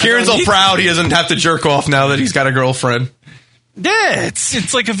to. No, Kieran's all proud he doesn't have to jerk off now that he's got a girlfriend. Yeah,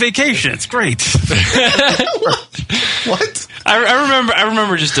 it's like a vacation. It's great. What? I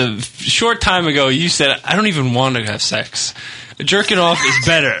remember just a short time ago you said I don't even want to have sex. Jerking off is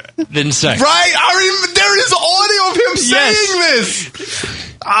better than sex. Right? There is audio of him saying this.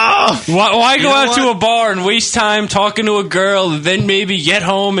 Why go out to a bar and waste time talking to a girl and then maybe get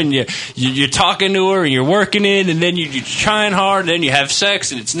home and you're talking to her and you're working it and then you're trying hard and then you have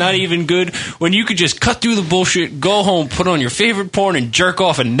sex and it's not even good when you could just cut through the bullshit, go home, put on your favorite porn and jerk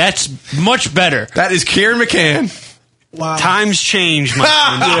off and that's much better. That is Kieran McCann. Wow. Times change, my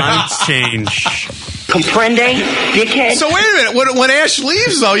friend. Times change. Comprende, dickhead? So wait a minute. When Ash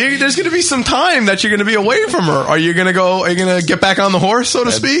leaves, though, there's going to be some time that you're going to be away from her. Are you going to go? Are you going to get back on the horse, so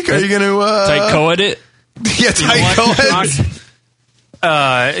to speak? Are you going to tight co-ed it? Yeah, tight co-ed.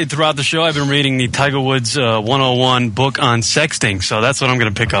 Throughout the show, I've been reading the Tiger Woods 101 book on sexting, so that's what I'm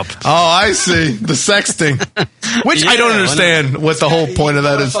going to pick up. Oh, I see. The sexting. Which I don't understand what the whole point of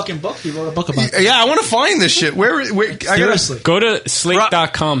that is. Fucking book. He wrote a book about it. Yeah, I want to find this shit. Where Seriously. Go to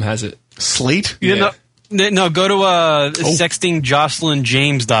slate.com has it. Slate? Yeah. No, go to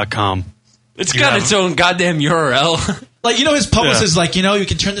sextingjocelynjames.com. It's got its own goddamn URL. Like, you know, his publicist is like, you know, you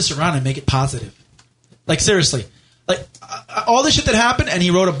can turn this around and make it positive. Like, seriously. Like, all the shit that happened, and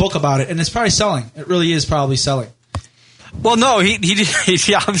he wrote a book about it, and it's probably selling. It really is probably selling. Well, no, he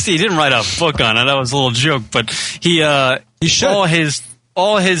obviously didn't write a book on it. That was a little joke, but he should.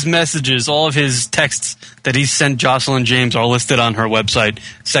 All his messages, all of his texts that he sent Jocelyn James are listed on her website,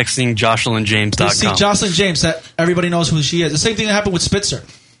 sextingjocelynjames.com. You see, Jocelyn James, that everybody knows who she is. The same thing that happened with Spitzer.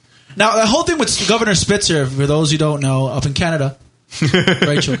 Now, the whole thing with Governor Spitzer, for those who don't know, up in Canada,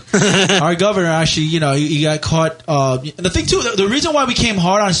 Rachel, our governor actually, you know, he got caught. The thing too, the reason why we came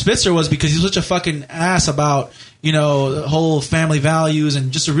hard on Spitzer was because he's such a fucking ass about, you know, the whole family values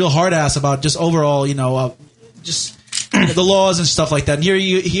and just a real hard ass about just overall, you know, just the laws and stuff like that. And here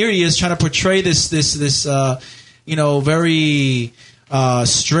he is trying to portray this you know, very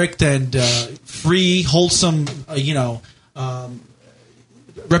strict and free, wholesome, you know,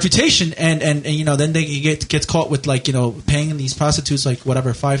 reputation, and you know, then he gets caught with, like, you know, paying these prostitutes like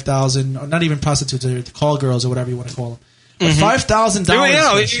whatever $5,000, or not even prostitutes, or the call girls or whatever you want to call them.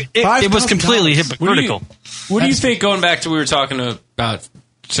 $5,000. It was completely hypocritical. What do you think? Going back to we were talking about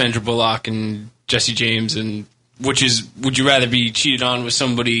Sandra Bullock and Jesse James, and would you rather be cheated on with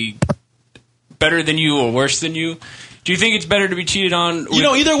somebody better than you or worse than you? Do you think it's better to be cheated on? You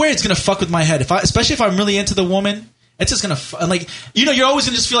know, either way, it's gonna fuck with my head. Especially if I'm really into the woman. It's just gonna like, you know, you're always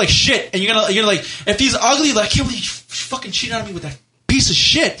gonna just feel like shit, and you're like, if he's ugly, like, I can't believe you fucking cheated on me with that piece of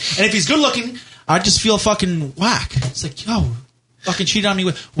shit. And if he's good looking, I just feel fucking whack. It's like, yo, fucking cheated on me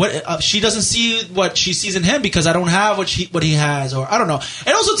with what? She doesn't see what she sees in him because I don't have what he has, or I don't know.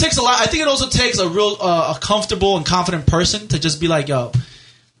 It also takes a lot. I think it also takes a real a comfortable and confident person to just be like, yo,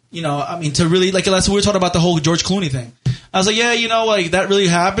 you know, I mean, to really like. That's what we were talking about the whole George Clooney thing. I was like, yeah, you know, like that really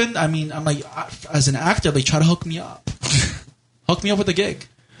happened. I mean, I'm like, as an actor, like try to hook me up, hook me up with a gig,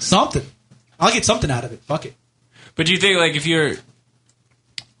 something. I'll get something out of it. Fuck it. But do you think like if you're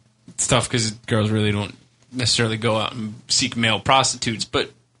it's tough because girls really don't necessarily go out and seek male prostitutes,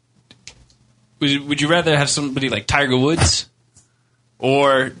 but would you rather have somebody like Tiger Woods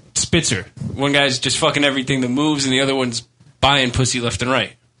or Spitzer? One guy's just fucking everything that moves and the other one's buying pussy left and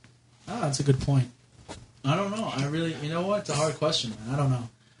right. Oh, that's a good point. I don't know. I really, you know what? It's a hard question, man. I don't know.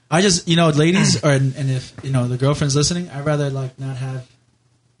 I just, you know, ladies, and if, you know, the girlfriend's listening, I'd rather like not have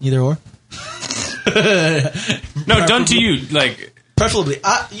either or. No, done to you, like... Preferably.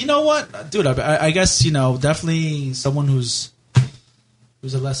 You know what? Dude, I guess, you know, definitely someone who's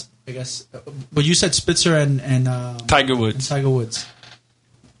a less, I guess... But you said Spitzer and Tiger Woods. And Tiger Woods.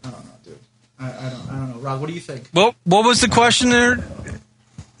 I don't know, dude. I don't know. Rob, what do you think? Well, what was the question there,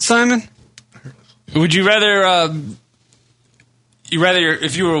 Simon? Would you rather...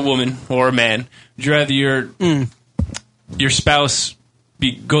 if you were a woman or a man, would you rather your spouse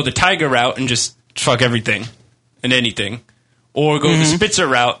go the Tiger route and just fuck everything and anything, or go the Spitzer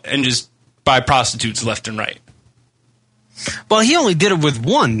route and just buy prostitutes left and right? Well, he only did it with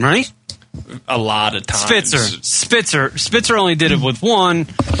one, right? A lot of times. Spitzer only did it with one.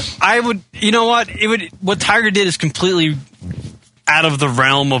 I would, you know what? What Tiger did is completely out of the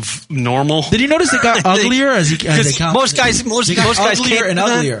realm of normal. Did you notice it got uglier as most guys uglier and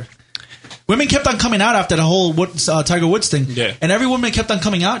uglier. Women kept on coming out after the whole Tiger Woods thing, and every woman kept on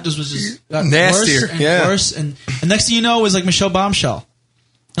coming out. Got nastier, worse and worse, and next thing you know, it was like Michelle Bombshell.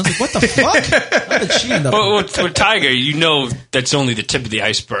 I was like, "What the fuck?" How did she end up? With Tiger, you know that's only the tip of the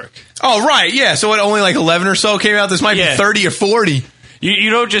iceberg. Oh right, yeah. So only like 11 or so came out. This might be 30 or 40. You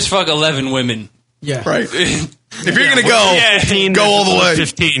don't just fuck 11 women, yeah. Right. If you're gonna go all the way.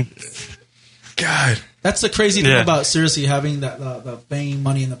 15. God. That's the crazy thing about seriously having the fame,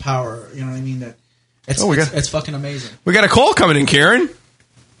 money, and the power. You know what I mean? That it's fucking amazing. We got a call coming in, Karen.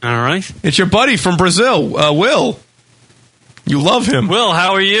 All right, it's your buddy from Brazil, Will. You love him, Will.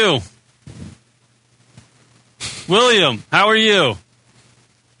 How are you, William? How are you?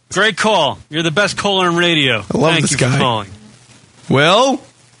 Great call. You're the best caller in radio. I love Thank this you guy. for calling. Will?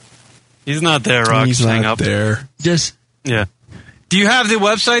 He's not there, Rock. He's hang not up. there. Just yeah. Do you have the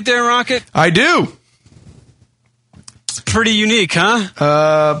website there, Rocket? I do. It's pretty unique, huh?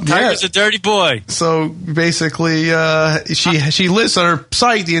 Tiger's a dirty boy. So basically, she lists on her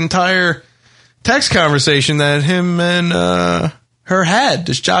site the entire text conversation that him and her had,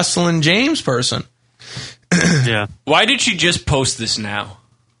 this Jocelyn James person. Yeah. Why did she just post this now?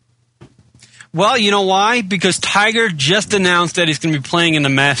 Well, you know why? Because Tiger just announced that he's going to be playing in the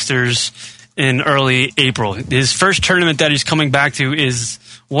Masters in early April. His first tournament that he's coming back to is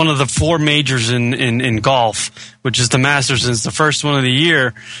one of the 4 majors in golf, which is the Masters, and it's the first one of the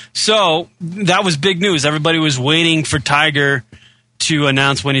year. So that was big news. Everybody was waiting for Tiger to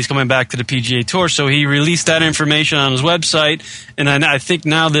announce when he's coming back to the PGA Tour. So he released that information on his website, and I think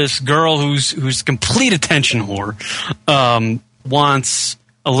now this girl who's complete attention whore wants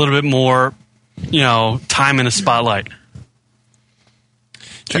a little bit more, time in the spotlight.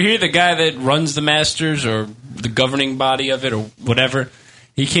 Did you hear the guy that runs the Masters or the governing body of it or whatever?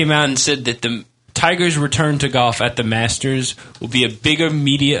 He came out and said that the Tiger's return to golf at the Masters will be a bigger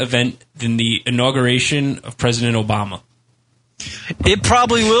media event than the inauguration of President Obama. It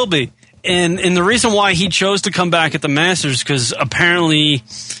probably will be. And the reason why he chose to come back at the Masters, because apparently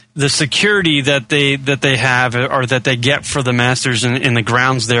the security that they have or that they get for the Masters in the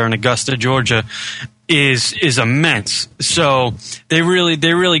grounds there in Augusta, Georgia, is immense. So they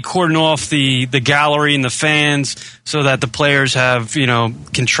really cordon off the gallery and the fans so that the players have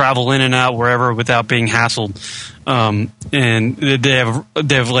can travel in and out wherever without being hassled. And they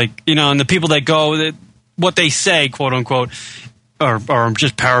have like and the people that go, what they say, quote unquote, or I'm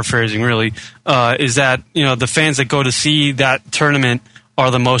just paraphrasing really, is that the fans that go to see that tournament are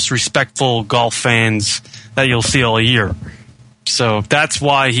the most respectful golf fans that you'll see all year. So that's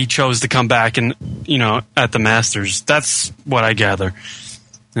why he chose to come back and at the Masters. That's what I gather.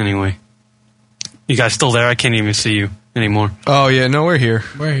 Anyway, you guys still there? I can't even see you anymore. Oh yeah, no, we're here.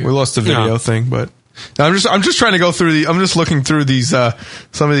 We lost the video thing, but I'm just trying to go through I'm just looking through these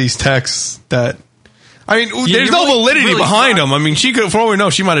some of these texts that. I mean, there's no validity behind them. I mean, she could, for all we know,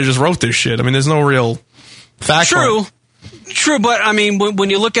 she might have just wrote this shit. I mean, there's no real fact. True. True, but I mean, when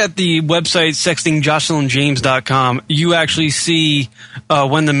you look at the website sextingjocelynjames.com, you actually see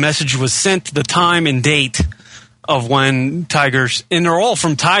when the message was sent, the time and date of when Tiger's, and they're all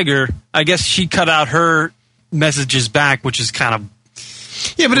from Tiger. I guess she cut out her messages back, which is kind of.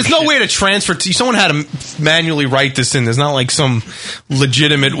 Yeah, but there's no way to transfer. Someone had to manually write this in. There's not like some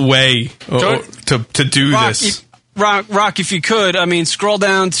legitimate way to do this. Rock, if you could, I mean, scroll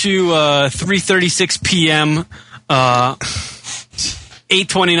down to 3:36 p.m.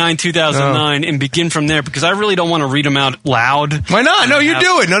 8/29/2009 and begin from there, because I really don't want to read them out loud. Why not? No, you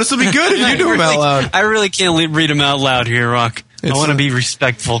do it. No, this will be good if you do them out loud. I really can't read them out loud here, Rock. I want to be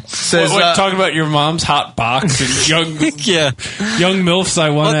respectful. Says, talking about your mom's hot box and young MILFs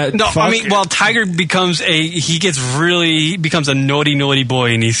I want to fuck. I mean, well, Tiger becomes he becomes a naughty boy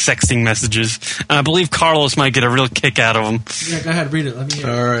in these sexting messages. And I believe Carlos might get a real kick out of them. Yeah, go ahead, read it. Let me hear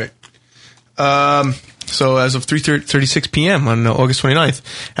it. All right. So as of 3:36 p.m. on August 29th,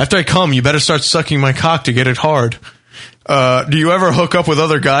 after I come, you better start sucking my cock to get it hard. Do you ever hook up with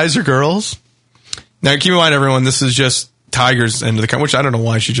other guys or girls? Now, keep in mind, everyone, this is just Tiger's end of the comment, which I don't know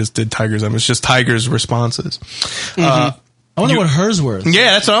why she just did Tiger's end. It's just Tiger's responses. I wonder what hers were.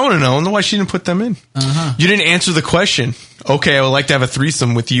 Yeah, that's what I want to know. I wonder why she didn't put them in. You didn't answer the question. Okay, I would like to have a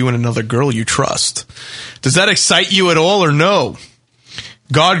threesome with you and another girl you trust. Does that excite you at all or no?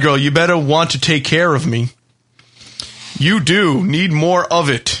 God, girl, you better want to take care of me. You do. Need more of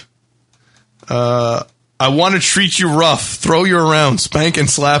it. I want to treat you rough. Throw you around. Spank and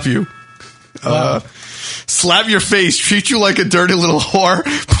slap you. Slap your face. Treat you like a dirty little whore.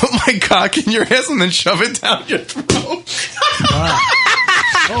 Put my cock in your ass and then shove it down your throat.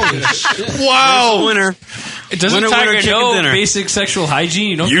 Holy shit. Wow. Winner. Doesn't Tiger know basic sexual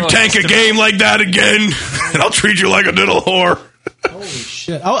hygiene? You tank a game like that again, and I'll treat you like a little whore. Holy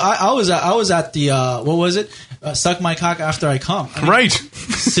shit! I was at the what was it? Suck my cock after I come. I mean, right?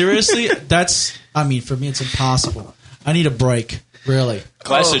 Seriously, that's. I mean, for me, it's impossible. I need a break. Really,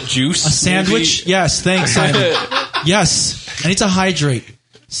 glass of juice, a sandwich. Maybe? Yes, thanks, Simon. Yes, I need to hydrate.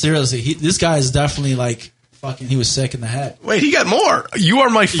 Seriously, this guy is definitely like fucking. He was sick in the head. Wait, he got more. You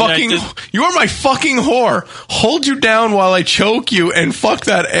are my fucking. You are my fucking whore. Hold you down while I choke you and fuck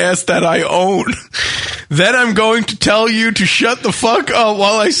that ass that I own. Then I'm going to tell you to shut the fuck up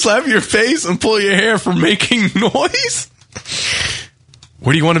while I slap your face and pull your hair for making noise.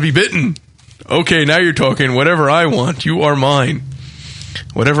 Where do you want to be bitten? Okay, now you're talking. Whatever I want, you are mine.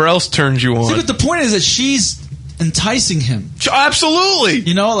 Whatever else turns you on. See, but the point is that she's enticing him. Absolutely.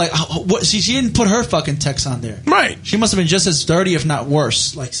 You know, like what? She didn't put her fucking text on there. Right. She must have been just as dirty, if not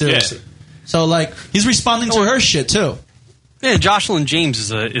worse. Like seriously. Yeah. So like he's responding to her shit too. Yeah, Jocelyn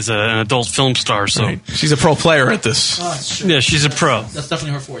James is an adult film star, so right. She's a pro player at this. Yeah, she's a pro. That's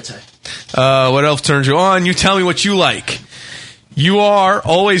definitely her forte. What else turns you on? You tell me what you like. You are,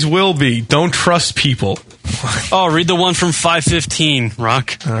 always will be. Don't trust people. Oh, read the one from 5:15,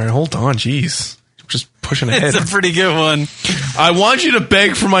 Rock. All right, hold on, jeez. Just pushing ahead. It's a pretty good one. I want you to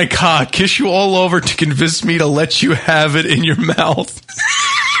beg for my cock, kiss you all over to convince me to let you have it in your mouth.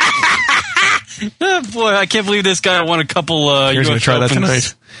 Oh, boy, I can't believe this guy won a couple Here's going to try that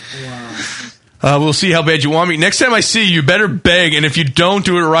tonight. Wow. We'll see how bad you want me. Next time I see you, you better beg, and if you don't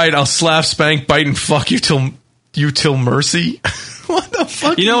do it right, I'll slap, spank, bite, and fuck you till mercy. What the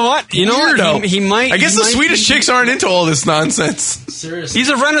fuck? You know what? You know what? He might. I guess the Swedish chicks aren't into all this nonsense. Seriously. He's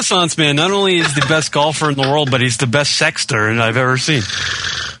a Renaissance man. Not only is he the best golfer in the world, but he's the best sexter I've ever seen.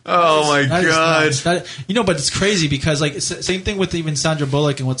 Oh my God! But it's crazy because like same thing with even Sandra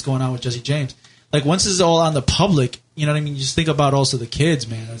Bullock and what's going on with Jesse James. Like once it's all on the public, you know what I mean. You just think about also the kids,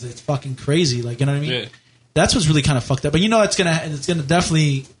 man. It's fucking crazy. Like you know what I mean. Yeah. That's what's really kind of fucked up. But you know, it's gonna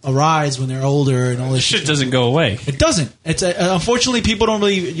definitely arise when they're older and all this shit doesn't go away. It doesn't. It's unfortunately people don't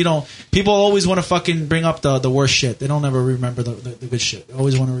really. People always want to fucking bring up the worst shit. They don't ever remember the good shit. They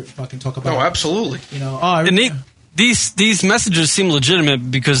always want to fucking talk about. Oh, absolutely. These messages seem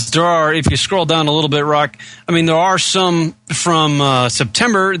legitimate because there are, if you scroll down a little bit, Rock, I mean, there are some from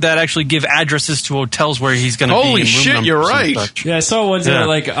September that actually give addresses to hotels where he's going to be. Holy shit, you're right. Yeah, I saw ones that are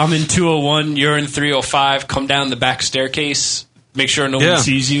like, I'm in 201, you're in 305, come down the back staircase, make sure no one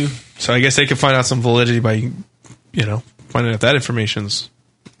sees you. So I guess they can find out some validity by, finding out that information's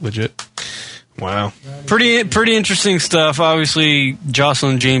legit. Wow. Pretty interesting stuff. Obviously,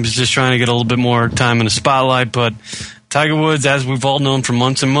 Jocelyn James is just trying to get a little bit more time in the spotlight, but Tiger Woods, as we've all known for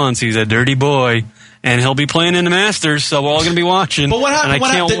months and months, he's a dirty boy, and he'll be playing in the Masters, so we're all going to be watching. But what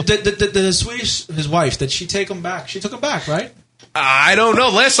happened? The Swedish, his wife, did she take him back? She took him back, right? I don't know.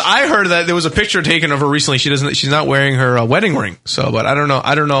 I heard that there was a picture taken of her recently. She's not wearing her wedding ring. So, but I don't know.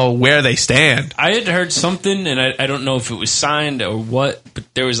 I don't know where they stand. I had heard something, and I don't know if it was signed or what, but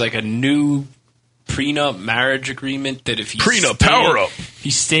there was like a new prenup marriage agreement that if he power up.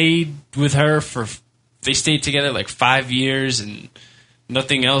 He stayed with her they stayed together like 5 years and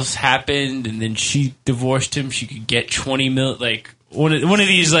nothing else happened, and then she divorced him. She could get 20 mil, like one of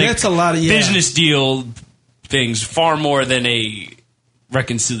these like that's a lot of business deal things, far more than a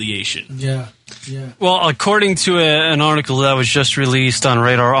reconciliation. Yeah. Well, according to an article that was just released on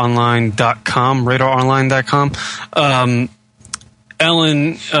radaronline.com,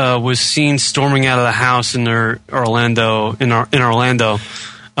 Ellen was seen storming out of the house in Orlando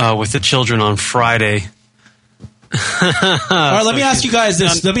with the children on Friday. All right, let me ask you guys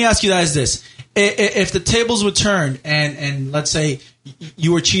this. If the tables were turned and let's say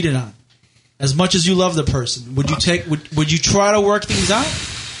you were cheated on, as much as you love the person, would you try to work things out,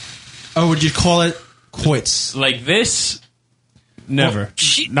 or would you call it quits? Like this? Never.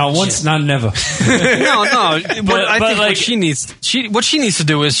 Not once, not never. No. I think like, what she needs to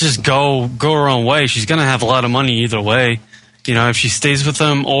do is just go her own way. She's going to have a lot of money either way. You know, if she stays with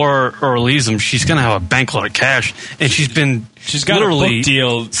them or leaves them, she's going to have a bankload of cash. And she's got literally a book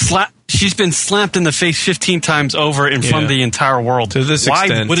deal. She's been slapped in the face 15 times over in front of the entire world. To this Why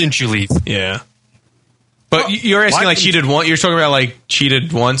extent. wouldn't you leave? Yeah. But you're asking like cheated once. You're talking about like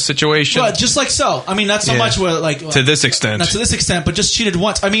cheated once situation. Well, just like so. I mean, not so much where like to this extent. Not to this extent, but just cheated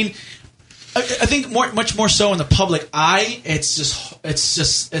once. I mean, I think much more so in the public eye.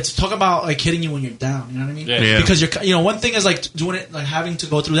 It's talk about like hitting you when you're down. You know what I mean? Yeah. Because one thing is like doing it, like having to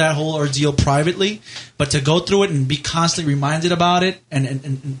go through that whole ordeal privately, but to go through it and be constantly reminded about it,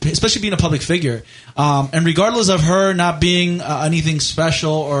 and especially being a public figure, and regardless of her not being anything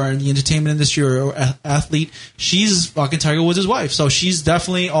special or in the entertainment industry or athlete, she's fucking Tiger Woods' wife, so she's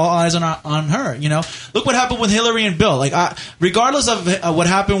definitely all eyes on her. You know, look what happened with Hillary and Bill. Like, regardless of what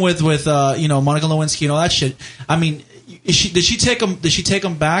happened with Monica Lewinsky and all that shit. I mean, did she take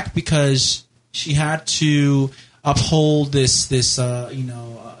them back because she had to uphold this just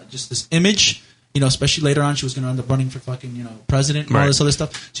this image? Especially later on, she was going to end up running for fucking president and all this other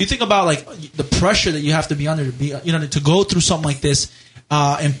stuff. So you think about like the pressure that you have to be under to be to go through something like this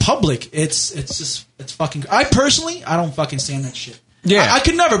in public. It's fucking. I don't fucking stand that shit. Yeah, I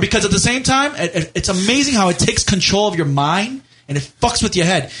could never, because at the same time, it's amazing how it takes control of your mind. And it fucks with your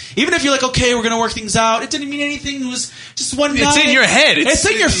head. Even if you're like, okay, we're going to work things out. It didn't mean anything. It was just one night. It's in your head. It's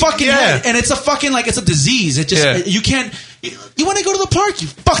in your fucking head. And it's a fucking, like, it's a disease. It just, you can't, you want to go to the park, you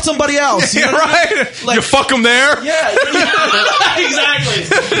fuck somebody else. You know right. I mean? Like, you fuck them there. Yeah.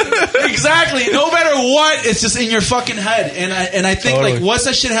 Exactly. No matter what, it's just in your fucking head. And I think, like, once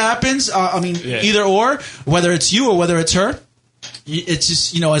that shit happens, either or, whether it's you or whether it's her, it's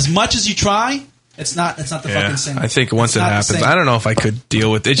just, as much as you try, it's not the fucking same. I think once it happens, I don't know if I could deal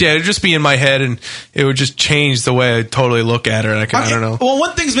with it. Yeah, it'd just be in my head, and it would just change the way I totally look at her. And I don't know. Well,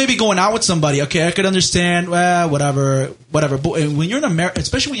 one thing's maybe going out with somebody. Okay, I could understand. Whatever. But when you're in America,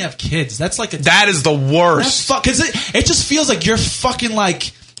 especially when you have kids, that's like that is the worst. Because it just feels like you're fucking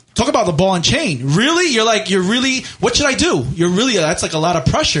like. Talk about the ball and chain. Really? You're really, what should I do? That's like a lot of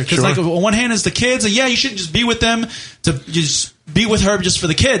pressure. Because like on one hand is the kids, and you shouldn't just be with them to just be with her just for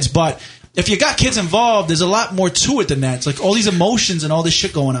the kids. But if you got kids involved, there's a lot more to it than that. It's like all these emotions and all this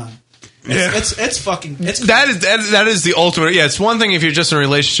shit going on. It's fucking. That is the ultimate. Yeah, it's one thing if you're just in a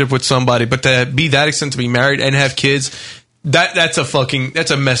relationship with somebody, but to be that extent to be married and have kids, that's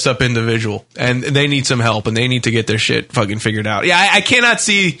a messed up individual, and they need some help, and they need to get their shit fucking figured out. Yeah, I cannot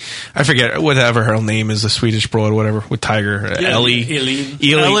see. I forget whatever her name is, the Swedish broad, whatever, with Tiger, Ellen.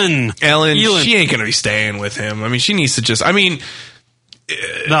 She ain't gonna be staying with him. I mean, she needs to just. I mean.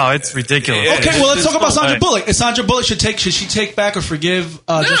 No, it's ridiculous. Okay, well, let's talk about Sandra Bullock. Sandra Bullock should she take back or forgive?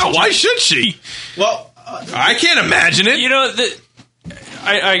 Why should she? Well, I can't imagine it.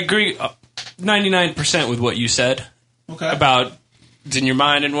 I agree 99% with what you said about it's in your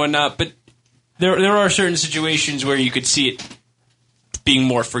mind and whatnot. But there are certain situations where you could see it being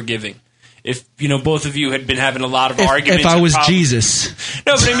more forgiving. If both of you had been having a lot of arguments. If I was Jesus.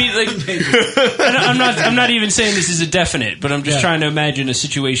 No, but I mean, like, I'm not even saying this is a definite, but I'm just trying to imagine a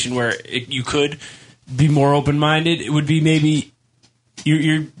situation where you could be more open minded. It would be maybe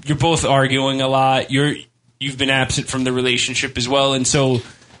you're both arguing a lot. You've been absent from the relationship as well, and so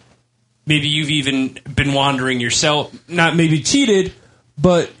maybe you've even been wandering yourself. Not maybe cheated,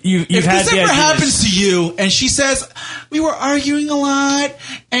 But you've if had this the ever ideas. happens to you, and she says we were arguing a lot,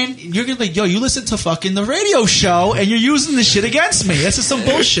 and you're gonna be like, yo, you listen to fucking the radio show, and you're using this shit against me. That's just some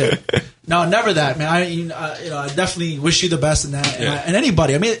bullshit. No, never that, man. I definitely wish you the best in that, and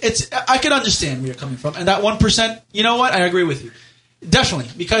anybody. I mean, I can understand where you're coming from, and that 1%. You know what? I agree with you, definitely,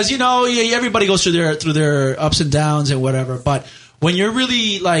 because everybody goes through their ups and downs and whatever. But when you're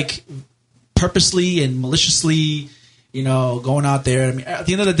really like purposely and maliciously, going out there. I mean, at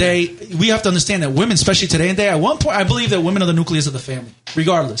the end of the day, we have to understand that women, especially today and day, at one point, I believe that women are the nucleus of the family,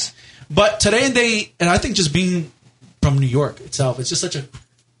 regardless. But today and day, and I think just being from New York itself, it's just such a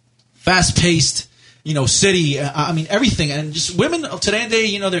fast-paced, city. I mean, everything. And just women of today and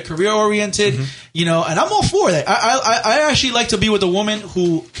day, they're career-oriented, and I'm all for that. I actually like to be with a woman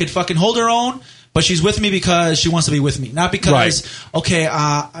who could fucking hold her own, but she's with me because she wants to be with me, not because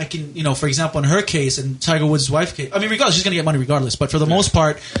I can, for example, in her case, and Tiger Woods' wife case, I mean, regardless, she's gonna get money regardless. But for the most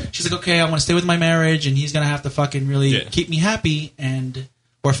part, she's like, okay, I want to stay with my marriage, and he's gonna have to fucking really keep me happy,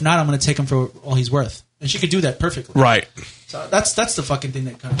 or if not, I'm gonna take him for all he's worth, and she could do that perfectly. Right. So that's the fucking thing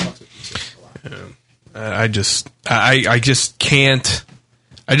that kind of fucks with me a lot. I just can't.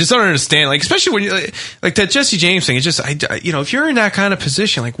 I just don't understand, like, especially when you like that Jesse James thing. It's just, if you're in that kind of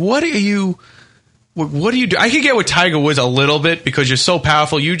position, like, what do you do? I could get with Tiger Woods a little bit because you're so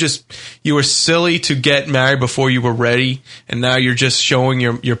powerful. You were silly to get married before you were ready, and now you're just showing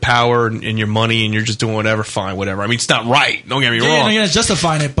your power and your money, and you're just doing whatever. Fine, whatever. I mean, it's not right. Don't get me wrong. You're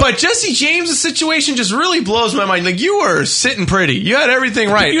justifying it. But Jesse James' situation just really blows my mind. Like, you were sitting pretty. You had everything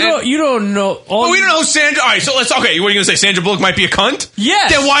right. You don't know. We don't know Sandra. All right, so what are you going to say? Sandra Bullock might be a cunt?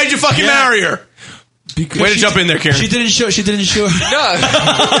 Yes. Then why did you fucking marry her? Way to jump in there, Karen. She didn't show. She didn't show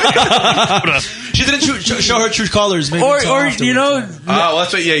her true colors. Maybe or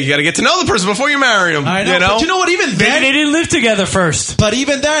that's what. Yeah, you got to get to know the person before you marry them. I know. But you know what? Even then, they didn't live together first. But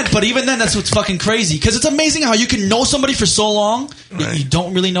even then, that's what's fucking crazy. Because it's amazing how you can know somebody for so long, yet you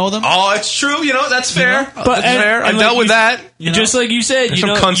don't really know them. Oh, it's true. That's fair. But that's fair. I dealt with that. Just like you said, there's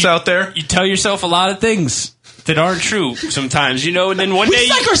some cunts out there. You tell yourself a lot of things that aren't true sometimes, and then one day we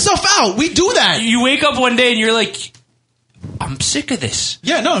psych ourselves out. We do that. You wake up one day and you're like, I'm sick of this.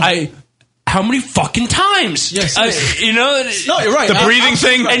 Yeah, no. How many fucking times? Yes. No, you're right. The breathing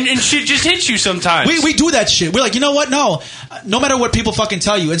thing. And shit just hits you sometimes. We do that shit. We're like, you know what? No matter what people fucking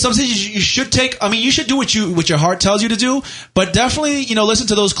tell you. And sometimes you should you should do what your heart tells you to do, but definitely, listen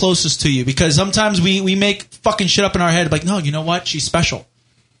to those closest to you, because sometimes we make fucking shit up in our head like, no, you know what? She's special.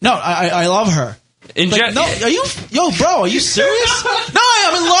 No, I love her. Bro, are you serious? No, I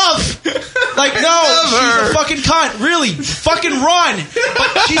am in love. Like, no, she's a fucking cunt. Really, fucking run.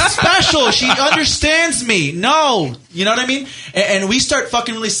 But she's special. She understands me. No, you know what I mean? And we start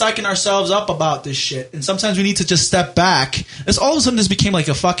fucking really psyching ourselves up about this shit. And sometimes we need to just step back. It's all of a sudden this became like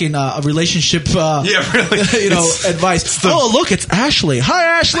a fucking a relationship. Advice. Look, it's Ashley.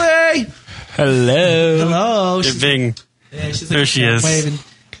 Hi, Ashley. Hello. There she is. Waving.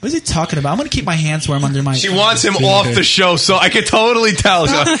 What is he talking about? I'm going to keep my hands warm under my... She wants him off the show, so I could totally tell.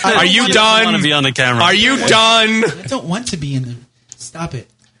 Are you done? I want to be on the camera. Are you done? I don't want to be in the... Stop it.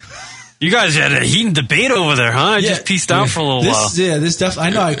 You guys had a heated debate over there, huh? I just pieced out for a little while. Yeah, this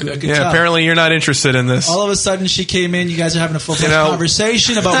definitely... I know, I could tell. Apparently you're not interested in this. All of a sudden she came in, you guys are having a full-fledged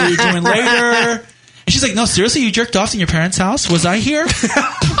conversation about what you're doing later. And she's like, no, seriously, you jerked off in your parents' house? Was I here?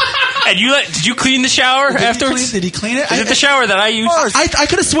 And did you clean the shower afterwards? Did he clean it? Is it the shower that I used? I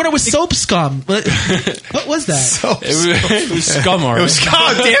could have sworn it was soap scum. What was that? It was scum, alright. It was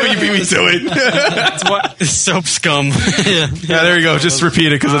scum. Damn it, you beat me to it. It's what? Soap scum. Yeah, there you go. Just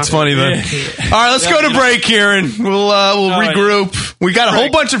repeat it because it's funny then. All right, let's go to break, Kieran. We'll regroup. We got a whole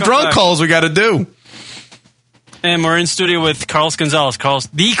bunch of drunk calls we got to do. And we're in studio with Carlos Gonzalez.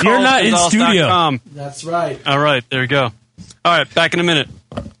 You're not in studio. That's right. All right, there you go. All right, back in a minute.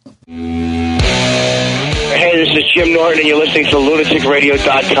 Hey, this is Jim Norton, and you're listening to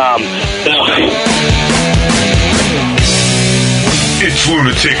lunaticradio.com. It's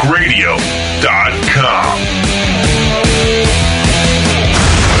lunaticradio.com.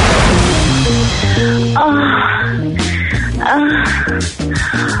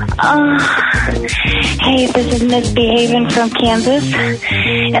 Hey, this is Miss Behavin' from Kansas,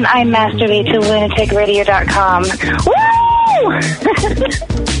 and I masturbate to lunaticradio.com. Woo!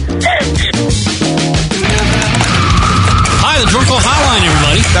 Hi, the Drunk Call Hotline,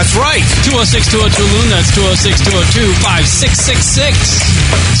 everybody. That's right. 206-202-LOON. That's 206-202-5666.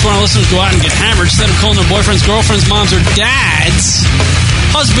 That's when our listeners go out and get hammered instead of calling their boyfriends, girlfriends, moms, or dads.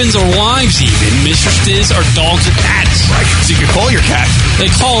 Husbands or wives, even. Mistresses or dogs or cats. Right. So you can call your cat. They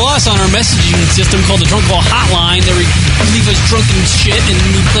call us on our messaging system called the Drunk Call Hotline. They leave us drunken shit and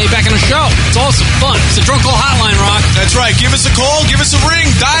we play back on the show. It's awesome. Fun. It's the Drunk Call Hotline, Rock. That's right. Give us a call. Give us a ring.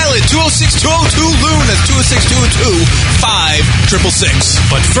 Dial it. 206-202-LOON. That's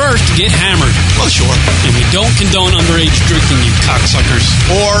 206-202-5666. But first, get hammered. Well, sure. And we don't condone underage drinking, you cocksuckers.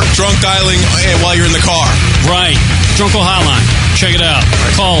 Or drunk dialing while you're in the car. Right. Drunk Call Hotline. Check it out.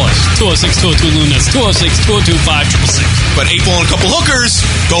 Right. Call us. 206-202-LOON. That's 206-202-5666. But 8 ball and a couple hookers,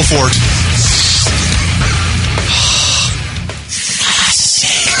 go for it.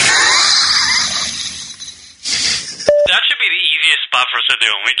 That should be the easiest spot for us to do,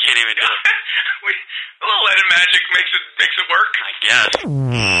 and we can't even do it. A little Ed and Magic makes it work. I guess.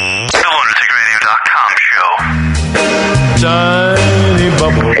 The LunaticRadio.com show. Tiny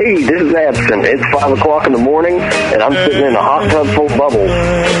bubble. Hey, this is Absent. It's 5 o'clock in the morning, and I'm sitting in a hot tub full of bubbles.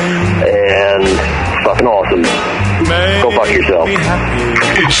 And it's fucking awesome. Go fuck yourself.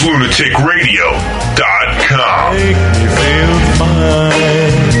 It's lunaticradio.com. Make me feel fine.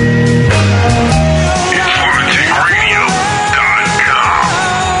 It's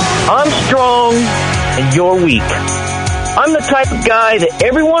lunaticradio.com. I'm strong and you're weak. I'm the type of guy that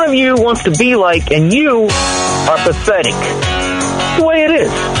every one of you wants to be like, and you are pathetic. It's the way it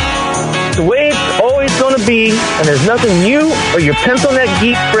is. It's the way it's always going to be, and there's nothing you or your pencil neck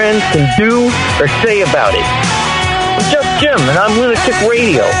geek friends can do or say about it. I'm Just Jim, and I'm Lunatic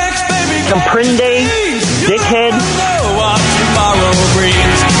Radio. Comprende, dickhead.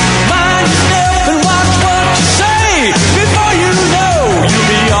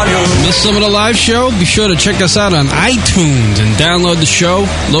 Miss some of the live show? Be sure to check us out on iTunes and download the show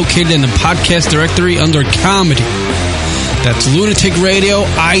located in the podcast directory under Comedy. That's Lunatic Radio,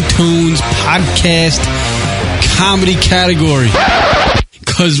 iTunes, podcast, comedy category.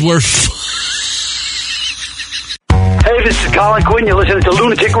 Because we're Hey, this is Colin Quinn. You're listening to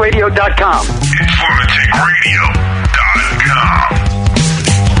lunaticradio.com. It's lunaticradio.com.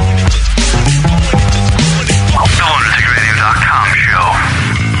 The LunaticRadio.com show.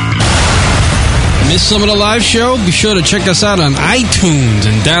 Miss some of the live show? Be sure to check us out on iTunes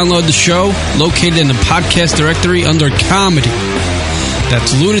and download the show located in the podcast directory under Comedy.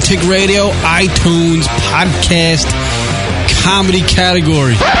 That's Lunatic Radio, iTunes, podcast, comedy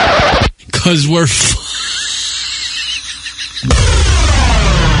category. Because we're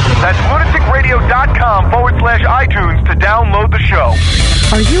That's lunaticradio.com/iTunes to download the show.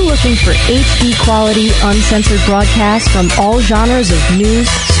 Are you looking for HD quality, uncensored broadcasts from all genres of news,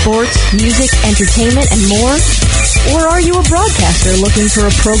 sports, music, entertainment, and more? Or are you a broadcaster looking for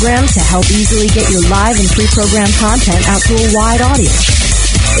a program to help easily get your live and pre-programmed content out to a wide audience?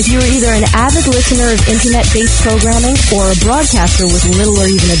 If you are either an avid listener of internet-based programming or a broadcaster with little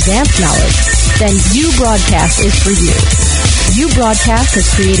or even advanced knowledge, then U Broadcast is for you. U Broadcast has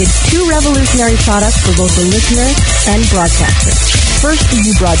created 2 revolutionary products for both the listener and broadcaster. First, the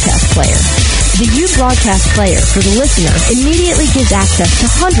U Broadcast Player. The U Broadcast Player for the listener immediately gives access to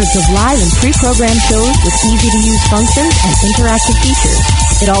hundreds of live and pre-programmed shows with easy-to-use functions and interactive features.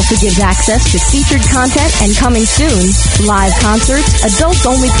 It also gives access to featured content and, coming soon, live concerts,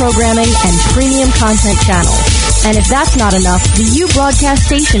 adults-only programming, and premium content channels. And if that's not enough, the U Broadcast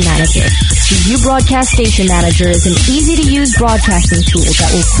Station Manager. The U Broadcast Station Manager is an easy-to-use broadcasting tool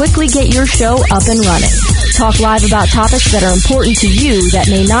that will quickly get your show up and running. Talk live about topics that are important to you that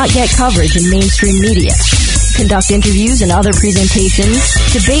may not get coverage in mainstream media. Conduct interviews and other presentations,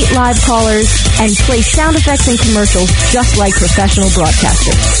 debate live callers, and play sound effects and commercials just like professional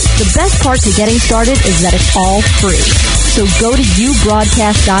broadcasters. The best part to getting started is that it's all free. So go to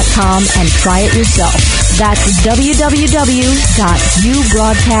ubroadcast.com and try it yourself. That's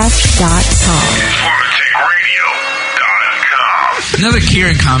www.ubroadcast.com. Another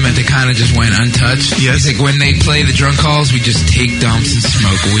Kieran comment that kind of just went untouched. Yes. Like when they play the drunk calls, we just take dumps and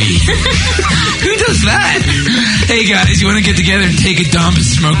smoke weed. Who does that? Hey guys, you want to get together and take a dump and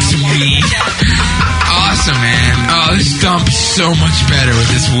smoke some weed? Awesome, man. Oh, this dump is so much better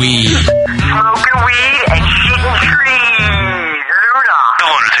with this weed. Smoking weed and shooting trees. Luna. The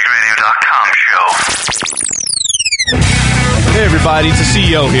LunaticRadio.com show. Hey everybody, it's the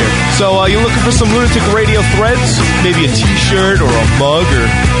CEO here. So you're looking for some Lunatic Radio threads? Maybe a t-shirt or a mug or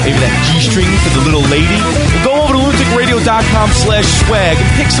a maybe that G-string for the little lady, well, go over to lunaticradio.com/swag and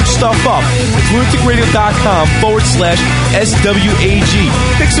pick some stuff up. It's lunaticradio.com/SWAG.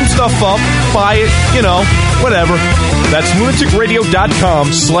 Pick some stuff up, buy it, whatever. That's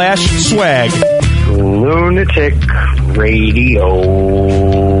lunaticradio.com/swag. Lunatic Radio.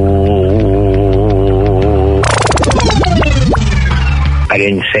 I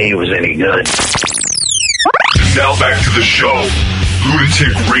didn't say it was any good. Now back to the show.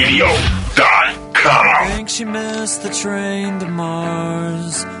 LunaticRadio.com. I think she missed the train to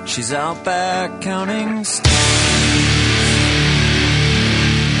Mars. She's out back counting stars.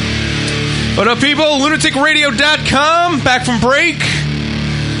 What up, people? LunaticRadio.com. Back from break.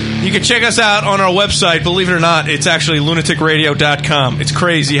 You can check us out on our website. Believe it or not, it's actually LunaticRadio.com. It's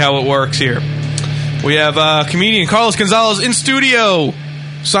crazy how it works here. We have comedian Carlos Gonzalez in studio.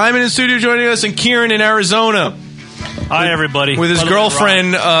 Simon in studio joining us, and Kieran in Arizona. Hi, everybody. With his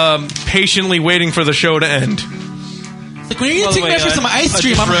girlfriend patiently waiting for the show to end. Like, when are you going to take me out for some ice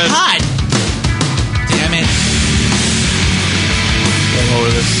cream? I'm hot. Damn it. All over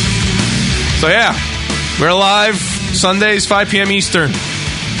this. So, yeah. We're live Sundays, 5 p.m. Eastern.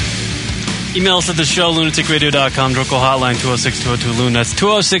 Email us at the show, lunaticradio.com. Drunk Call hotline, 206-202-LUN. That's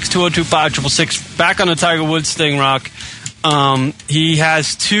 206-202-5666. Back on the Tiger Woods thing, Rock.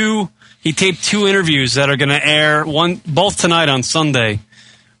 He taped 2 interviews that are going to air, both tonight on Sunday.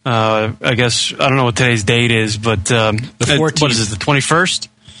 I guess, I don't know what today's date is, but the 14th. What is it, the 21st?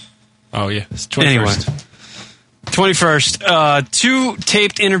 Oh, yeah. It's 21st. Anyway. 21st. 2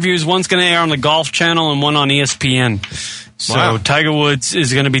 taped interviews. One's going to air on the Golf Channel and one on ESPN. So wow. Tiger Woods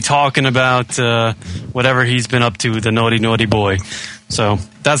is going to be talking about whatever he's been up to, the naughty, naughty boy. So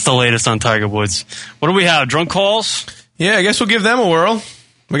that's the latest on Tiger Woods. What do we have? Drunk calls? Yeah, I guess we'll give them a whirl.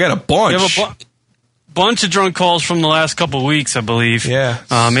 We got a bunch. We have a bunch of drunk calls from the last couple of weeks, I believe. Yeah.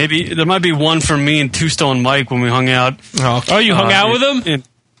 Maybe there might be one from me and Two Stone Mike when we hung out. Oh, you hung out with him?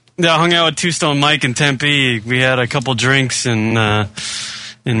 Yeah, I hung out with Two Stone Mike in Tempe. We had a couple drinks and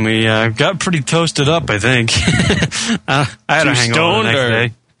we got pretty toasted up, I think. I had a hangover the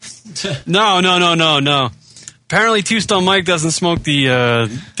next day. No. Apparently, Two Stone Mike doesn't smoke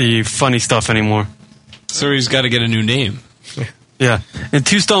the funny stuff anymore. So he's got to get a new name. Yeah, and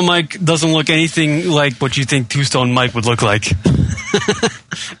Two Stone Mike doesn't look anything like what you think Two Stone Mike would look like,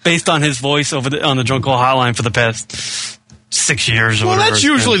 based on his voice on the Drunk Call hotline for the past 6 years or whatever. Well, that's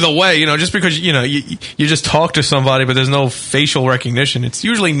usually the way, just because, you just talk to somebody, but there's no facial recognition. It's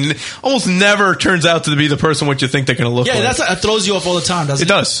usually almost never turns out to be the person what you think they're going to look like. Yeah, that throws you off all the time, doesn't it?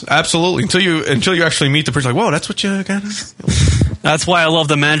 It does, absolutely. Until you actually meet the person, like, whoa, that's what you got? That's why I love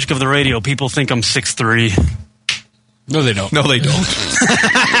the magic of the radio. People think I'm 6'3". No, they don't. I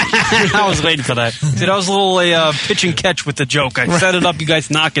was waiting for that. See, that was a little pitch and catch with the joke. I set it up, you guys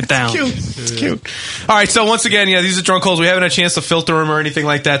knock it down. It's cute. All right, so once again, these are drunk calls. We haven't had a chance to filter them or anything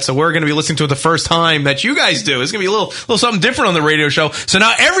like that, so we're going to be listening to it the first time that you guys do. It's going to be a little something different on the radio show. So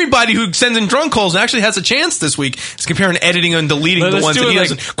now everybody who sends in drunk calls actually has a chance this week to compare and editing and deleting the ones that he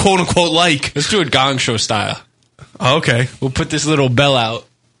doesn't quote-unquote like. Let's do it Gong Show style. Oh, okay. We'll put this little bell out.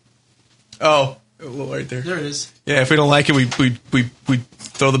 Oh. Right there. There it is. Yeah, if we don't like it, we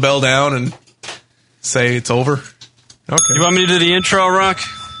throw the bell down and say it's over. Okay. You want me to do the intro, Rock?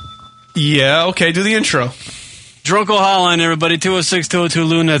 Yeah, okay, do the intro. Drunk Call hotline, everybody,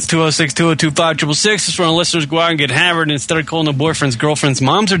 206-202-LUN. That's 206-202-5666. It's when listeners go out and get hammered, and instead of calling their boyfriends, girlfriends,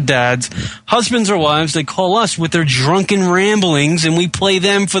 moms or dads, husbands or wives, they call us with their drunken ramblings, and we play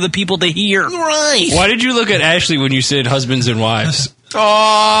them for the people to hear. Right. Why did you look at Ashley when you said husbands and wives?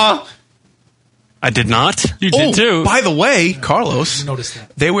 Aww. I did not. You did too. By the way, Carlos, noticed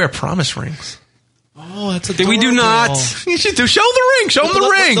that. They wear promise rings. Oh, that's adorable. We do not. You should do. Show the ring. Show him the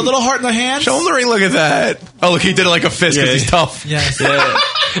ring. The little heart in the hand. Show him the ring. Look at that. Oh, look, he did it like a fist because he's tough. Yes. Yeah.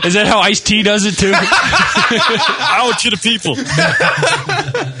 Is that how Ice-T does it too? Out to the people.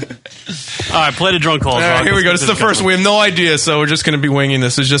 All right, play the drunk calls. All right, here we go. This is the first one. We have no idea, so we're just going to be winging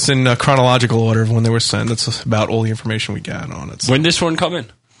this. It's just in chronological order of when they were sent. That's about all the information we got on it. So. When did this one come in?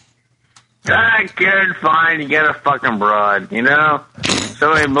 Good, fine, you get a fucking broad,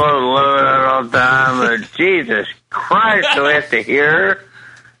 Somebody blow the load out all the time, but Jesus Christ, do we have to hear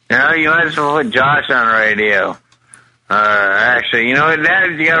her? You might as well put Josh on the radio. Actually, you know what,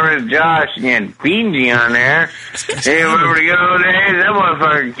 Dad, you got rid of Josh and you had Beanji on there. Hey, remember the good old days? That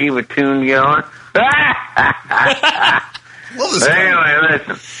motherfucker can keep a tune going. But anyway,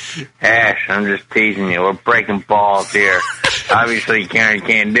 listen. Ash, I'm just teasing you. We're breaking balls here. Obviously, Karen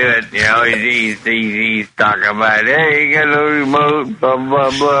can't do it. He's talking about, hey, you got no remote, blah,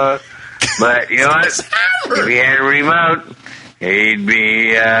 blah, blah. But you know what? If you had a remote, He'd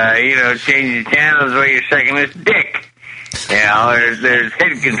be, changing channels while you're sucking his dick. There's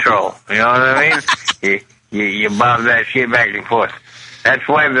head control. You know what I mean? you bob that shit back and forth. That's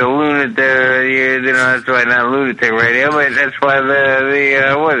why the that's why not Lunatic Radio, but that's why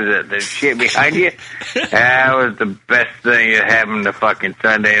the shit behind you? That was the best thing that happened to fucking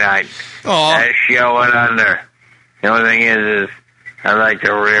Sunday night. Aww. That show went under. The only thing is I like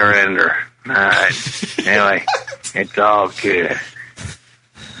the rear ender. Alright. Anyway, it's all good.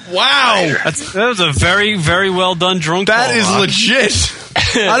 Wow. That was a very, very well done drunk call. That is Rock. legit.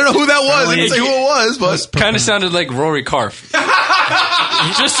 I don't know who that was. I didn't say who it was, but kind of sounded like Rory Karff.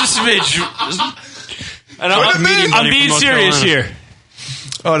 Just a smidge. And I'm being serious here.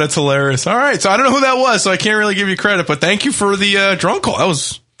 Oh, that's hilarious. All right, so I don't know who that was, so I can't really give you credit, but thank you for the drunk call. That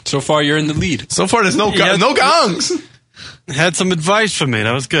was so far you're in the lead. So far, there's no gongs. Had some advice for me.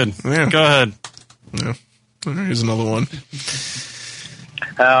 That was good. Yeah. Go ahead. Yeah. Here's another one.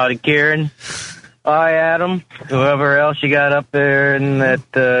 Howdy, Kieran. Hi, Adam. Whoever else you got up there in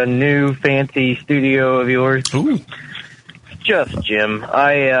that new fancy studio of yours. Ooh. Just Jim.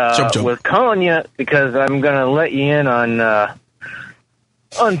 I was calling you because I'm going to let you in on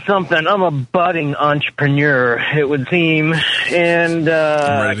something. I'm a budding entrepreneur, it would seem, and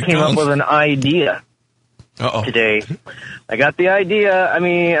I came up with an idea today. I got the idea. I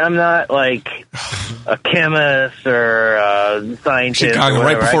mean, I'm not like a chemist or a scientist. Chicago, or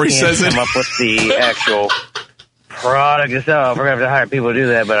right before he says it. Come up with the actual product itself. We're going to have to hire people to do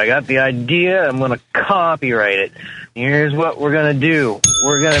that, but I got the idea. I'm going to copyright it. Here's what we're going to do.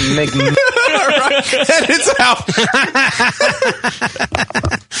 We're going to make... And it's out.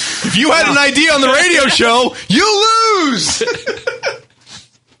 If you had an idea on the radio show, you lose.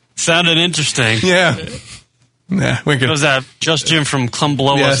 Sounded interesting. Yeah. Nah, we could. Was that Just Jim from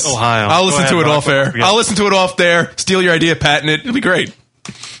Columbus, Ohio? I'll listen to it off air. I'll listen to it off there. Steal your idea, patent it. It'll be great.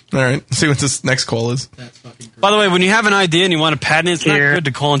 All right. See what this next call is. By the way, when you have an idea and you want to patent it, it's not good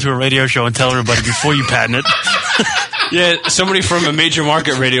to call into a radio show and tell everybody before you patent it. Yeah, somebody from a major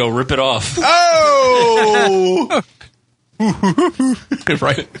market radio rip it off. Oh!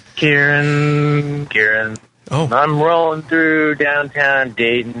 Right. Kieran. Oh. I'm rolling through downtown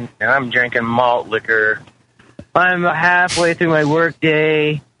Dayton, and I'm drinking malt liquor. I'm halfway through my work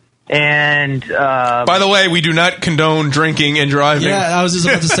day, and... By the way, we do not condone drinking and driving. Yeah, I was just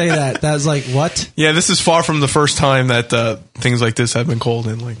about to say that. That was like, what? Yeah, this is far from the first time that things like this have been called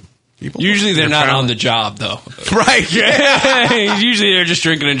in. Like, people. Usually they're not on the job, though. Right, yeah. Usually they're just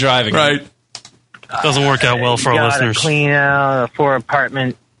drinking and driving. Right. Doesn't work out well for our listeners. Clean out a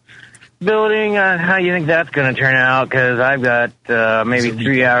 4-apartment building. How do you think that's going to turn out? Because I've got maybe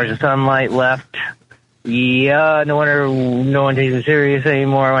 3 hours of sunlight left. Yeah, no wonder no one takes it serious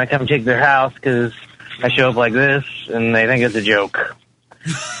anymore when I come check their house because I show up like this and they think it's a joke.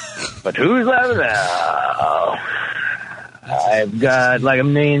 But who's laughing now? I've got like a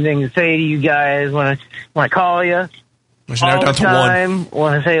million things to say to you guys when I call you. All the time,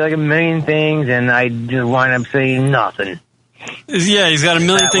 want to say like a million things, and I just wind up saying nothing. Yeah, he's got a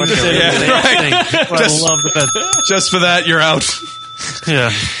million things to say. Just for that, you're out.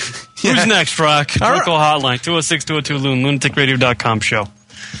 Yeah. Who's next, Rock? Local hotline, 206-202-LUN, lunaticradio.com show.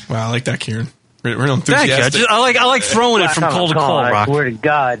 Wow, I like that, Kieran. Real enthusiastic. Thank you. I like throwing it from cold to cold, Rock. I swear to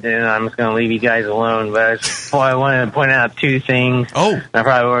God, and I'm just going to leave you guys alone, but I wanted to point out two things. Oh. I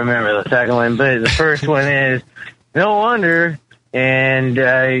probably won't remember the second one, but the first one is, no wonder, and,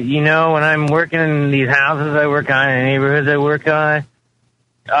 when I'm working in these houses I work on and neighborhoods I work on,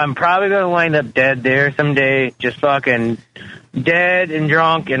 I'm probably going to wind up dead there someday, just fucking dead and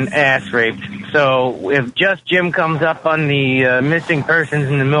drunk and ass raped. So if Just Jim comes up on the missing persons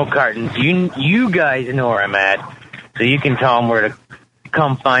in the milk cartons, you guys know where I'm at, so you can tell them where to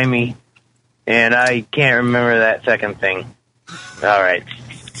come find me. And I can't remember that second thing. All right.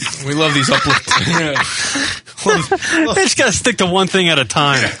 We love these uplifting. They just got to stick to one thing at a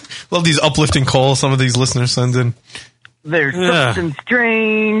time. Love these uplifting calls some of these listeners send in. There's something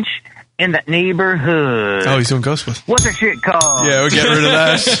strange in that neighborhood. Oh, he's doing Ghostbusters. What's the shit called? Yeah, we'll get rid of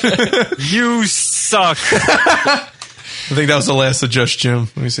that. You suck. I think that was the last of Just Jim.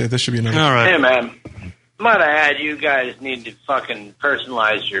 Let me see. This should be another. All right. Hey, man. Might I add, you guys need to fucking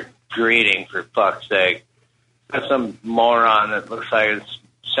personalize your greeting, for fuck's sake. That's some moron that looks like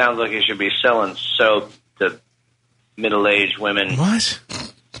sounds like he should be selling soap to middle-aged women. What?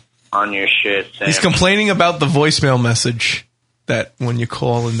 On your shit. He's complaining about the voicemail message that when you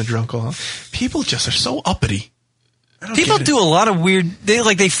call in the drunk call. People just are so uppity. People do a lot of weird.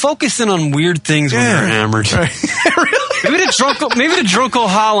 They focus in on weird things when they're hammered. Right. Really? Maybe the drunk call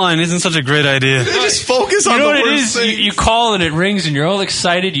hotline isn't such a great idea. Just focus You on know the what it worst is? thing. You call and it rings and you're all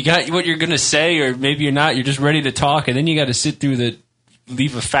excited. You got what you're going to say, or maybe you're not. You're just ready to talk, and then you got to sit through the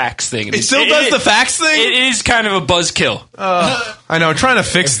leave a fax thing. It still does the fax thing? It is kind of a buzzkill. I know, I'm trying to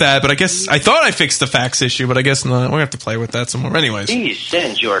fix that, but I guess I thought I fixed the fax issue, but I guess not. We're going to have to play with that some more. Anyways. Please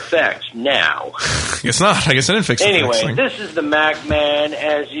send your fax now. I guess not. I guess I didn't fix the fax Anyway, thing. this is the Mac Man.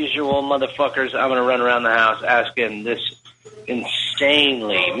 As usual, motherfuckers, I'm going to run around the house asking this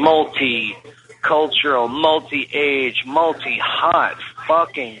insanely multicultural, multi-age, multi-hot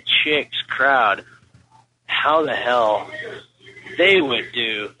fucking chicks crowd how the hell they would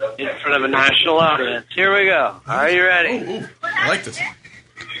do in front of a national audience. Here we go. Are you ready? I like this.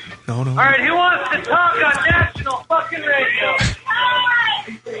 No. All right, who wants to talk on national fucking radio?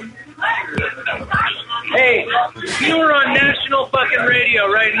 Hey, if you were on national fucking radio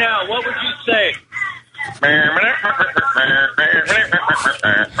right now, what would you say?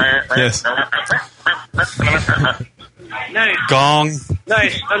 Yes. Nice. Gong.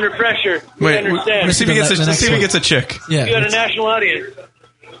 Nice. Under pressure. We Wait, understand. let's see if he gets a chick. You got a national audience.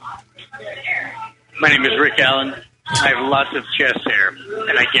 My name is Rick Allen. I have lots of chest hair,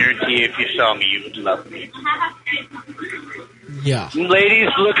 and I guarantee if you saw me, you would love me. Yeah. Ladies,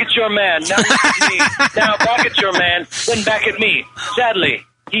 look at your man. Now look at me. Now back at your man, then back at me. Sadly,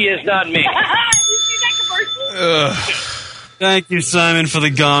 he is not me. Thank you, Simon, for the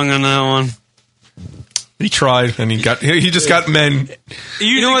gong on that one. He tried, and he just got men.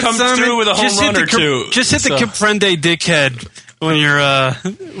 You know what, comes Simon? through with a home Just hit run the or two. Just hit the comprende dickhead when you're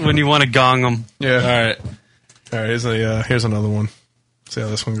when you want to gong them. Yeah. All right. Here's another one. See how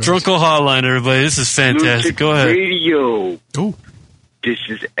this one goes. Drunkle Hotline, everybody. This is fantastic. Go ahead. Radio. Ooh. This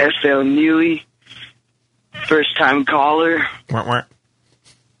is SL Neely. First time caller. Drunk.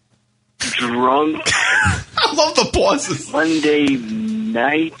 I love the pauses. Monday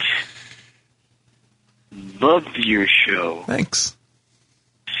night. Love your show. Thanks.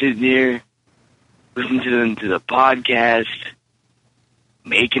 Sitting here, listening to the podcast,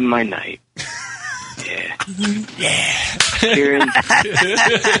 making my night. Yeah. Yeah. Kieran,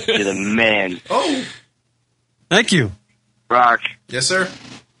 you're the man. Oh. Thank you. Rock. Yes, sir.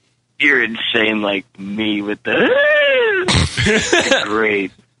 You're insane like me with the... It's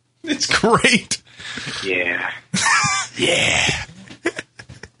great. It's great. Yeah. Yeah.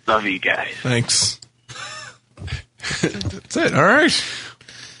 Love you guys. Thanks. That's it. All right.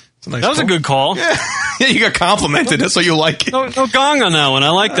 It's a nice That was a good call. Yeah. Yeah, you got complimented. That's why you like it. No gong on that one. I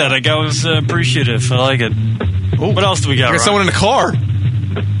like that. I was appreciative. I like it. What else do we got? I got someone in the car.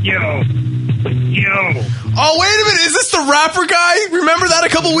 Yo. Oh, wait a minute. Is this the rapper guy? Remember that a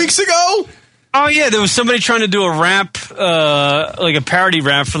couple weeks ago? Oh, yeah. There was somebody trying to do a rap, like a parody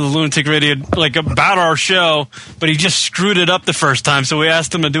rap for the Lunatic Radio, like about our show, but he just screwed it up the first time, so we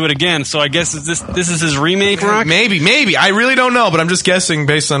asked him to do it again. So I guess this is his remake, Rock? Maybe. I really don't know, but I'm just guessing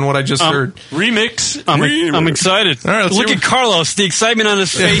based on what I just heard. Remix. I'm excited. All right, let's Look hear at Carlos. The excitement on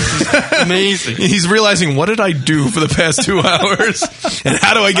his face is amazing. He's realizing, what did I do for the past 2 hours? And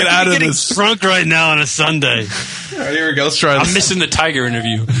how do I get out of getting this? Drunk right now on a Sunday. All right, here we go. Let's try this. I'm missing the Tiger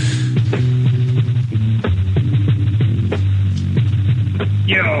interview.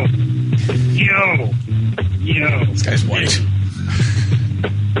 Yo. This guy's white.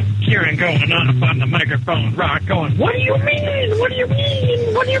 Kieran going up on the microphone, Rock going, what do you mean? What do you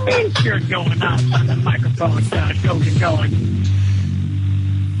mean? What do you mean? Kieran going up on the microphone, Josh Hogan going.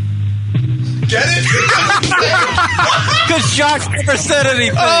 Get it? Because Josh never said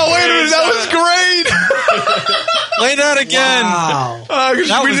anything. Oh, wait a minute. That was great. Play that again. Wow.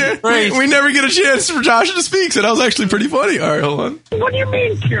 That was great. We never get a chance for Josh to speak, so that was actually pretty funny. All right, hold on. What do you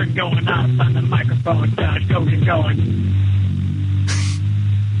mean, Kieran going up on the microphone, Josh Hogan going?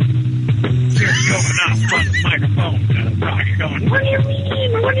 Kieran going up on the microphone, Rock going, what do you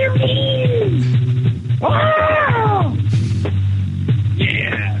mean? What do you mean? Wow!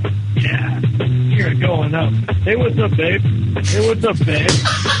 Yeah. Kieran going up. Hey, what's up, babe? Hey, what's up, babe?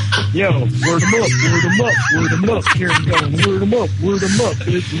 Yo, word them up. Kieran going, word them up.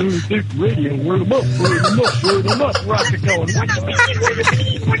 It's Lunatic Radio, word them up. Rocket going,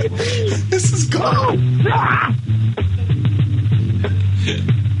 what do you mean? This is cool.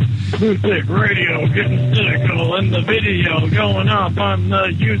 Lunatic Radio getting cynical in the video going up on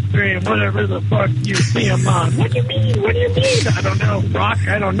the Ustream, whatever the fuck you see him on. What do you mean? I don't know, Rock.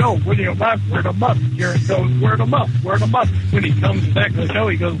 I don't know. Video left, word them up. Kieran goes, word them up. When he comes back to the show,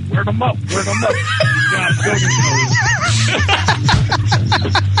 he goes, word them up. Josh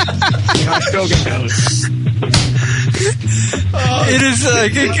Hogan goes. It is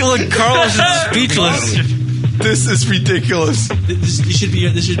look, Carlos is speechless. This is ridiculous. This should be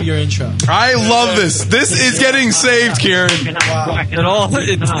your intro. I love this. This is getting saved, Kieran.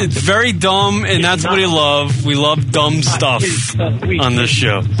 It's very dumb, and that's what we love. We love dumb stuff on this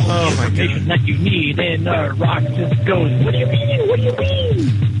show. Oh my god! That you need and rock just goes. What do you mean? What do you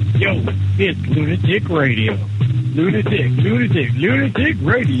mean? Yo, it's Lunatic Radio. Lunatic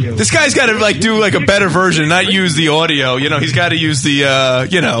Radio. This guy's got to do a better version, not use the audio. He's got to use the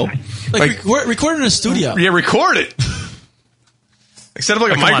record in a studio. Yeah, record it. Instead of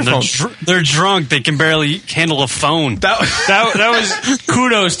a microphone. They're drunk. They can barely handle a phone. That was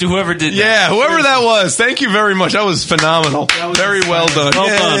kudos to whoever did that. Yeah, whoever that was. Thank you very much. That was phenomenal. Very well done.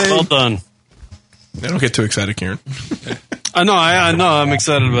 Well done. Don't get too excited, Kieran. I know. I'm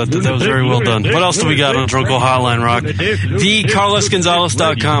excited about that. That was very well done. What else do we got on Drunko Hotline, Rock?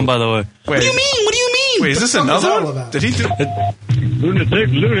 TheCarlosGonzalez.com, by the way. What do you mean? Wait, is this another one? Did he do Lunatic.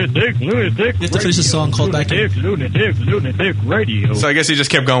 You have to finish the song called back in. Lunatic Radio. So I guess he just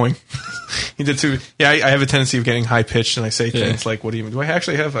kept going. He did too. Yeah, I have a tendency of getting high pitched, and I say things like, "What do you mean?" Do I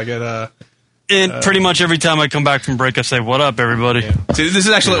actually have? I get And pretty much every time I come back from break, I say, "What up, everybody?" Yeah. See, this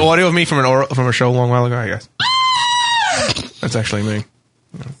is actually audio of me from a show a long while ago, I guess. That's actually me.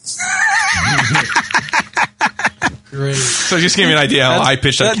 Great. So just give me an idea how high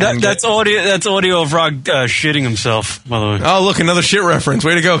pitched I can That's audio of Rock shitting himself, by the way. Oh, look, another shit reference.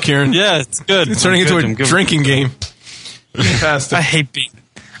 Way to go, Kieran. Yeah, it's good. It's turning into a drinking game. Fantastic. I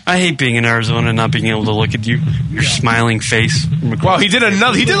hate being in Arizona and not being able to look at your smiling face. Wow, he did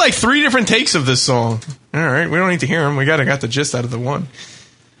 3 different takes of this song. All right, we don't need to hear him. We got the gist out of the one.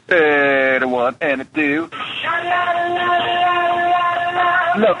 And a 1 and a 2.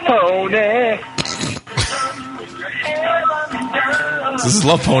 Love Pony. This is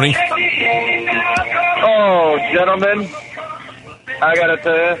Love Pony. Oh, gentlemen, I gotta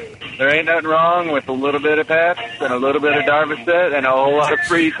tell you, there ain't nothing wrong with a little bit of Pabst and a little bit of Darvocet and a whole lot of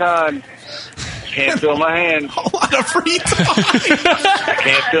free time. Can't feel my hands. A whole lot of free time. I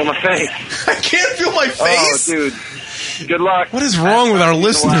can't feel my face. I can't feel my face? Oh, dude. Good luck. What is wrong with our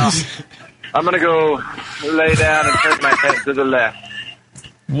listeners? I'm gonna go lay down and turn my head to the left.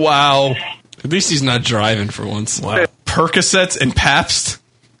 Wow. At least he's not driving for once. Wow. Percocets and Pabst?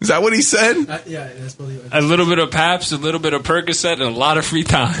 Is that what he said? Yeah, that's what he was. A little bit of Pabst, a little bit of Percocet, and a lot of free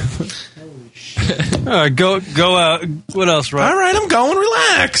time. All right, go out. What else, Rob? All right, I'm going.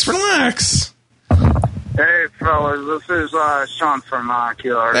 Relax. Hey, fellas, this is Sean from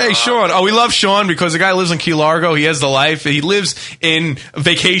Key Largo. Hey, Sean. Oh, we love Sean because the guy lives in Key Largo. He has the life. He lives in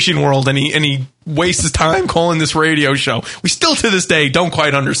vacation world, and he wastes his time calling this radio show. We still, to this day, don't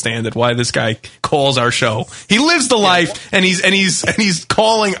quite understand it, why this guy calls our show. He lives the life, and he's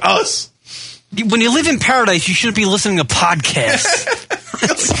calling us. When you live in paradise, you shouldn't be listening to podcasts.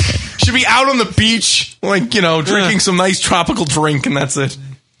 Should be out on the beach, drinking some nice tropical drink, and that's it.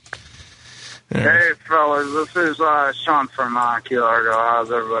 Hey, fellas, this is Sean from Key Largo.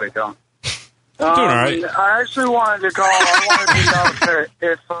 How's everybody doing? Doing all right. I actually wanted to call. I wanted to know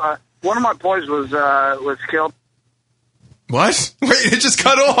if one of my boys was killed. What? Wait, it just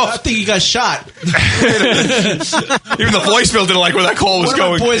cut off. I think he got shot. Even the voicemail didn't like where that call was one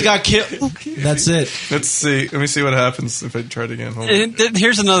going. Of my boys got killed. That's it. Let's see. Let me see what happens if I try it again. Hold on.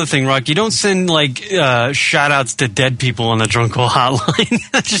 Here's another thing, Rock. You don't send shout outs to dead people on the Drunk Call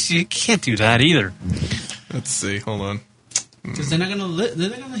hotline. You can't do that either. Let's see. Hold on. Because they're not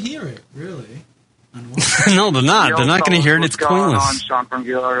gonna hear it, really. No, they're not. They're not going to hear it. It's pointless. On? Sean from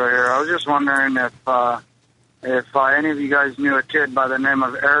Gillardo here. I was just wondering if any of you guys knew a kid by the name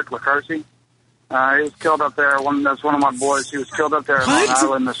of Eric LaCursi. He was killed up there. That's one of my boys. He was killed up there in Long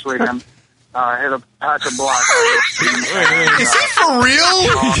Island this weekend. Hit a patch of blood. Is he for real?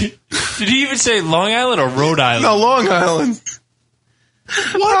 Did he even say Long Island or Rhode Island? No, Long Island.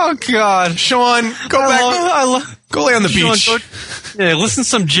 What? Oh, God. Sean, go back. Go lay on the beach. Listen to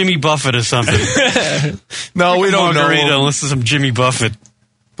some Jimmy Buffett or something. No, we don't know him. Listen to some Jimmy Buffett.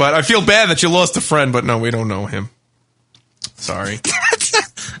 But I feel bad that you lost a friend, but no, we don't know him. Sorry. Do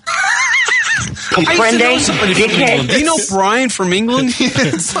you know Brian from England?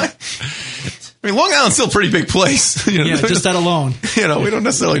 It's like, Long Island's still a pretty big place. Yeah, just that alone. We don't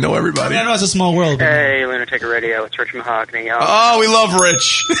necessarily know everybody. I know it's a small world. Hey, Lunatic Radio, it's Rich Mahogany. Oh, we love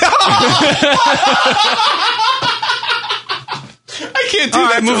Rich. I can't do that.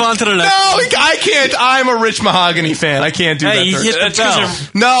 All right, move on to the next. No, I can't. I'm a Rich Mahogany fan. I can't do that. Hey, you hit the bell.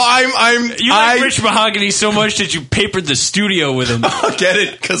 No, I'm. You like Rich Mahogany so much that you papered the studio with him. Get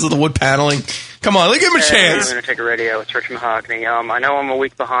it? Because of the wood paneling. Come on, give him a chance. Lunatic Radio, it's Rich Mahogany. I know I'm a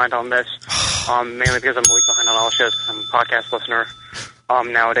week behind on this, mainly because I'm a week behind on all shows because I'm a podcast listener.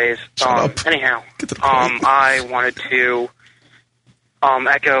 nowadays. Anyhow, I wanted to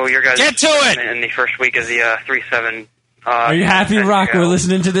echo your guys' Get to it! in the first week of the 3-7. Are you happy, Rock? We're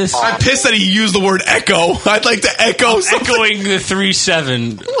listening to this. I'm pissed that he used the word echo. I'd like to echo something. Echoing the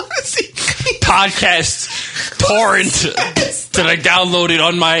 3-7 podcast torrent that I downloaded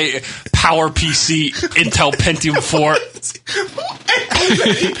on my Power PC Intel Pentium 4.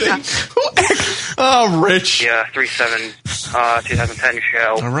 Oh, Rich. Yeah, 3-7 2010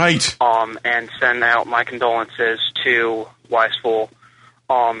 show. All right. And send out my condolences to Weisful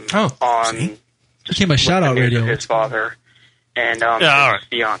on Became a shout out radio. his father and all right. his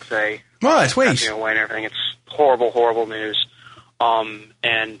fiance. What? Wait. Passing away and everything. It's horrible, horrible news.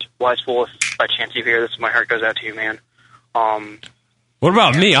 And Weisful, if by chance you hear this, my heart goes out to you, man. What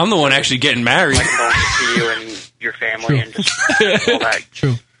about me? I'm the one actually getting married. My condolences to you and your family and just all that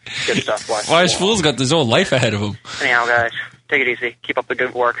good stuff. Wise Fool's got his whole life ahead of him. Anyhow, guys, take it easy. Keep up the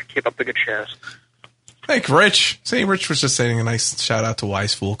good work. Keep up the good shows. Thank Rich. Say Rich was just saying a nice shout out to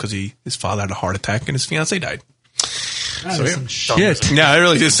Wise Fool because his father had a heart attack and his fiance died. Some shit. Yeah, it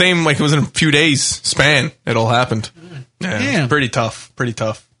really the same. Like it was in a few days span. It all happened. Yeah, Damn. pretty tough. Pretty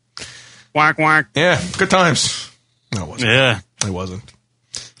tough. Whack whack. Yeah, good times. No, it wasn't. Yeah, it wasn't.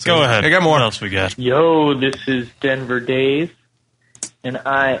 Go ahead. I got more. What else we got? Yo, this is Denver Dave, and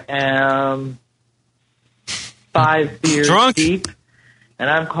I am 5 beers deep, and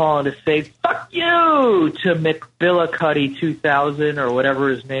I'm calling to say fuck you to McBillicuddy 2000 or whatever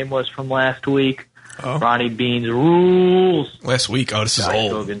his name was from last week. Oh. Ronnie Beans rules. Last week. Oh, this is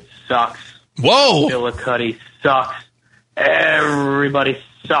old. Hogan sucks. Whoa. McBillicuddy sucks. Everybody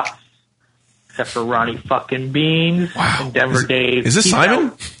sucks. Except for Ronnie fucking Beans and Denver Dave. Is this Peace Simon?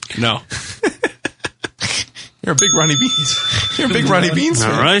 out. No. You're a big Ronnie Beans. You're a big Ronnie Beans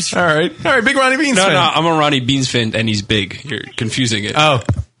fan. All right. All right, big Ronnie Beans fan. No, I'm a Ronnie Beans fan, and he's big. You're confusing it. Oh.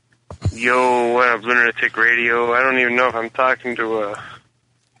 Yo, what up, Lunatic Radio? I don't even know if I'm talking to a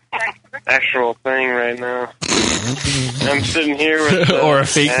actual thing right now. I'm sitting here with or a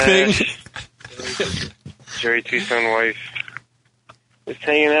fake Ash, thing. Jerry Tucson wife. Just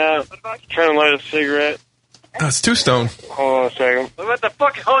hanging out, trying to light a cigarette. Oh, it's Two Stone. Hold on a second. What the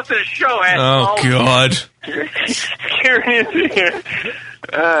fuck host of the show, Oh, asshole? God. Scaring into here.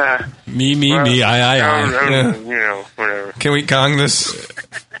 Me, I. Yeah. You know, whatever. Can we Kong this?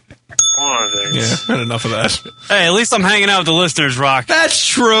 Hold on a second. Yeah, had enough of that. Hey, at least I'm hanging out with the listeners, Rock. That's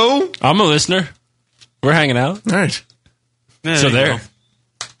true. I'm a listener. We're hanging out. All right. Yeah, So you there. go.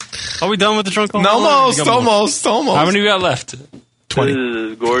 Are we done with the drunk call? Almost. How many we got left? 20. This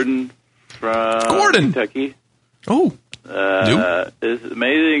is Gordon from Kentucky. Oh. It's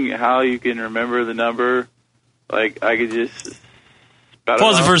amazing how you can remember the number. Like, I could just spout it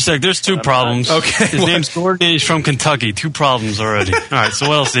Pause it off. for a sec. There's two problems. Okay. His name's Gordon. He's from Kentucky. Two problems already. All right, so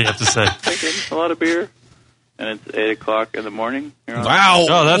what else do you have to say? Drinking a lot of beer, and it's 8 o'clock in the morning. You're on. Wow.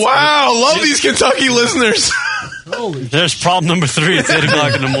 Oh, that's Love these Kentucky listeners. There's problem number 3. It's 8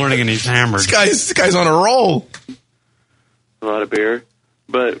 o'clock in the morning, and he's hammered. This guy's on a roll. A lot of beer.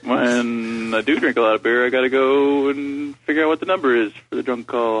 But when I do drink a lot of beer, I got to go and figure out what the number is for the drunk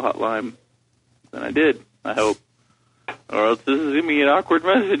call hotline. And I did, I hope. Or else this is going to be an awkward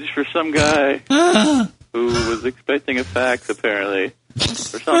message for some guy who was expecting a fax, apparently. Or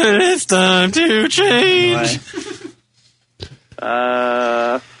something. It's time to change.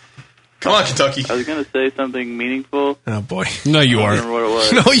 Come on, Kentucky. I was going to say something meaningful. Oh, boy. No, you I aren't. don't remember what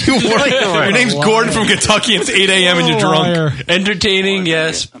it was. No, you weren't. Your name's Gordon from Kentucky. It's 8 a.m. and you're drunk. Entertaining,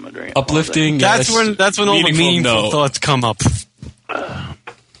 yes. Uplifting, yes. That's when all the Meaningful, meaningful no. thoughts come up.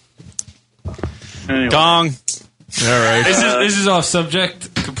 Anyway. Dong. All right. This is off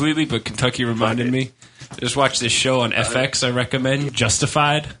subject completely, but Kentucky reminded me. Just watch this show on FX. I recommend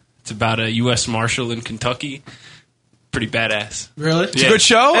Justified. It's about a U.S. Marshal in Kentucky. Pretty badass. Really? It's a good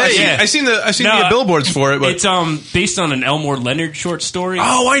show. Yeah. I've seen the billboards for it. But It's based on an Elmore Leonard short story.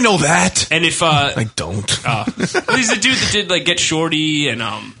 oh, I know that. And if I don't. he's the dude that did like Get Shorty and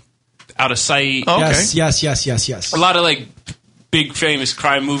Out of Sight. Oh, okay. Yes. A lot of like big famous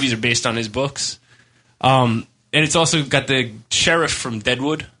crime movies are based on his books. And it's also got the sheriff from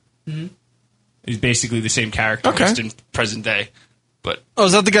Deadwood. Mm-hmm. He's basically the same character, just in present day. But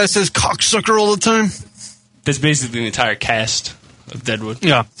is that the guy that says cocksucker all the time? That's basically the entire cast of Deadwood.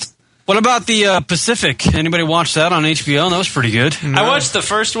 Yeah. What about the Pacific? Anybody watch that on HBO? That was pretty good. I watched the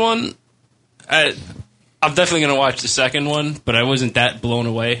first one. I'm definitely going to watch the second one, but I wasn't that blown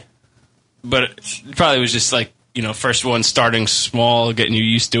away. But it probably was just like, first one starting small, getting you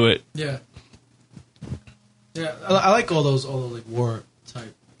used to it. Yeah. Yeah, I like all those like war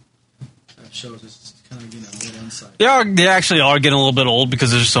type shows. It's kind of, a little insight. They actually are getting a little bit old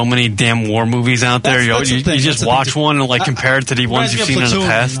because there's so many damn war movies out there. That's You the thing. just That's the watch thing. one and like compare it to the ones you've seen in the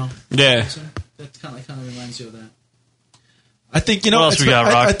past. Yeah. That kind of reminds you of that. I think What else we got,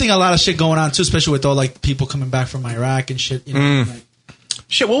 Rock? I think a lot of shit going on too, especially with all like people coming back from Iraq and shit.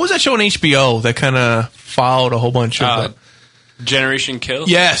 Shit, what was that show on HBO that kind of followed a whole bunch of Generation Kill?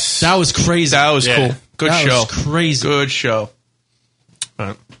 Yes. That was crazy. That was cool. Good That show. was crazy. Good show.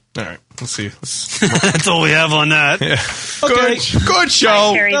 All right. Let's see. That's all we have on that. Yeah. Okay. Good show.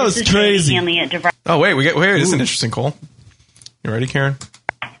 Hi, Sherry, That this was is crazy. Jody Hanley at DeVry. Oh, wait. This is an interesting call. You ready, Karen?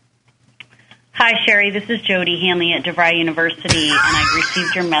 Hi, Sherry. This is Jody Hanley at DeVry University, and I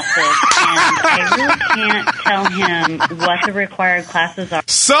received your message, and I really can't tell him what the required classes are.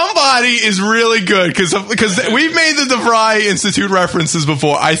 Somebody is really good because we've made the DeVry Institute references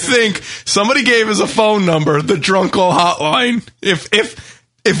before. I think somebody gave us a phone number, the drunk call hotline.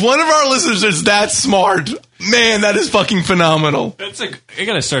 If one of our listeners is that smart, man, that is fucking phenomenal. You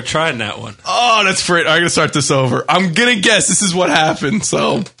gotta start trying that one. Oh, that's great. I gotta start this over. I'm gonna guess this is what happened.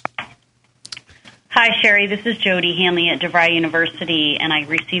 So. Hi, Sherry. This is Jody Hanley at DeVry University, and I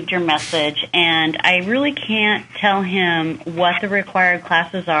received your message, and I really can't tell him what the required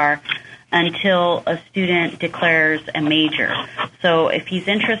classes are until a student declares a major. So if he's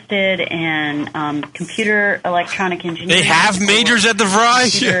interested in computer electronic engineering... They have majors at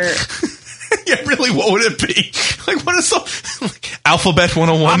DeVry? Yeah, really, what would it be? Like, what is Alphabet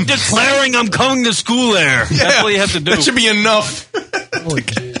 101? I'm declaring I'm coming to school there. That's what you have to do. That should be enough.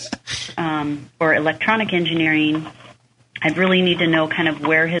 Or electronic engineering, I'd really need to know kind of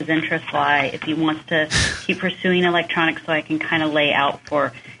where his interests lie, if he wants to keep pursuing electronics, so I can kind of lay out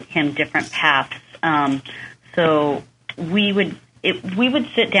for him different paths. So we would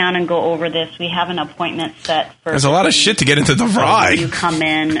sit down and go over this. We have an appointment set for... There's a lot of shit to get into the When ride. you come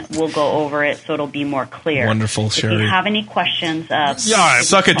in, we'll go over it so it'll be more clear. Wonderful, If Sherry. you have any questions...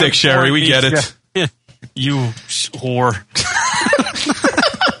 Suck a dick, Sherry. We get it. You whore.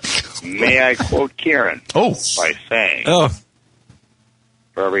 May I quote Karen? By saying,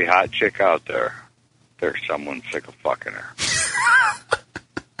 for every hot chick out there, there's someone sick of fucking her.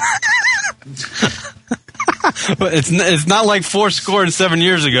 But it's not like 7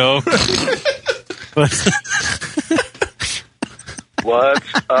 years ago.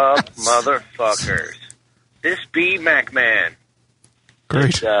 What's up, motherfuckers? This be MacMan.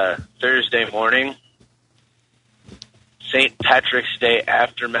 Great. It's, Thursday morning. St. Patrick's Day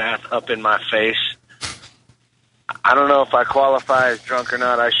aftermath up in my face. I don't know if I qualify as drunk or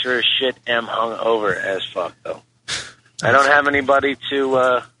not. I sure as shit am hungover as fuck, though. I don't have anybody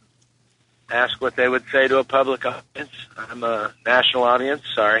to ask what they would say to a public audience. I'm a national audience.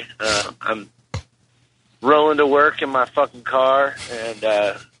 Sorry. I'm rolling to work in my fucking car, and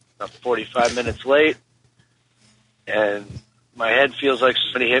I'm 45 minutes late, and my head feels like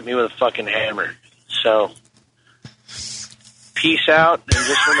somebody hit me with a fucking hammer. So... peace out, and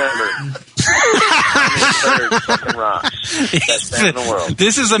just remember, fucking rocks. Best band in the world.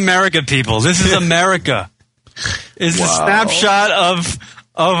 This is America, people. This is America. It's a snapshot of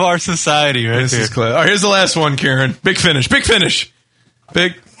our society right This here. is clear. All right, here's the last one, Karen. Big finish. Big finish.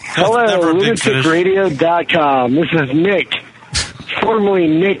 Big. Hello, lunaticradio.com. This is Nick, formerly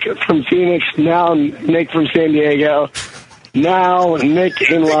Nick from Phoenix, now Nick from San Diego, now Nick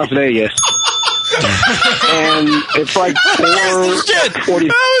in Las Vegas. And it's like 4:40.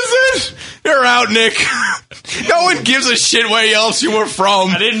 That was it. You're out, Nick. No one gives a shit where else you were from.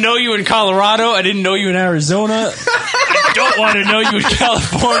 I didn't know you in Colorado. I didn't know you in Arizona. I don't want to know you in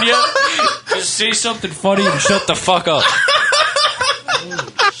California. Just say something funny and shut the fuck up.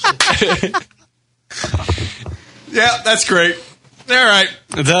 Yeah, that's great. All right.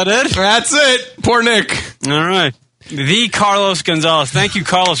 Is that it? That's it. Poor Nick. All right. The Carlos Gonzalez. Thank you,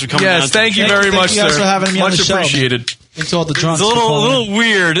 Carlos, for coming Yes, down. thank you very much, you guys sir. for having me on Much the show. appreciated. Thanks to all the drunks. It's a for calling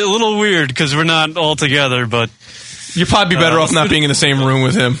little weird because we're not all together, but You'd probably be better off not being in the same room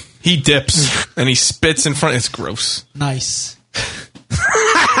with him. He dips and he spits in front. It's gross. in. Nice.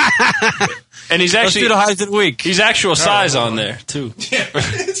 And he's let's actually do the highs of the week. he's actual size on there too. Yeah,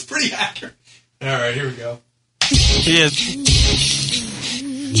 it's pretty accurate. All right, here we go. He is. Do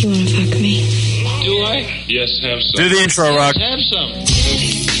you want to fuck me? Do I? Yes, have some. Do the intro, Rock. Have some.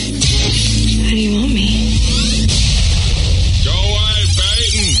 How do you want me? Go away,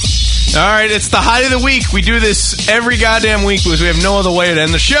 Peyton. All right, it's the high of the week. We do this every goddamn week because we have no other way to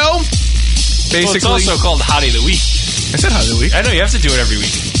end the show. Basically, Well, it's also called Hottie of the Week. I said Hottie of the Week. I know you have to do it every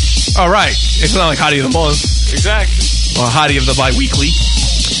week. All right, it's not like Hottie of the Month. Exactly. Or Hottie of the Bi-Weekly.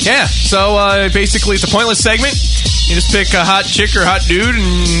 Yeah, so basically it's a pointless segment You just pick a hot chick or hot dude,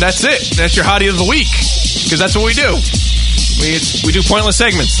 and that's it. That's your hottie of the week, because that's what we do. We do pointless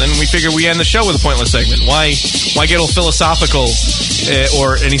segments, and we figure we end the show with a pointless segment. Why get all philosophical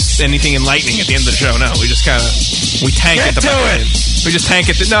or anything enlightening at the end of the show? No, we just kind of tank it. We just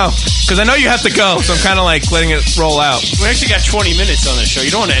tank it. No, because I know you have to go, so I'm kind of like letting it roll out. We actually got 20 minutes on this show. You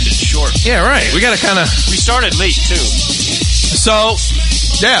don't want to end it short. Yeah, right. We got to kind of. We started late too. So,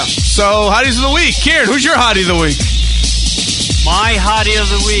 yeah. So hotties of the week. Kieran, who's your hottie of the week? My hottie of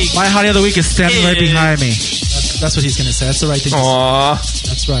the week. My hottie of the week is standing right behind me. That's what he's going to say. That's the right thing to say.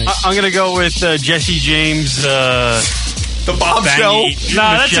 That's right. I'm going to go with Jesse James. The bombshell?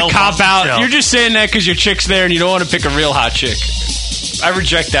 Nah, that's a cop-out. You're just saying that because your chick's there and you don't want to pick a real hot chick. I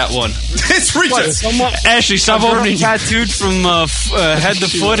reject that one. It's reject. Ashley, stop opening. Tattooed from head to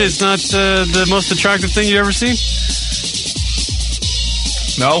foot is not the most attractive thing you've ever seen?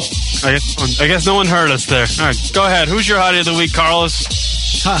 No. I guess no one heard us there. All right, go ahead. Who's your hottie of the week, Carlos?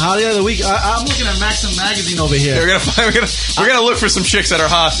 Hottie of the week. I'm looking at Maxim Magazine over here. We're gonna look for some chicks that are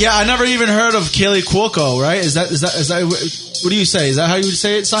hot. Yeah, I never even heard of Kaylee Cuoco. Right? Is that? What do you say? Is that how you would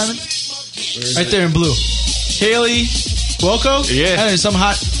say it, Simon? Right there in blue. Kaylee Cuoco. Yeah. And some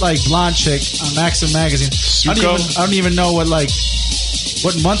hot like blonde chick on Maxim Magazine. I don't even know what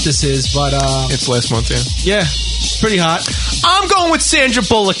month this is, but it's last month. Yeah, she's pretty hot. I'm going with Sandra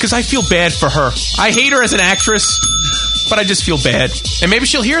Bullock because I feel bad for her. I hate her as an actress, but I just feel bad. And maybe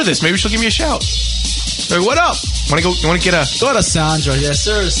she'll hear this. Maybe she'll give me a shout. Like, what up? You want to get a? Go to Sandra. Yeah,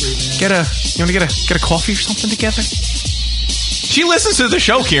 seriously, man. You want to get a coffee or something together? She listens to the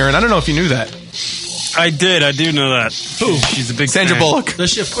show, Kieran. I don't know if you knew that. I did. I do know that. Who? She's a big Sandra fan. Bullock.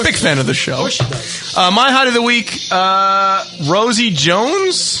 Does she? Of course. Big fan of the show. Of course she does. My hottie of the week, Rosie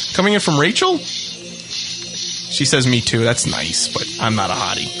Jones, coming in from Rachel. She says me too. That's nice, but I'm not a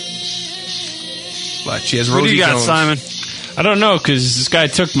hottie. But she has Rosie Jones. What do you got, Simon? I don't know because this guy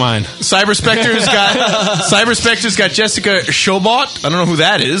took mine. Cyber Spectre's got Jessica Shobot. I don't know who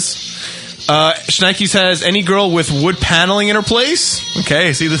that is. Schneikes has any girl with wood paneling in her place.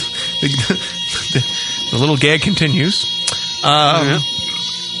 Okay, see the little gag continues. I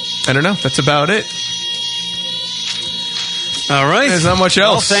don't know. That's about it. All right. There's not much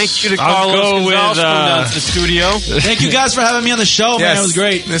else. Well, thank you to Carlos Gonzalez for coming down to the studio. Thank you guys for having me on the show, man. It was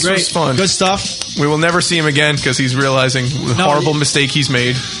great. This was fun. Good stuff. We will never see him again because he's realizing the horrible mistake he's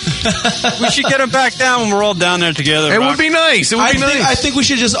made. We should get him back down when we're all down there together. It would be nice. I think we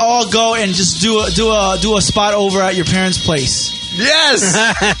should just all go and just do a spot over at your parents' place. Yes,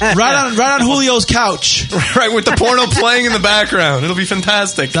 right on Julio's couch, right with the porno playing in the background. It'll be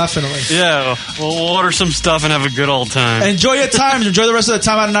fantastic. Definitely. Yeah, we'll order some stuff and have a good old time. Enjoy your time. Enjoy the rest of the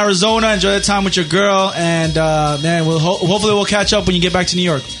time out in Arizona. Enjoy the time with your girl, and man, hopefully we'll catch up when you get back to New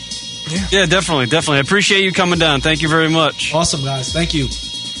York. Yeah, definitely. I appreciate you coming down. Thank you very much. Awesome, guys. Thank you.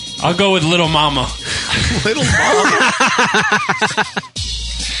 I'll go with Little Mama. Little Mama.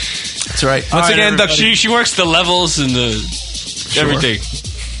 That's right. Once again, she works the levels and the everything.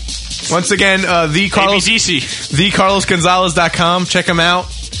 Once again, the CarlosGonzalez.com. Check him out.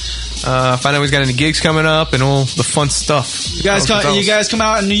 Find out he's got any gigs coming up and all the fun stuff. You guys come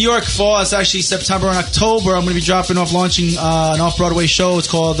out in New York fall. It's actually September and October. I'm going to be launching an off-Broadway show. It's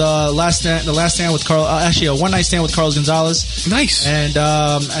called The Last Stand with Carl. Actually, a one-night stand with Carlos Gonzalez. Nice. And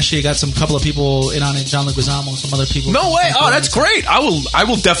actually, I got couple of people in on it. John Leguizamo, some other people. No way! Oh, that's great. I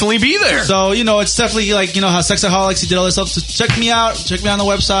will definitely be there. So it's definitely like how Sexaholics. He did all this stuff. So check me out. Check me out on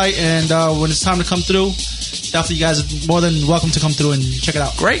the website. And when it's time to come through, definitely you guys are more than welcome to come through and check it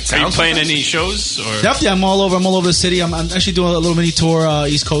out. Great. Are you playing any shows? Or? Definitely, I'm all over the city. I'm actually doing a little mini tour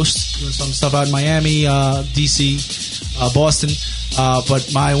East Coast, doing some stuff out in Miami, DC, Boston.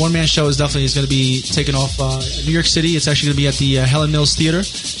 But my one-man show is going to be taking off New York City. It's actually going to be at the Helen Mills Theater,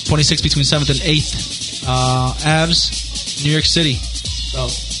 26 between 7th and 8th Aves, New York City. So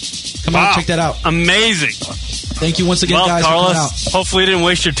come out and check that out. Amazing. Thank you once again, guys, Carlos, for coming out. Hopefully you didn't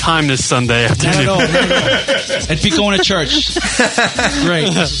waste your time this Sunday afternoon. Not at all. And be going to church.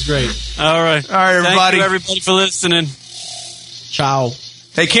 Great. This is great. All right, everybody. Thank you, everybody, for listening. Ciao.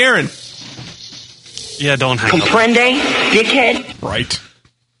 Hey, Karen. Yeah, don't hang up. Comprende, dickhead? Right.